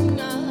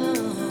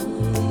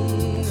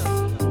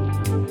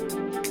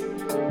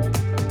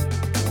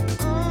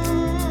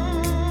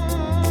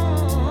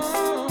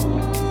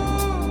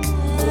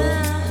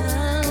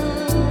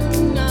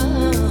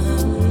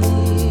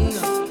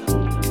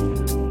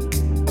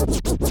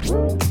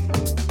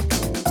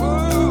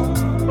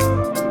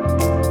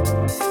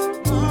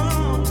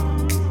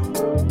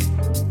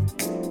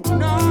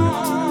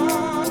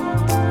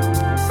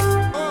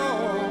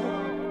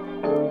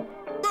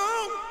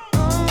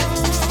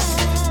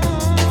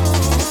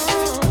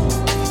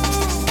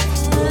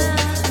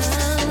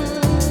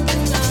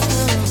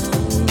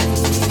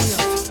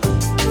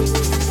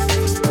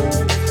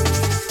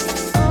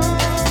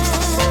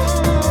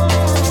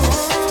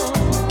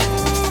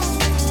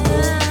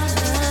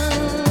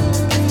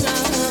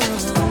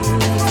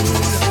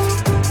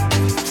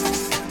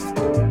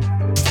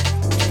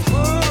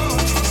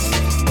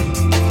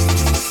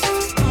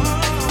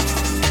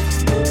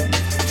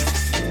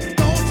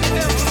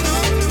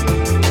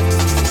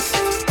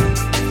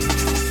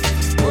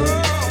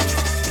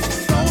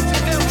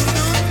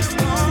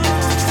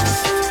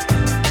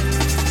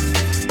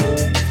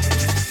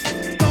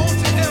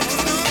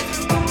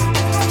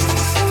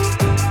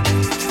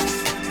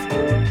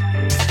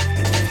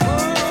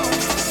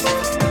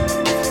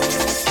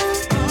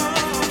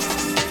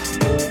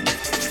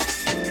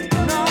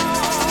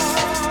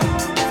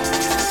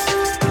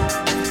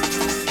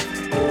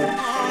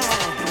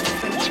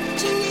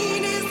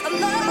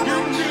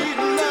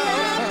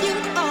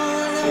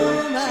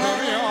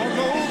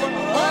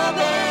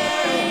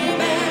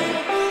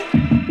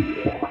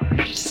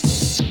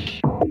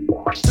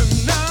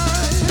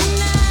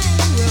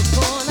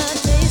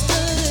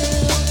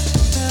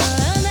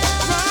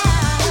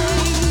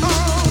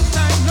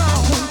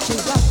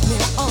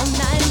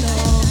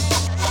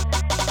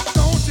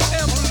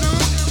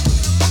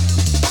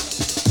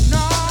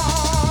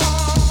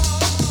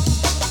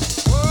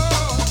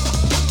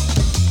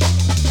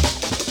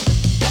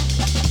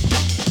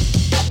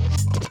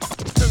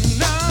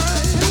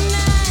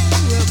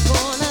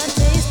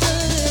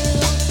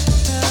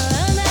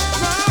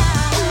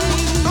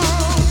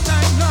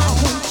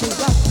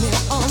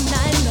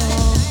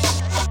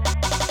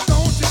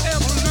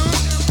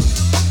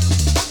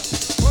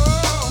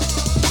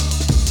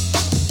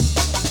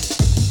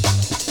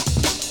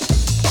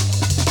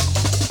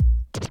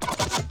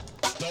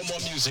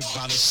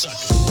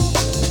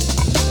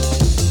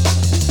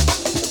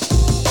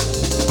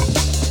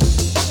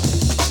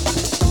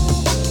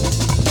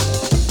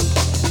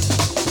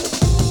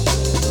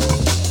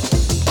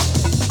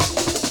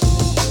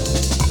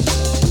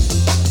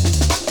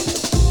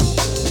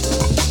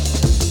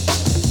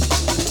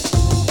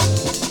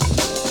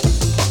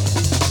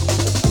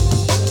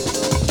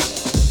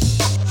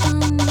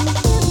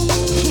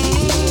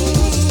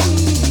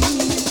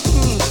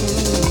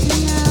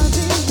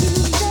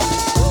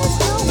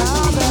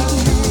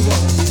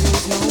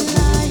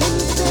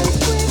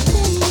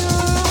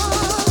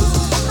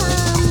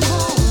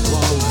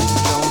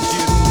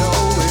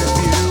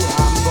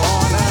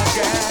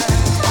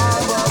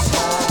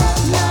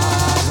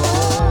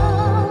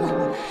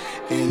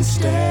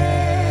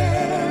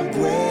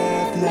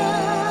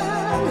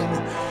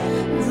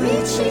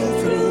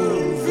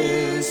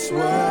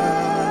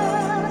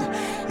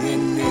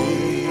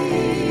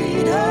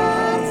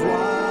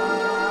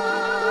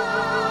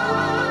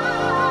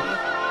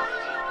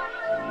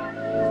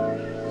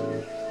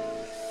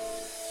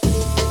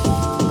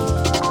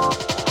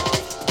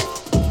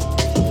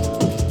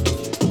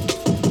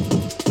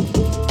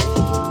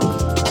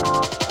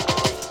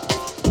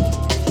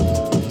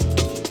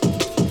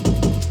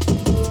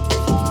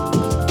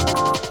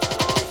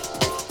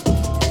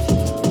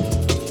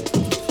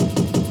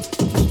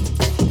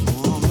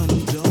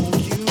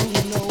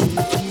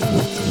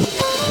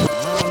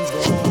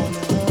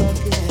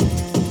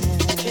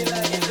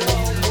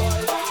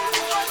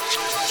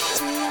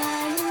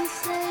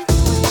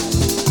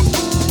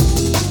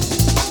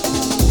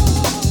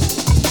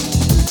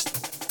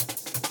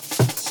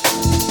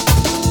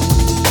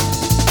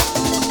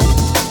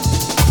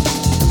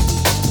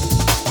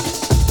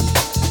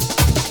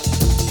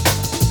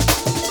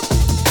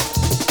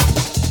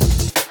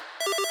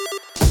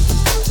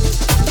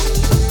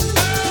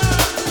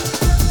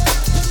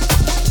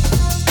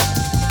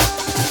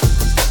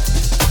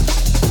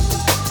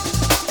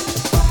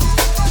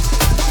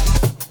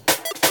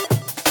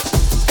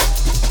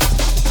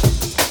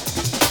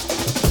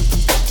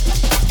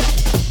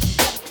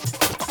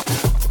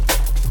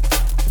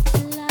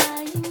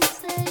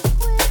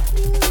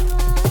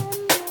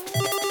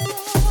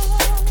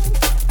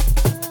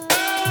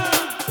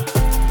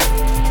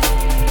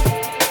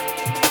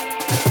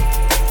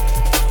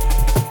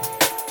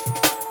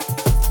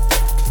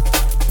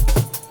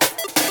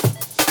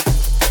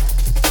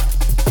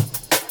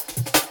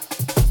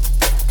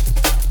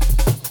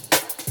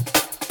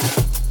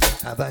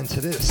 line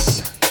to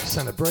this.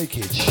 Sound of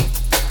breakage.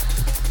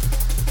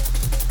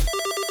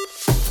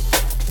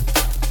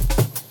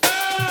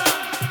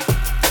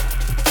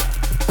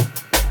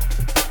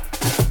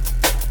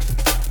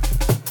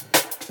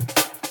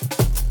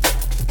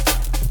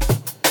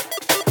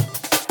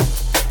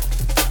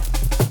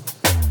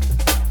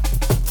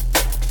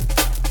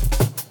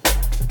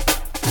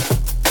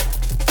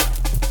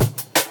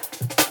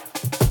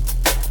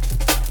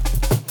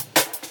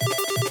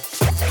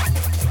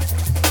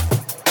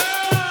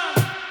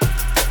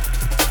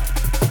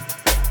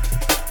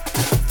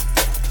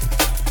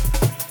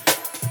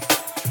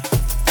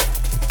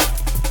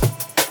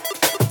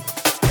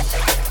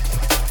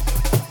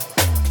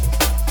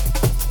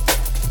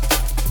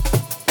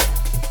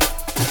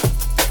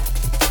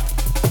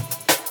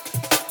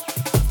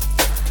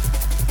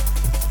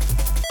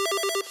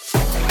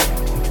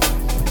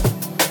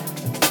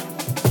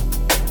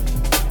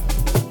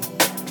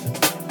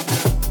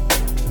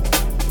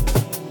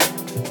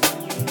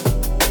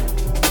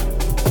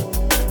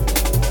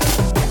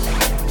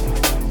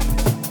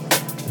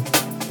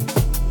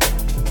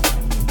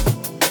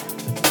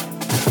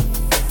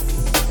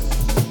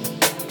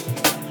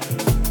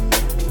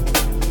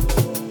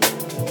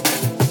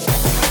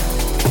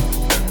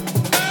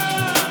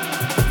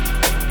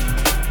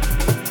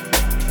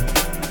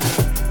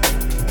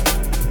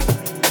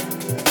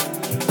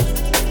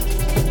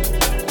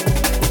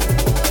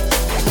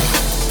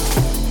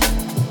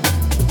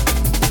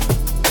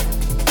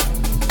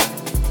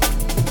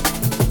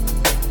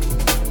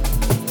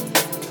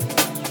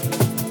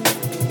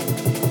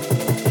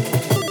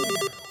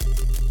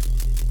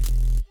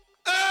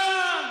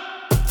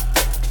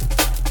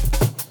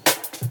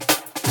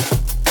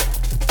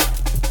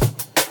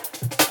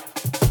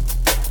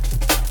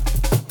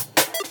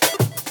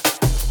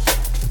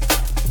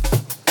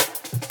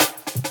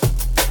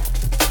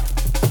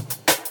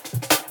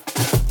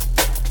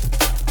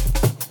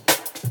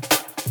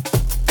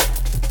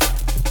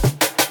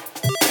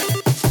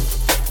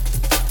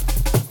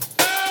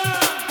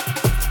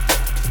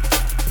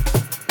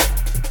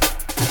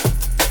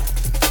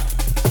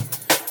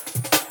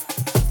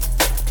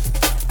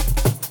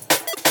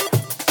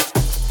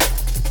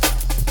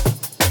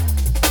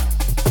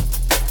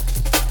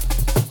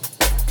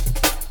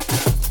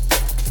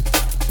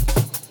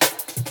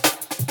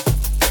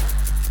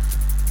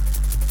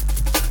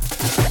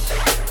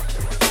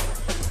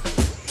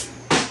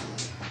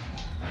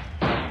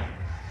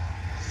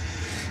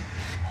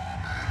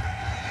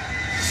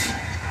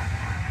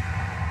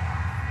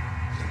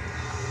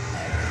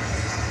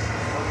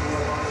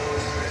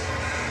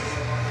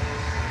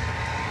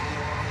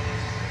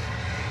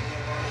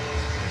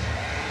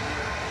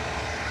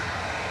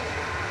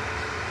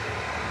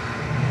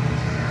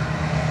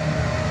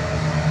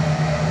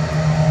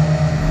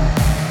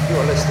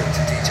 You're listening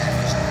to DJ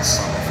Vision's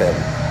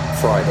FM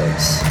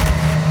Fridays.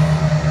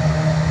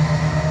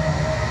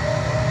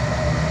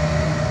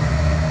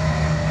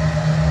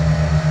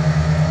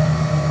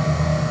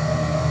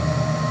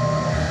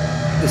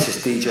 This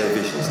is DJ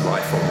Vision's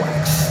Life on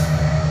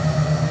Wax.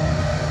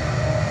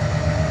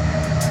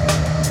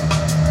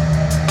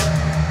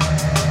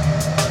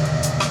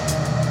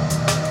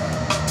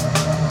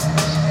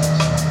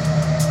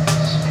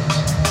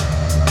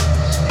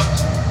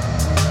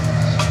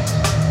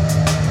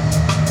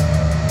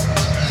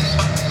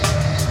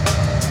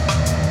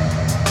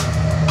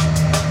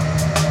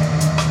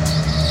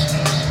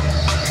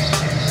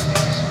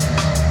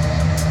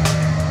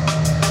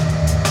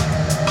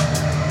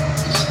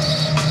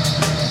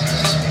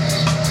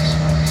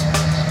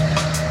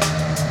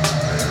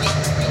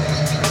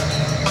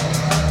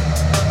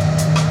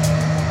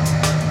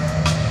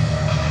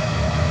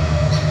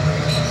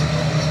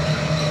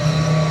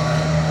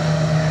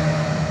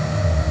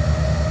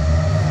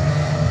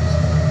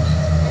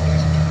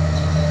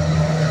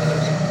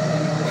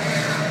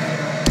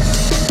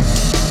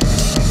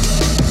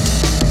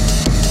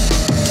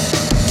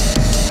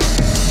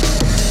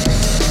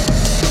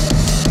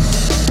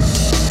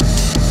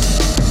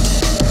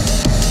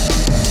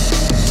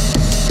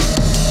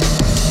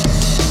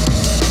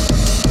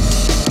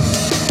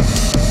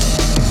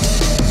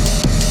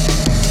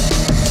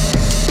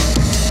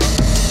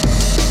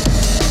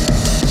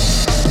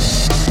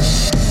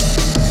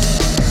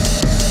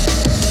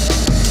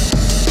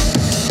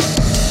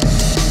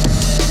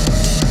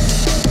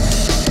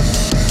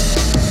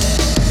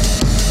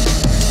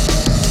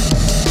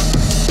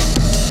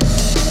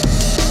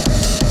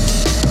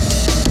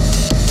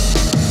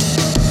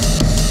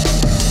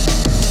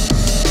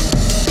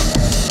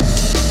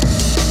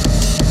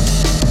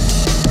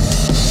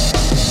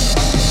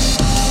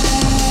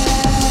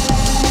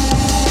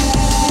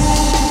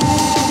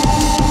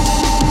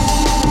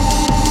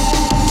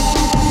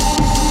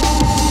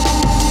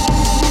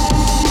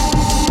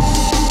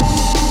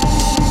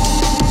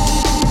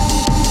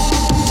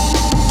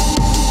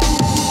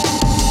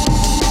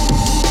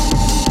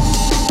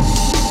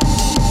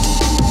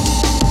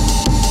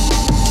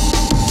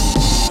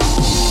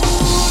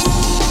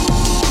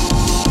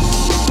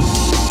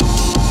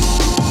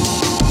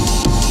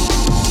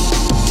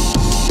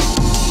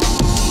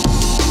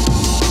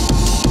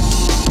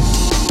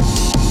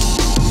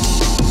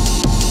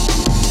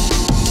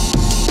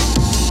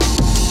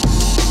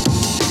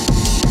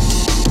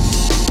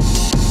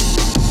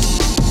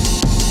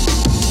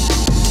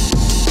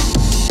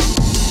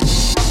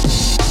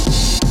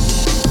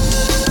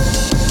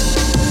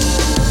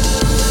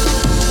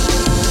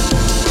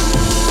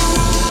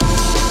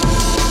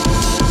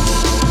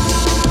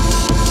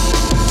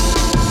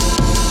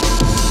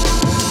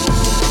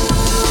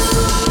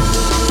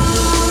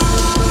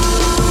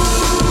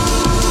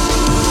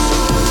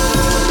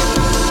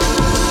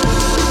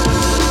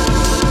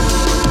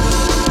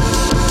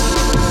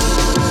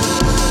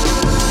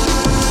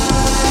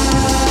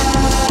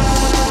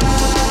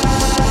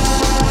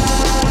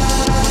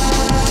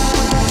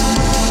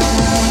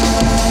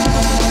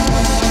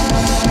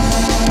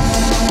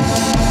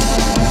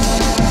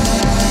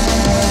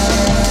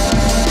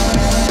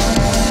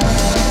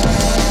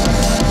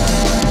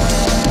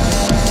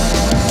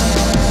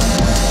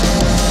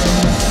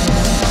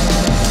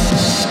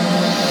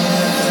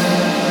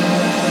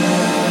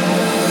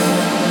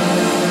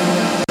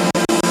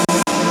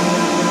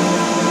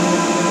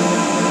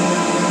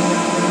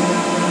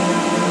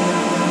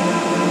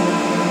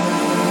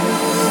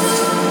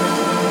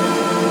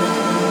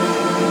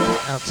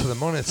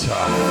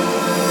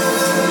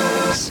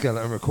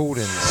 Skeleton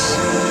Recordings.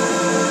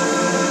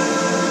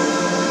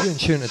 You're in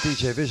tune to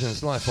DJ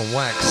Vision's Life on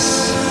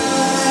Wax.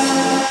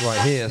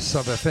 Right here,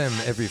 Sub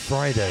FM every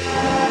Friday.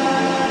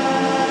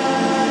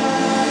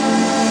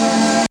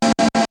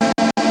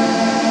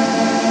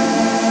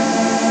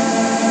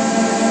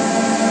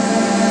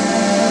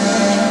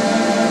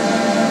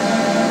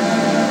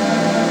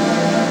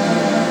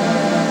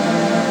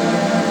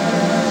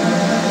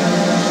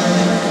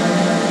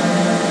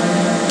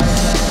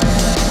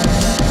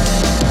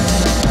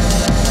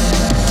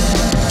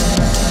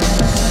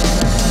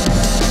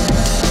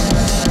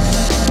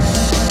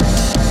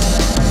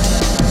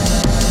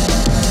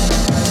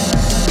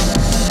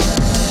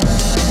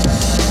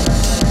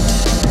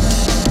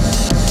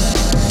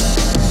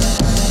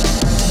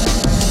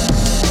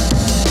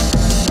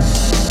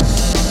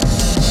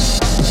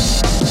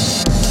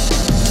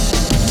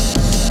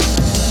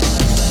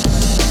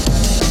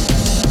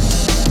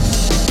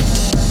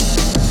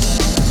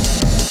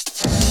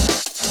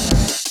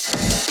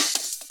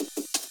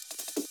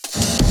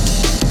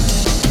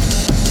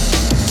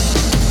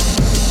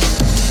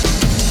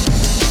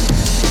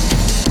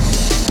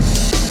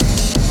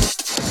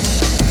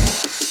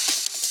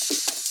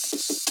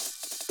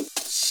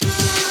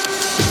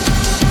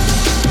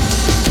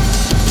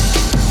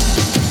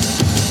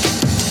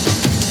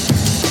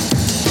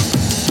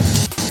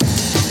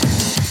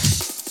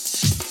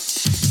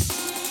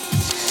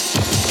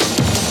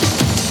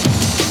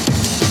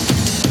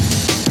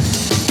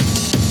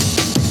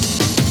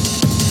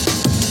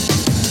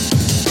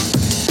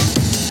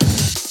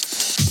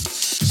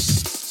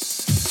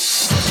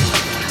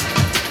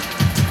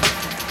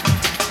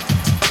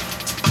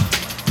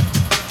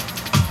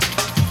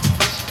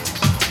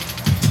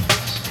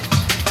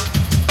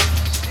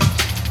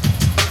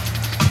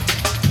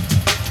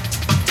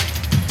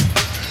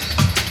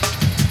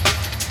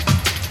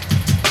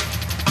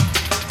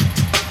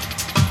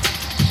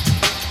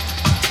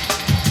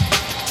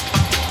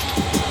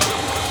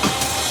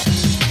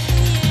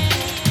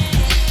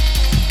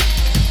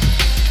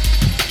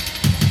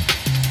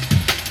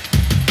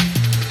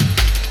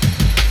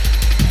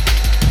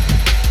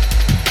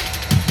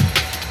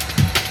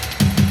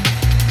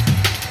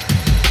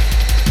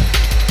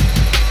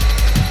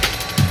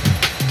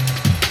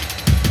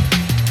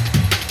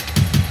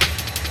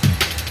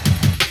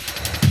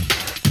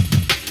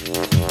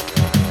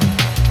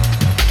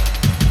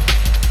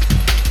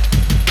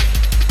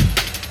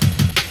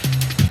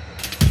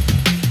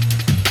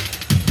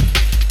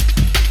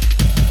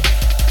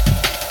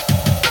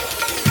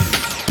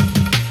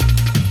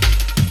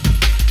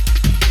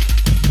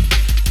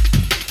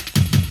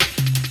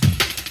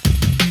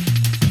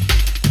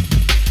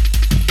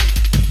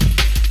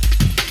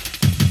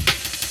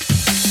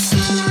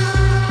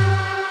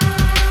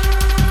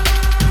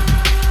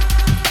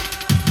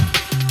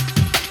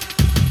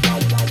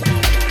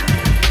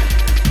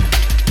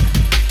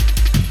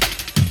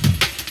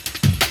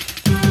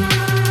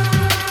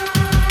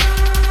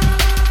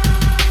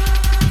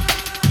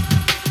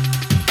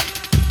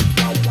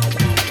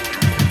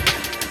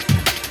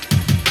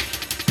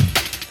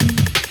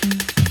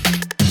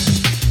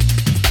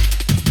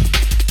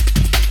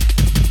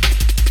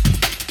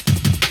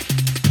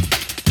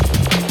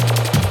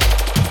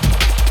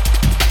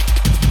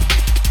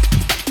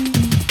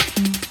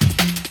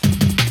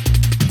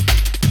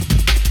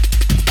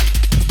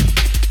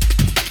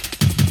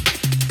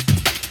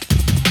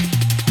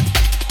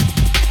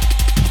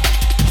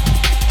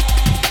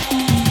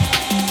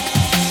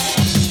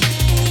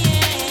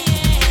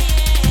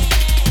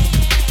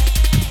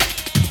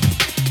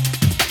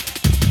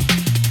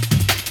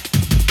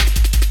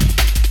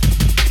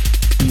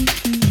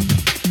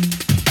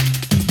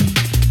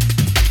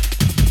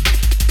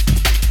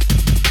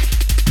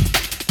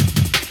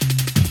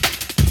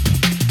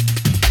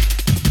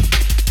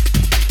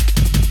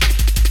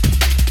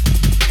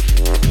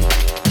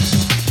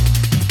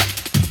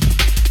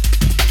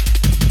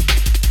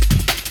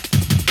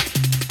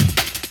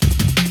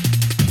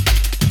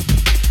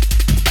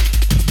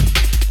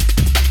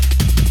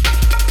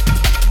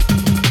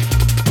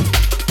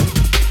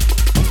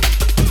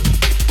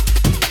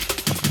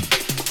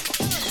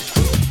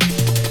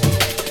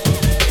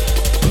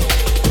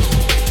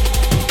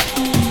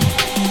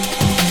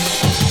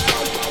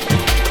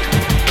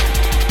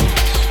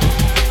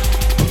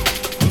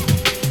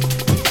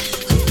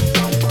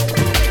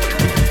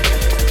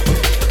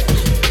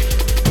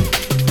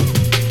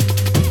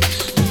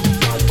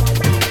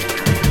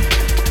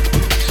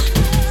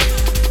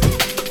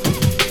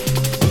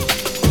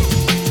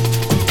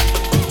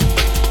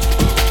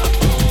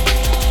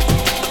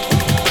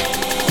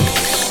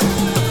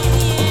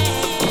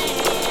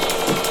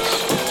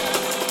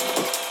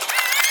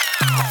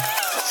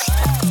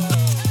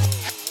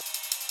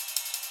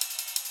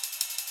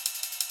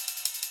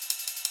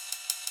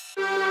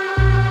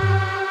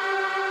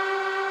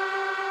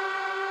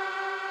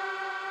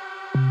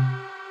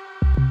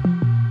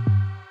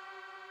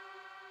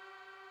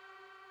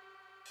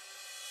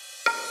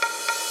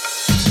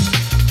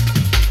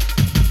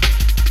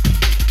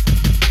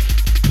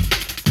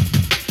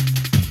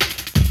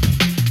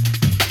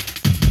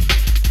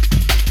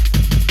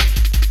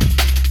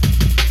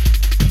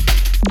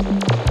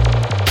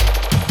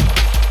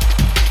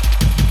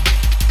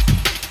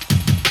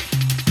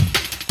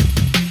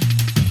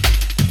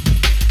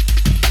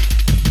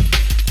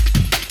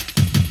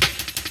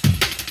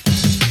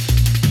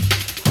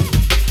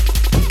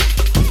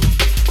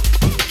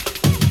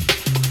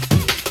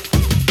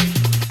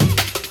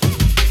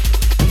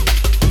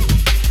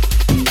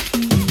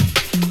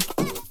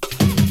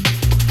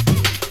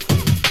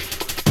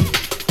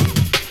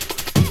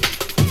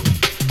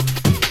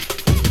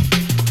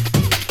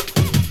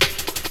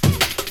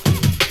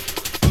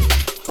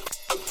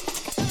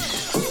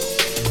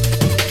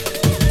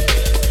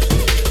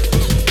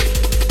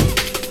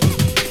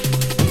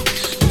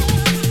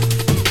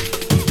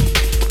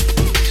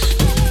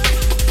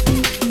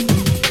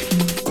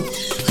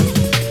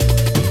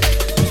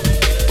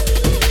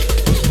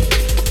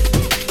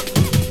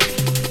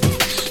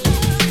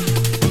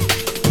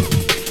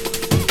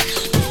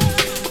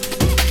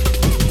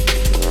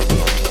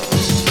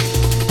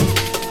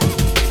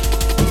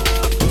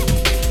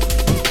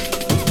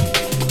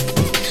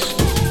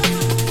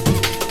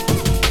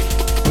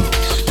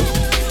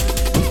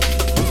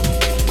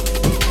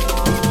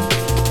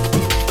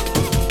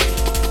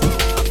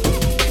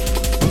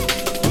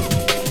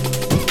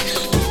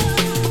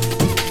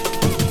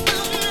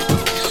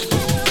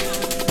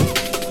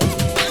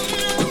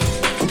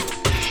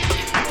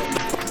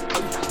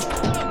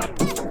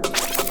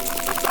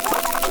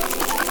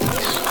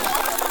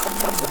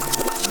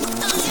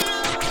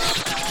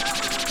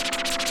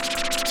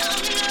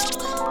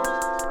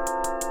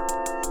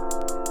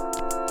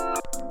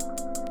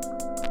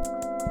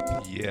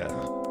 Yeah.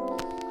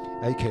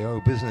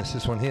 AKO business,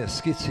 this one here,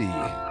 Skitty.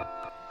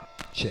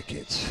 Check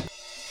it.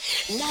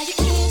 Now you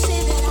can't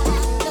say that I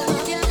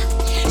love you.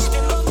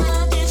 Spend more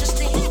my days just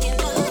thinking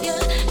of you.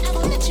 I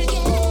won't let you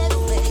get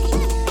away.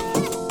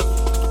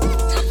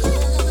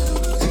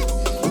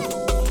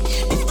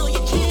 Before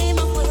you came,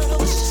 my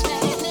world was just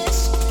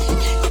madness.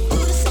 You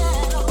put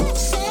aside all the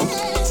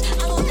sadness.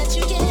 I won't let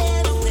you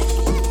get away.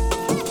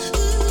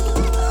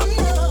 Oh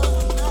no.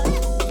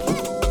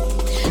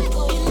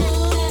 Oh, you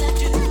know that I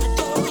do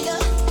adore you.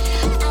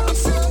 I've been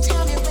so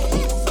tired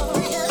waiting for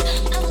you.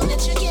 I won't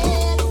let you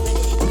get away.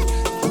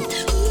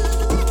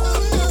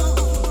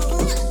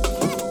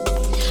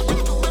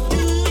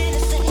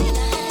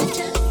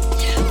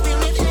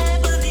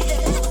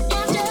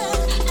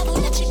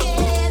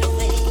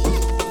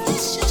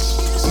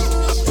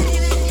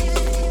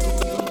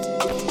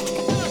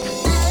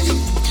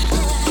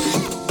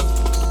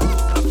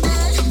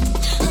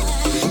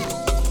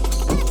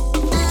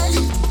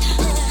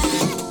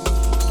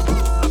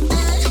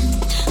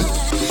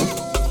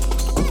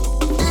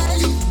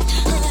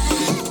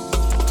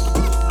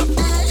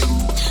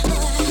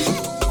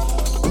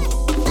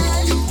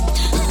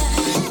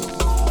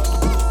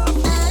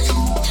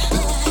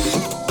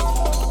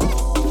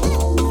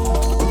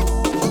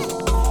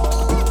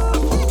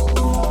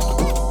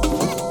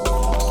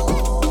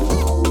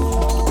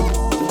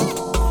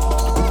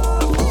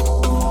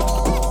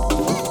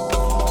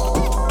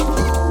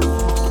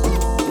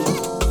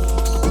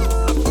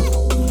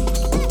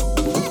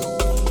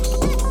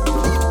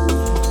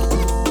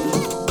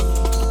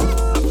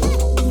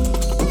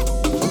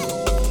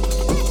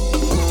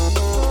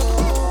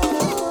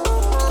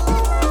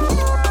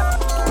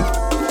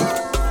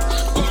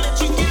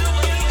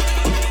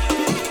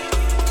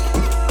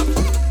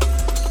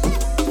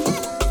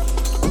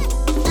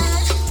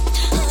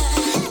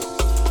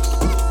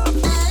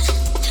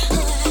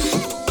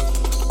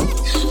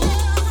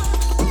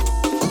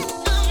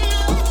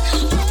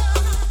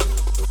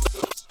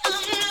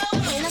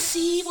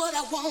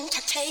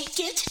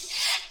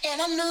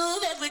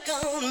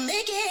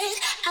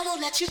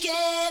 You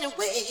get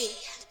away.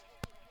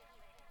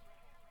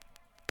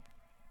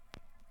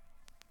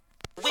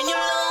 When you're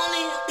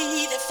lonely, I'll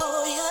be there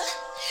for you.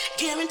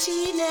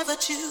 Guaranteed never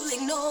to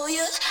ignore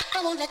you.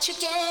 I won't let you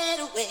get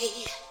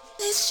away.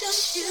 It's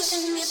just you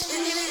and me,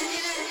 baby.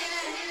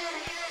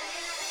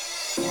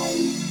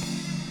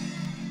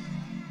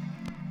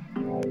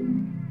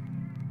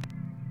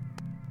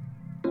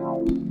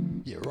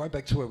 Yeah, right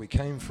back to where we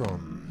came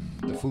from.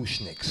 The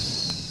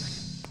Fushniks.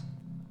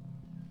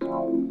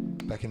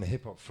 Back in the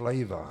hip-hop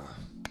flavor.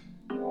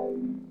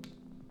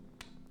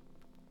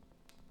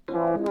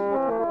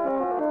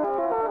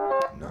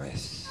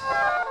 Nice.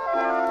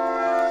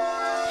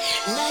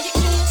 Now you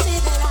can't say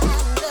that I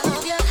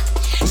love you.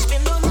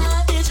 Spend all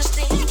my days just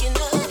thinking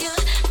of you.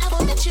 I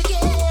won't let you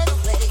get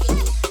away.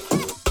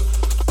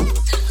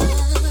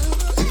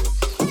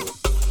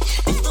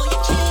 Before you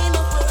came,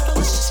 my world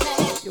was just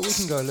mad. Yeah, we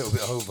can go a little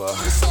bit over. I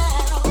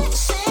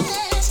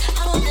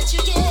won't let you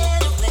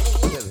get away.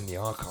 Better than the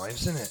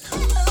archives, isn't it?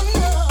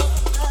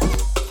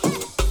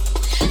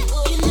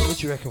 What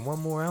do you reckon? One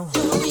more hour? A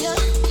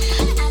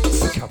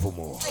couple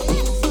more. Yeah,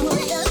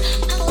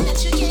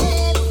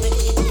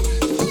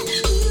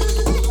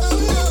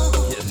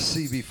 the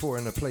CB4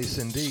 in the place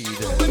indeed.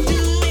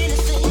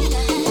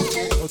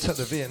 I'll take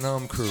the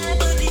Vietnam crew.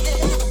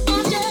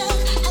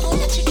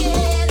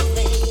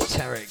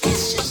 Tarek,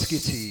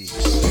 Skitty,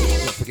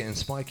 don't forgetting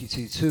Spiky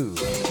T2.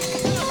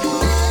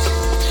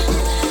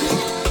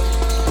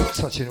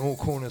 Touching all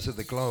corners of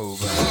the globe.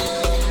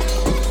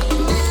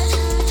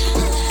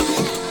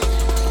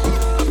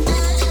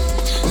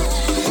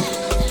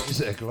 Is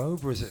it a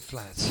globe or is it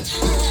flat?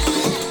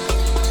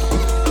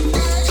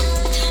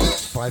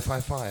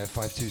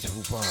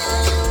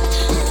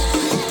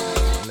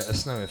 555-5225. Let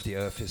us know if the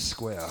earth is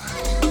square.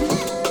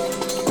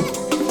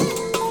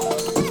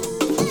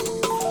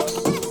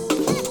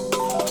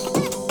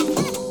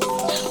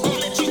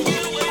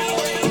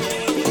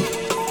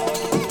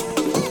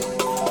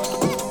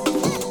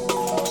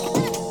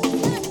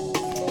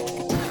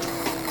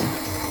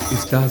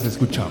 Estás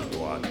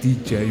escuchando a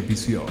DJ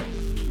ViSion.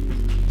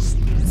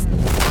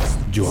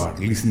 You are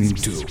listening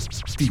to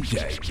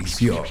DJ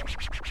ViSion,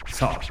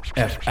 South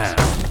FM.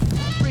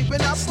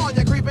 Creeping up on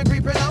ya,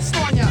 creeping up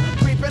on ya,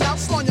 creeping up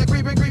on ya,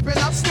 creeping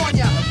up on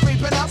ya,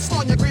 creeping up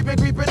on ya,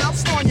 creeping up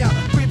on ya,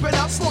 creeping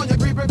up on ya,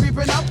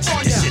 creeping up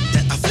on ya. Shit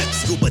that I flip,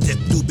 scuba dip,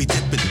 doobie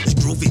dipping, it's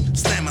groovy,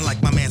 slamming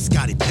like my man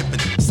Scotty Pippen,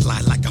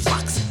 slide like a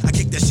fox. I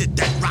kick that shit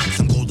that rocks.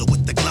 I'm golden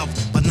with the glove,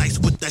 but nice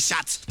with the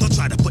shots. Don't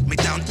try to put me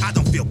down. I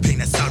don't feel pain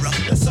and sorrow.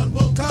 The sun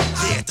will come.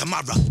 Yeah,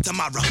 tomorrow.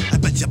 I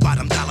bet your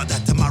bottom dollar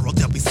that tomorrow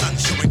there'll be sun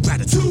showing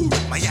gratitude.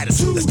 My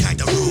attitude is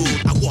kinda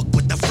rude. I walk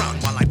with a frown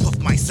while I puff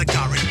my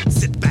cigar and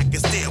sit back and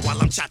stare while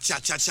I'm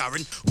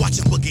cha-cha-cha-charing.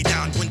 Watching boogie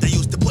down when they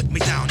used to put me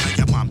down. Now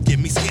your mom give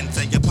me skin,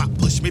 tell your pop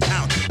push me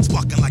pound.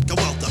 Sparking like a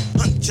welder,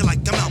 hunt you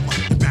like a Melma.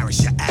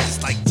 Embarrass your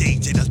ass like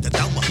JJ does the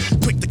Delma.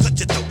 Quick to cut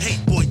your throat, hey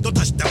boy, don't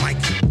touch the mic.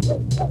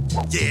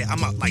 Yeah,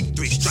 I'm out like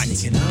 3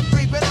 strikes.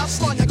 Creeping up,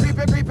 Sonya,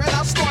 creeping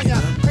up,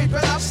 Sonya.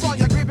 Creeping up,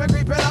 Sonya, creeping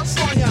up,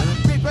 Sonya.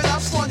 Creeping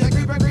up, Sonya,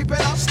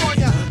 creeping up,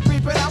 Sonya.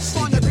 Creeping up,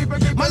 Sonya,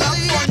 creeping up, My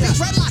lady, happy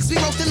dreadlocks be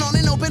roasting on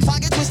an open fire,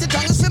 twisted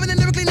tongue, slipping and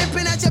lyrically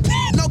nipping at your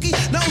Loki.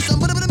 No, some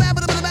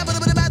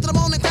bad to the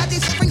bone and crafty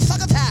suffering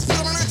succotash. Put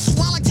on earth,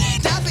 swallow like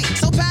Daffy.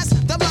 So pass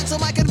the blunt so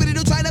I can really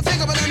do try to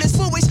figure but learn this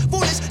foolish,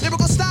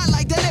 lyrical style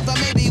like deliver.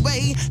 Maybe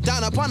way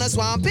down upon a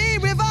swampy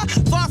river,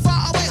 far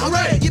away.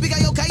 Hooray!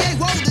 Yippee-ki-yo-ki-yay,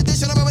 whoa, the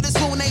dish on over the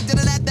spoon, ain't did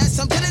that, that's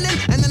some kidding in.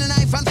 And then a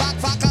knife and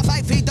fuck,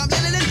 5 feet, I'm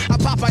yelling in. A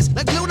Popeyes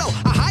like Pluto,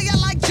 a higher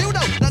like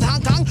judo, not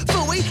Hong Kong,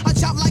 Fooey, a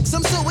chop like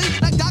some suey,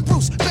 like Doc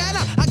Bruce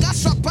Banner. I got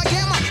struck by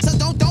gamma, so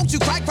don't you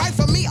cry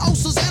for me, oh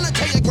Susanna,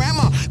 tell your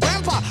grandma,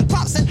 grandpa,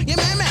 pops and your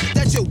man,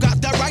 that you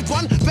got the right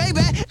one,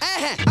 baby.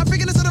 I'm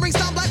freaking this ring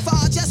stop like for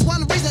just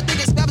one reason. Think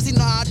it's Webber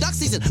season, duck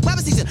season,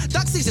 Webber season,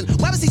 duck season,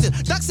 Webber season,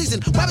 duck season,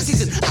 Webber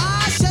season.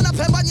 Ah, shut up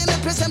and bun your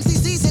lips, MC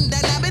season,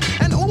 that rabbit,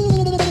 and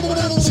ooh,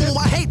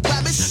 I hate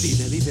rabbits.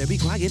 Be very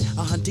quiet.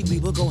 A hunting we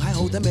will go high,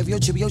 hold them every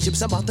chip,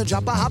 chips. I'm about to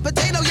drop a hot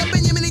potato. Yum,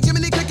 Benjamin,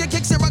 Jiminy, cricket,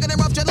 kicks and rugged and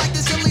rough, just like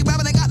this silly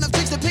rabbit. I got enough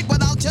tricks to pick,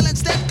 but I'll chill and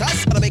step.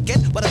 Cause what a big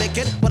kid,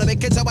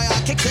 so I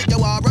kicks it. Yo,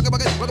 rugged,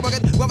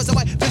 rubber, so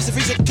I flips the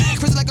freezer,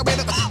 crazy like a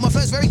raider. My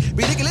first very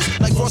ridiculous,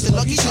 like frosted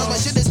lucky shoes. My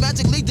shit is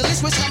magically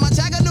delicious. I'm a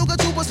Chattanooga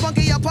trooper,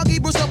 spunky, a punky,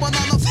 Brewster, one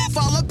on the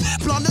fall up,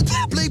 blonde,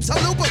 bleeps, a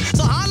looper.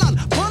 So hold on,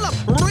 pull up,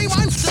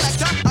 rewind,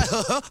 selector.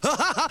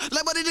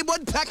 Like what did the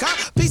woodpecker?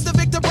 Piece the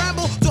Victor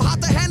Bramble, too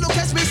hot to handle,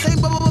 catch me,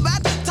 same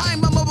bad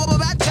time,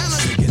 bad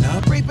challenge.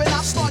 Creeping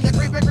up, Sonya,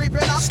 creeping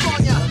up,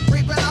 Sonya.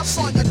 Creeping up,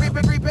 Sonya,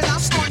 creeping up,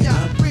 Sonya.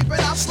 Creeping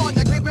up,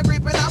 Sonya,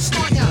 creeping up,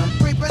 Sonya.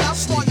 Creeping up,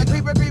 Sonya,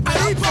 creeping up,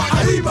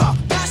 Sonya. Arriba,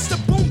 pass the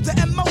boom, the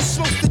MO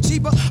smokes the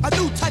Jeeba. A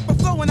new type of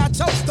flow and I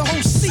told the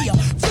whole seer.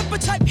 Flipper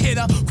type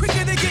hitter,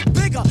 quicker to get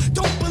bigger.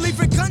 Don't believe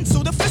in guns,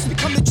 so the fist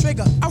become the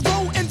trigger. I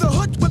roll in the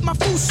hood with my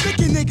fool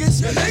sticking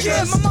niggas.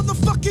 Yeah, my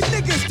motherfucking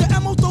niggas. The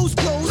MO those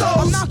blows.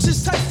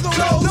 Obnoxious type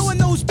flow. No one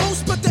knows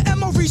boast, but the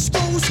MO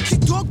re-scrolls.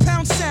 Kick dog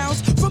pound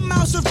sounds from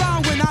miles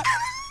around when I.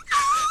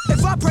 It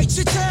vibrates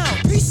your town.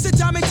 Piece of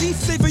Diamond D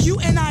flavor,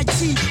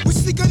 UNIT. We're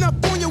sneaking up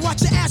on you,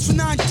 watch your ass for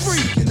 9-3.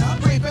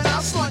 Creeping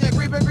up, Sonya,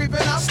 creeping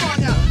up,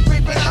 Sonya.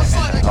 Creeping up,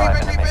 Sonya,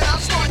 creeping up,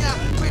 Sonya.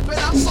 Creeping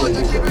up,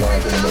 Sonya,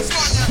 creeping up,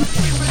 Sonya.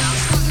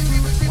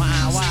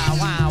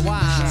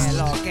 ¿Qué es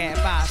lo que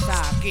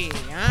pasa aquí?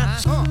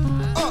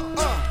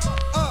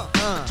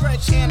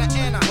 Rich Anna,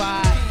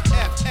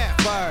 YFF,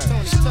 Word.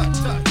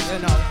 You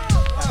know,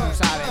 ya tú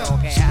sabes lo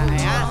que hay,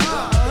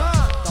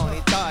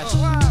 Tony Touch,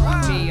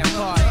 Mia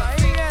Carter,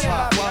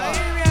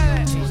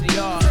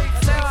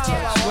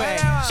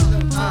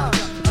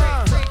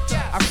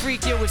 I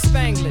freak you with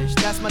Spanglish,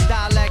 that's my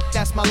dialect,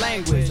 that's my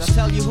language. I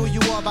tell you who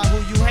you are by who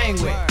you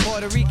hang with.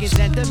 Puerto Ricans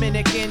and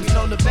Dominicans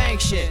know the bang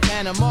shit.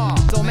 Panama,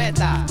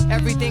 Tometa,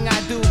 everything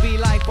I do be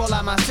like por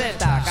la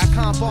maceta. Got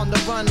comp on the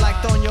run like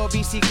Toño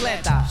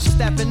Bicicleta.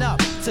 Stepping up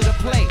to the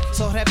plate,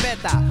 so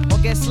repeta, or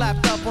get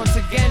slapped up once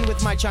again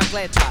with my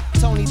chancleta.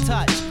 Tony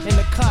Touch, in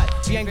the cut,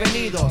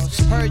 bienvenidos.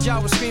 Heard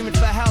y'all was screaming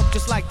for help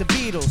just like the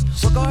Beatles.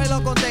 Well,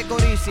 cógelo con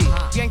Tecorisi,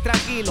 bien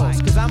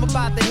tranquilos. Cause I'm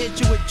about to hit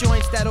you with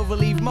joints that'll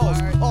relieve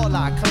most.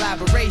 Hola,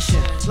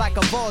 collaboration, like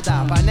a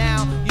boda. By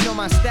now, you know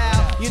my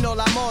style, you know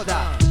la moda.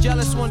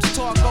 Jealous ones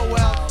talk, oh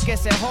well, que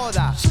se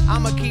joda.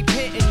 I'ma keep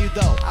hitting you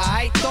though,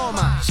 aight,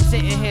 toma.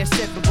 Sitting here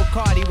sipping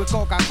Bacardi with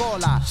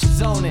Coca-Cola.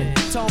 Zoning,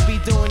 Tone be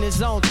doing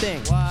his own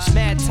thing.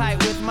 Mad tight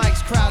with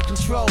Mike's crowd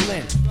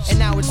controlling. And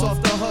now it's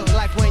off the hook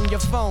like when your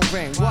phone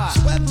ring. Why?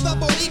 Weather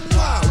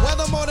Boricua,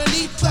 weather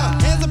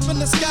morenita. Hands up in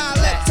the sky,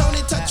 let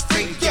Tony Touch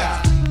freak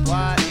ya.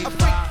 What? A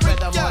freak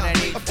ya.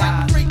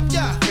 A freak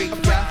ya.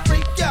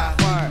 Freak ya.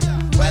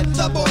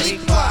 Weather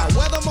Boricua,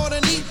 weather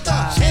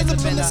morenita. Hands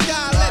up in the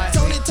sky, let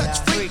Tony Touch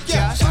freak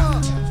ya.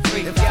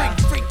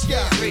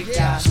 Freak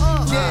ya.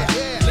 Yeah.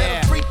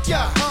 Let him freak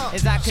ya.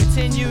 As I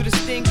continue to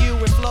sting you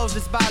with flows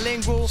that's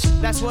bilingual,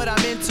 that's what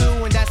I'm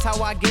into and that's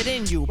how I get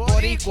in you.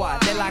 Boricua,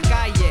 de la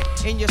calle,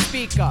 in your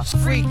speaker,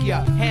 freak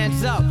ya,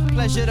 hands up,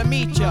 pleasure to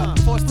meet ya.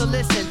 Forced to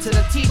listen to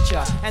the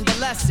teacher and the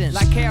lesson,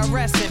 like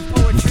KRS in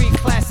poetry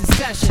class in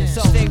session.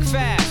 So think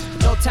fast,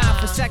 no time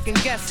for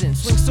second guessing.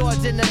 Swing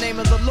swords in the name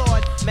of the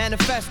Lord,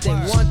 manifesting.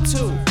 1,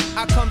 2,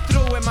 I come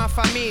through with my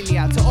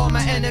familia. To all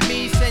my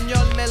enemies,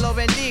 Señor me lo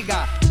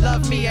bendiga.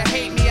 Love me or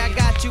hate me, I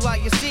got you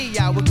out your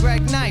silla. With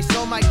Greg Nice,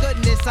 oh my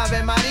goodness,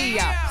 Ave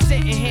Maria.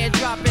 Sitting here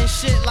dropping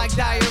shit like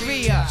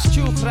diarrhea.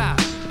 Chufra,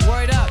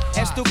 word up,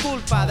 es tu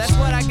culpa. That's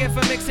what I get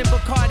for mixing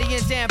Bacardi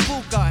and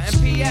Zambuca. And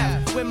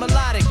PF with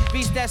melodic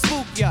beats that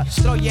spook ya.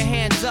 Throw your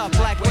hands up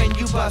like when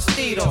you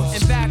bustitos.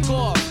 And back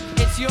off,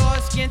 it's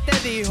yours, quien te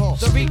dijo.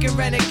 The Rican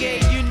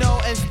renegade, you know,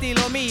 en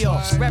estilo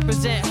mío.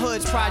 Represent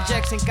hoods,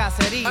 projects, and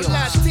caseríos. A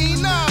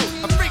Latino,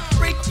 a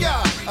freak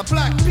ya. A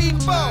black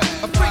people,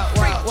 a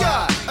freak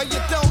ya. You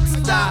don't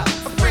stop,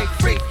 a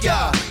freak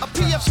ya. A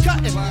PF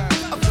cutting,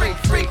 a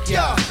freak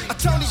ya. A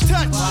Tony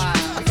Touch,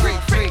 a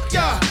freak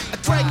ya. A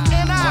Drake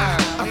and I,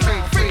 a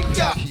freak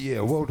ya.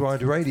 Yeah, worldwide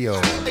Worldwide Radio.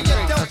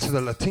 Out to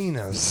the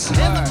Latinas,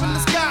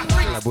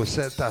 La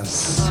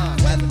Bucetas,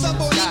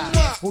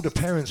 all the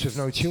parents with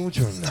no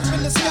children.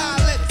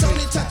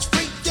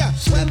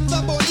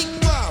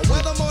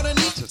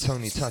 To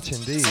Tony Touch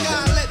indeed.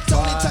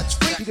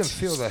 You can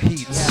feel the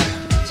heat.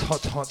 It's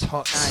hot, hot,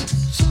 hot.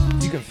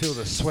 You can feel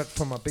the sweat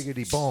from my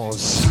biggity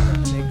balls.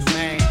 Nigga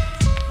man,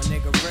 my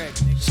nigga Rick,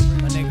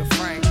 my nigga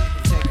Frank,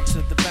 take it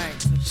to the bank.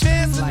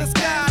 Hands in the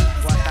sky.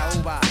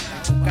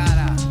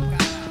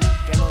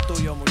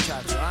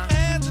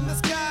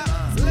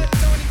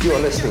 You are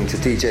listening to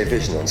DJ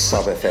Vision on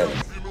Sub FM,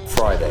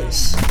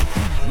 Fridays.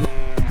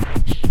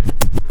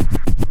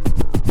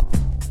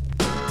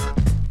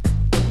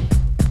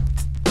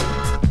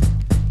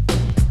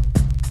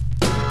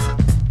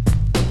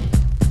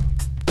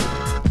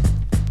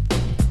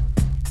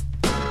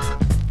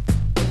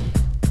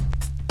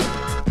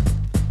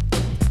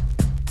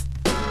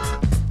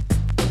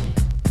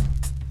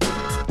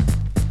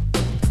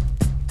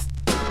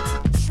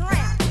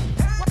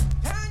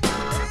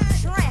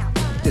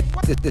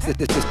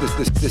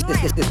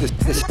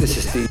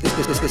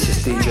 This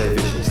is DJ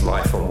Vision's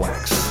Life on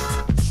Wax. For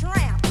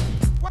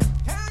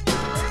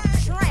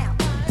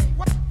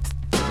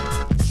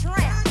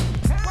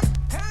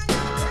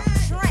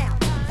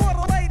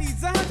the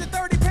ladies,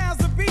 130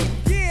 pounds of beef,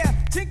 yeah.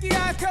 Chinky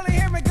eyes, curly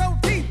hair, and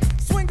gold teeth.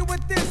 Swinging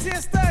with this here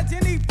stud,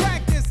 you need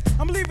practice.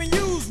 I'm leaving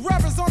used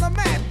rubbers on a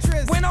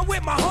mattress. When I'm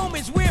with my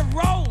homies, we're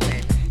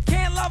rolling.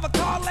 Can't love a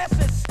car unless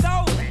it's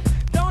stolen.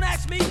 Don't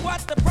ask me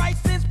what the price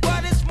is,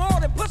 but it's more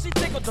than pussy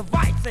tickle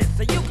devices,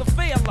 so you can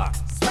feel her.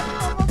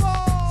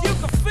 You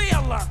can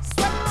feel her.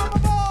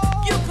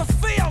 You can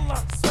feel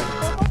her.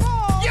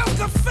 You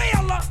can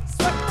feel her.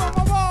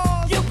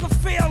 You can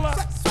feel her.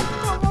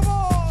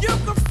 You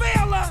can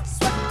feel her.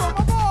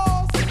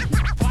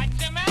 What's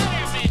the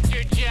matter,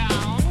 Mr.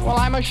 Jones? Well,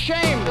 I'm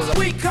ashamed of them.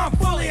 We come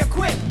fully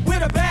equipped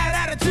with a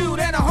bad attitude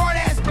and a hard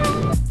ass.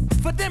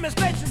 For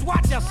demonstrations,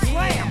 watch a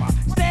slammer.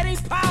 Steady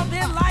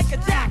pounding like a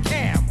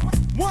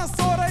jackhammer. One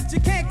sword that you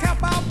can't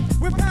cop out.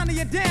 We're pounding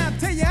you down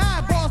till your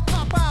eyeballs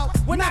pop out.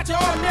 We're not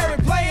your ordinary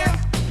players.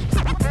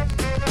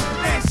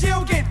 And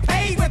she'll get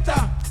paid with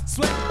the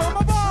sweat for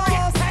my balls.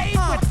 Get paid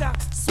with the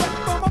sweat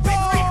for my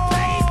balls. Get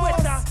paid with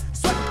the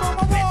sweat for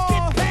my balls.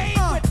 Get paid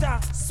with the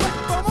sweat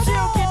for my balls.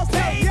 She'll get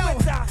paid with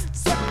the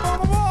sweat for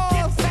my balls.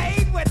 Get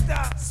paid with the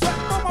sweat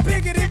for my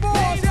biggity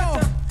balls, yo.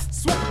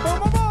 Sweat for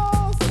my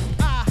balls.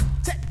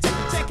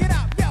 Check it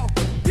out, yo.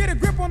 Get a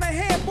grip on the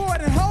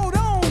headboard and hold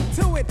on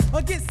to it,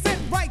 or get sent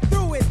right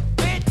through it.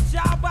 Bitch,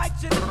 I'll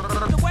bite you.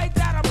 The way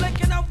that I'm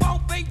licking them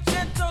won't be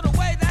gentle. The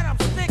way that I'm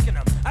sticking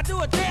them, I do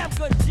a damn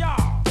good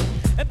job.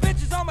 And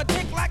bitches on my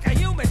dick like a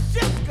human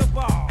shifter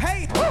ball.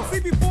 Hey, see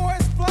before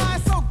it's fly,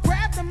 so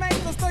grab the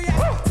ankles, throw your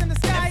hands in the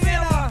sky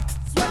and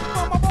sweat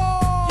for my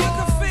balls. You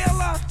can feel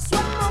her.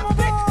 Sweat for my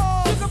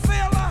balls. You can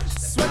feel her.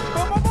 Sweat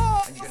for my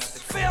balls.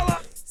 Feel her.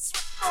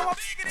 Sweat for my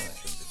biggity.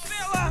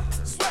 Feel her.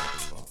 Sweat.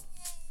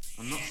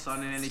 I'm not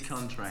signing any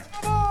contract.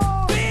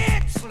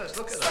 Bitch. Well, let's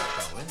look at that,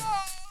 shall we?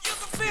 You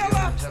can feel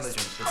her.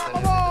 Intelligence that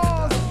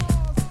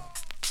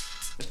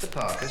Mr.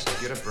 Parker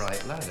said you're a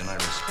bright lad, and I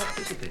respect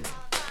his opinion.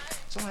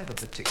 So I have a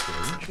particular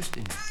interest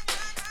in you.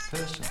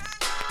 Person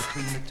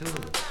between the two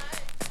of us.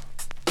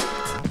 I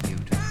want you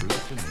to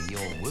prove to me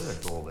you're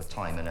worth all the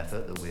time and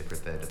effort that we're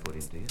prepared to put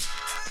into you.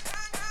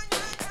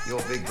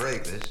 Your big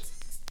break, this.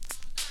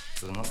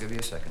 So I'll not give you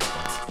a second.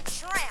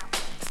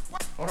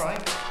 All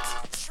right.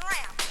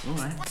 All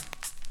right.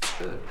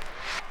 Good.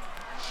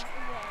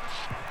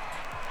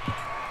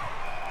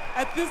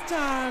 At this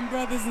time,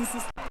 brothers and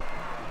sisters,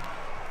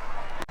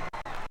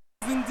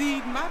 it's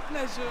indeed my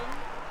pleasure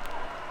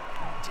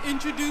to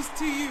introduce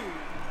to you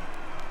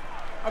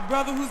a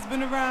brother who's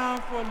been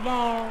around for a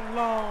long,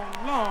 long,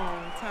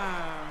 long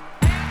time.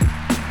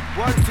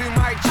 1, 2,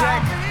 mic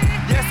check.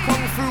 Yes,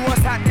 Kung Fu,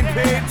 what's happening,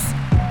 babes?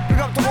 Big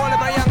up to all of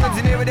my young'uns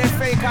in here with their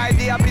fake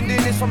ID. I've been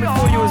doing this from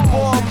before you was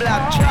born,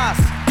 blood.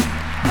 Trust.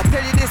 I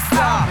tell you this,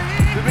 star.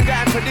 We've been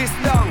going for this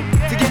long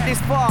to get this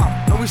far,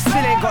 and we still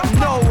ain't got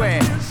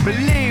nowhere.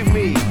 Believe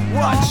me,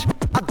 watch.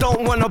 I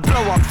don't wanna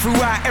blow up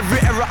throughout every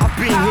era I've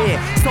been here.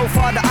 So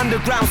far the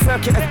underground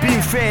circuit has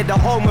been fair, the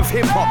home of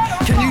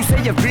hip-hop. Can you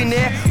say you've been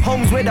there?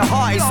 Home's where the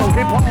heart is, so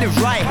hip-hop lives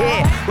right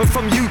here. We're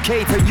from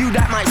UK, to you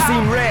that might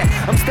seem rare.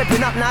 I'm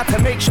stepping up now to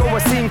make sure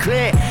we're seen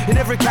clear. In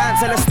every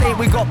council estate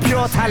we got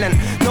pure talent.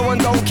 No one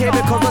don't care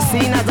because we're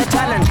seen as a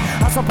challenge.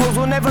 I suppose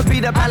we'll never be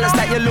the balance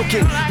that you're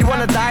looking. You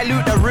wanna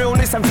dilute the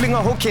realness and fling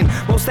a hook in.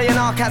 Most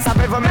A&R cats I've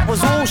ever met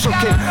was all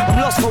shooking.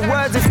 I'm lost for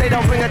words if they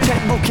don't bring a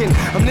checkbook in.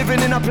 I'm living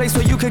in a place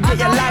where you could get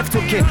your life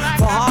took in.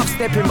 For half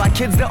stepping by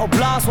kids that'll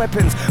blast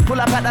weapons.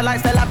 Pull up at the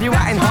lights, they'll have you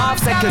out in half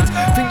seconds.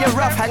 Africans. Think you're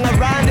rough, hang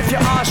around if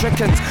your arse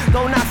reckons.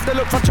 Don't have to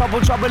look for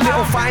trouble, trouble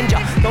it'll find ya.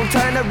 Don't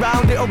turn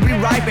around, it'll be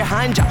right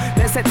behind ya.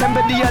 Let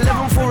September the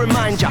 11th will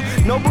remind ya.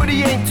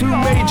 Nobody ain't too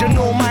major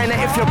nor minor.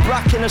 If you're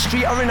brack in the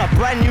street or in a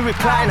brand new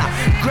recliner,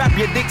 grab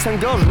your dicks and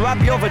girls,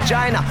 rub your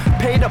vagina.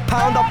 Pay the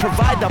pound, I'll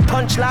provide the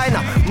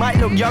punchliner. Might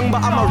look young,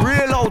 but I'm a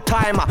real old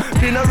timer.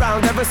 Been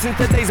around ever since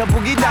the days of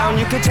Boogie Down.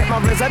 You can check my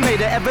resume,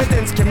 the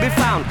evidence can be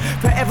found.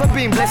 Forever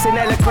been blessing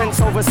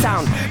eloquence over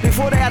sound.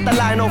 Before they had the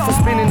line off for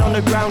spinning on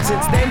the ground.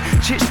 Since then,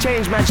 shit's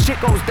changed, man, shit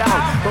goes down.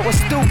 But we're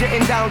still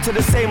getting down to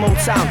the same old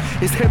sound.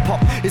 It's hip-hop,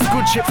 it's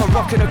good shit for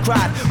rocking a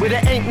crowd. Where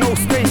there ain't no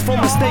space for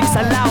mistakes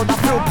allowed. I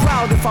feel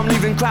proud if I'm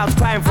leaving crowds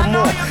crying for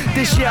more.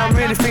 This year I'm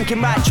really thinking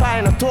about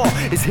trying a tour.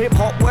 Is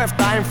hip-hop worth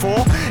dying for?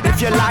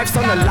 If your life's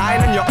on the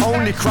line and your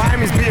only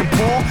crime is being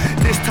poor,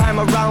 this time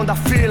around I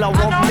feel I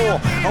want more.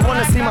 I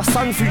wanna see my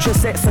son's future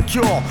set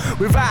secure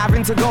without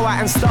having to go out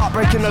and start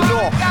breaking the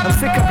law. I'm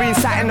sick of being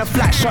sat in a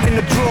flat shot in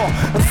the drawer.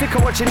 I'm sick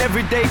of watching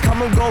every day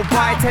come and go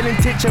by, telling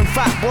Titch and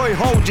Fat Boy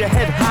hold your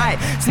head high.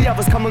 See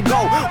others come and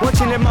go,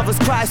 watching their mothers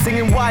cry,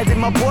 singing why did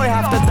my boy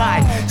have to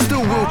die?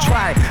 Still will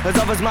try, as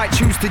others might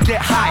choose to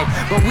get high,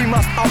 but we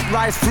must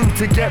uprise through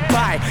to get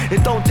by.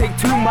 It don't take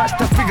too much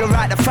to figure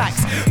out the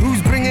facts.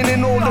 Who's bringing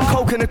in all the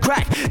coke and the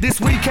crack? This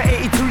week a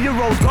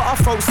 82-year-old got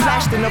her throat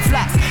slashed in the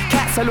flats.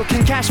 Cats are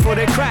looking cash for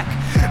their crack,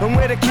 and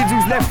we're the kids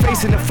who's left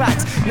facing the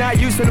facts. Now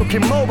used to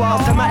looking mobile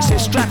to match their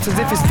straps as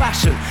if it's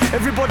fashion.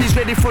 Everybody's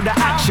ready for the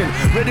action,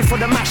 ready for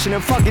the mashing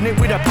and fucking it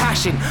with a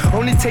passion.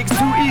 Only takes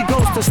two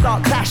egos to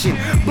start clashing.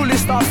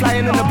 Bullets start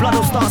flying and the blood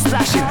will start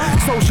splashing.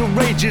 Social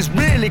rage is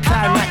really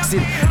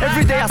climaxing.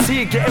 Every day I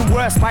see it getting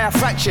worse by a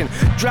fraction.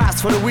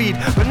 Drafts for the weed,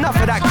 but enough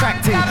of that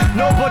crack ting.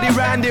 Nobody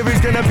round here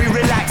is gonna be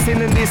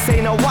relaxing, and this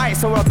ain't a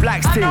whites or a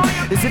blacks thing.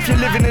 It's if you're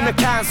living in the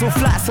council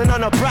flats and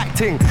on a brack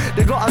ting.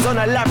 They got us on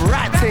a lab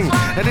rat ting,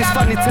 and it's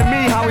funny to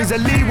me how he's a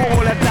lead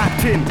wall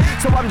adapting.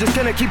 So I'm just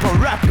gonna keep on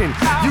rapping.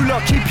 You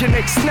lot keep your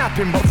neck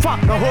snapping, but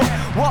fuck the hook.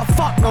 What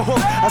fuck the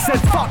hook? I said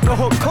fuck the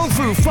hook. Kung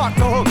Fu, fuck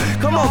the hook.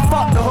 Come on,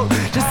 fuck the hook.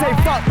 Just say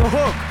fuck the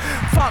hook.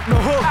 Fuck the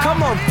hook.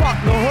 Come on, fuck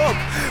the hook.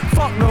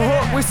 Fuck the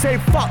hook. We say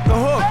fuck the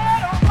hook.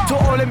 To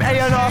all them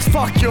A&Rs,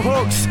 fuck your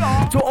hooks.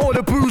 To all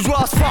the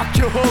bourgeois, fuck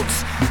your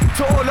hooks.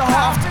 To all the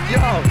half, yo,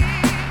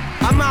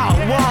 I'm out,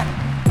 what?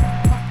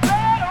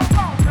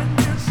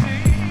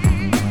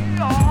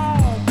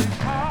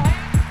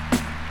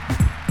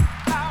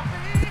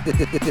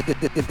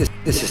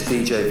 This is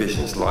DJ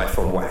Vision's Life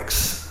on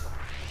Wax.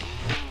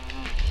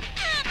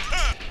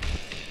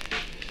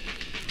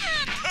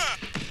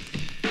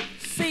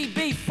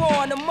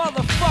 CB4 in the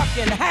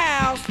motherfucking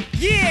house.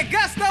 Yeah,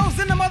 Gusto's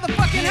in the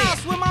motherfucking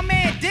house with my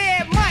man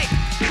Dead Mike.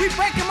 We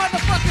breaking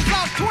motherfuckers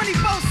off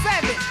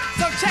 24/7.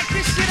 So check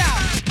this shit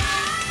out.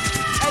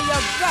 Hey yo,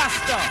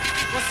 Gusto,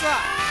 what's up?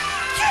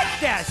 Get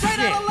that Straight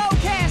shit. out of low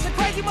cash, a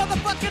crazy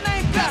motherfucker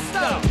named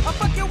Gusto. I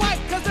fuck your wife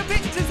cause the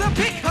bitch is a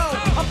big hoe.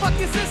 I fuck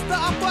your sister,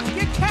 I fuck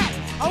your cat.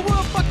 I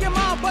will fuck your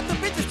mom, but the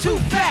bitch is too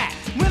fat.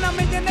 When I'm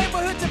in your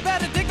neighborhood, you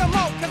better dig 'em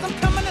out, cause I'm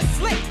coming to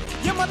slick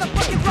your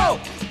motherfucking throat.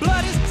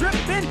 Blood is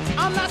dripping,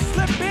 I'm not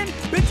slipping.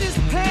 Bitches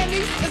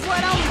panties is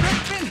what I'm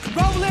ripping.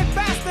 Rolling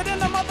faster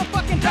than a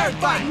motherfucking dirt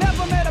bike.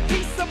 Never met a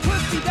piece of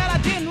pussy that I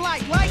didn't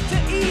like. Like to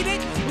eat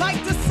it,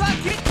 like to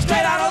suck it.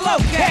 Straight out of low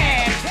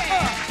cash.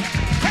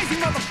 Crazy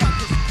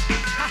motherfuckers.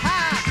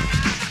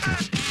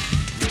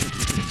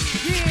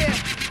 Yeah.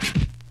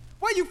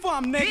 Where you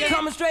from, nigga?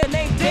 Coming straight,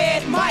 named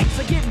Dead Mike.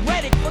 So get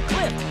ready for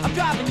clip. I'm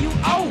driving you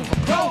over,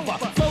 Grover.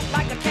 Float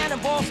like a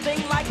cannonball,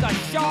 sting like a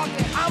shark.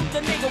 I'm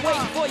the nigga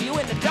waiting for you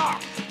in the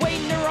dark.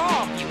 Waiting to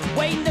rob you,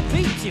 waiting to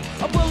beat you.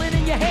 A bullet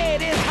in your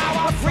head is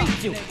how I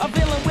treat you. A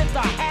villain with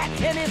a hat,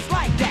 and it's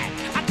like that.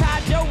 I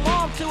tied your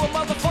mom to a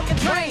motherfucking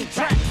train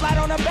track. Flat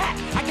on her back,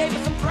 I gave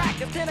her some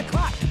crack. It's 10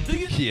 o'clock. Do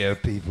you Yeah,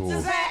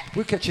 people.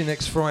 We'll catch you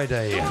next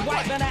Friday.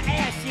 wiping her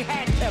ass? She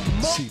had to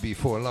move.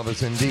 CB4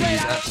 lovers indeed.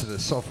 Out to the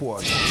soft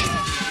wash.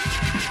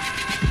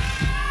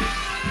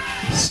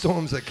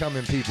 Storms are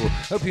coming, people.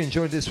 Hope you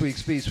enjoyed this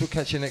week's beats. We'll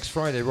catch you next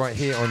Friday right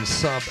here on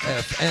Sub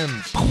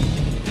FM.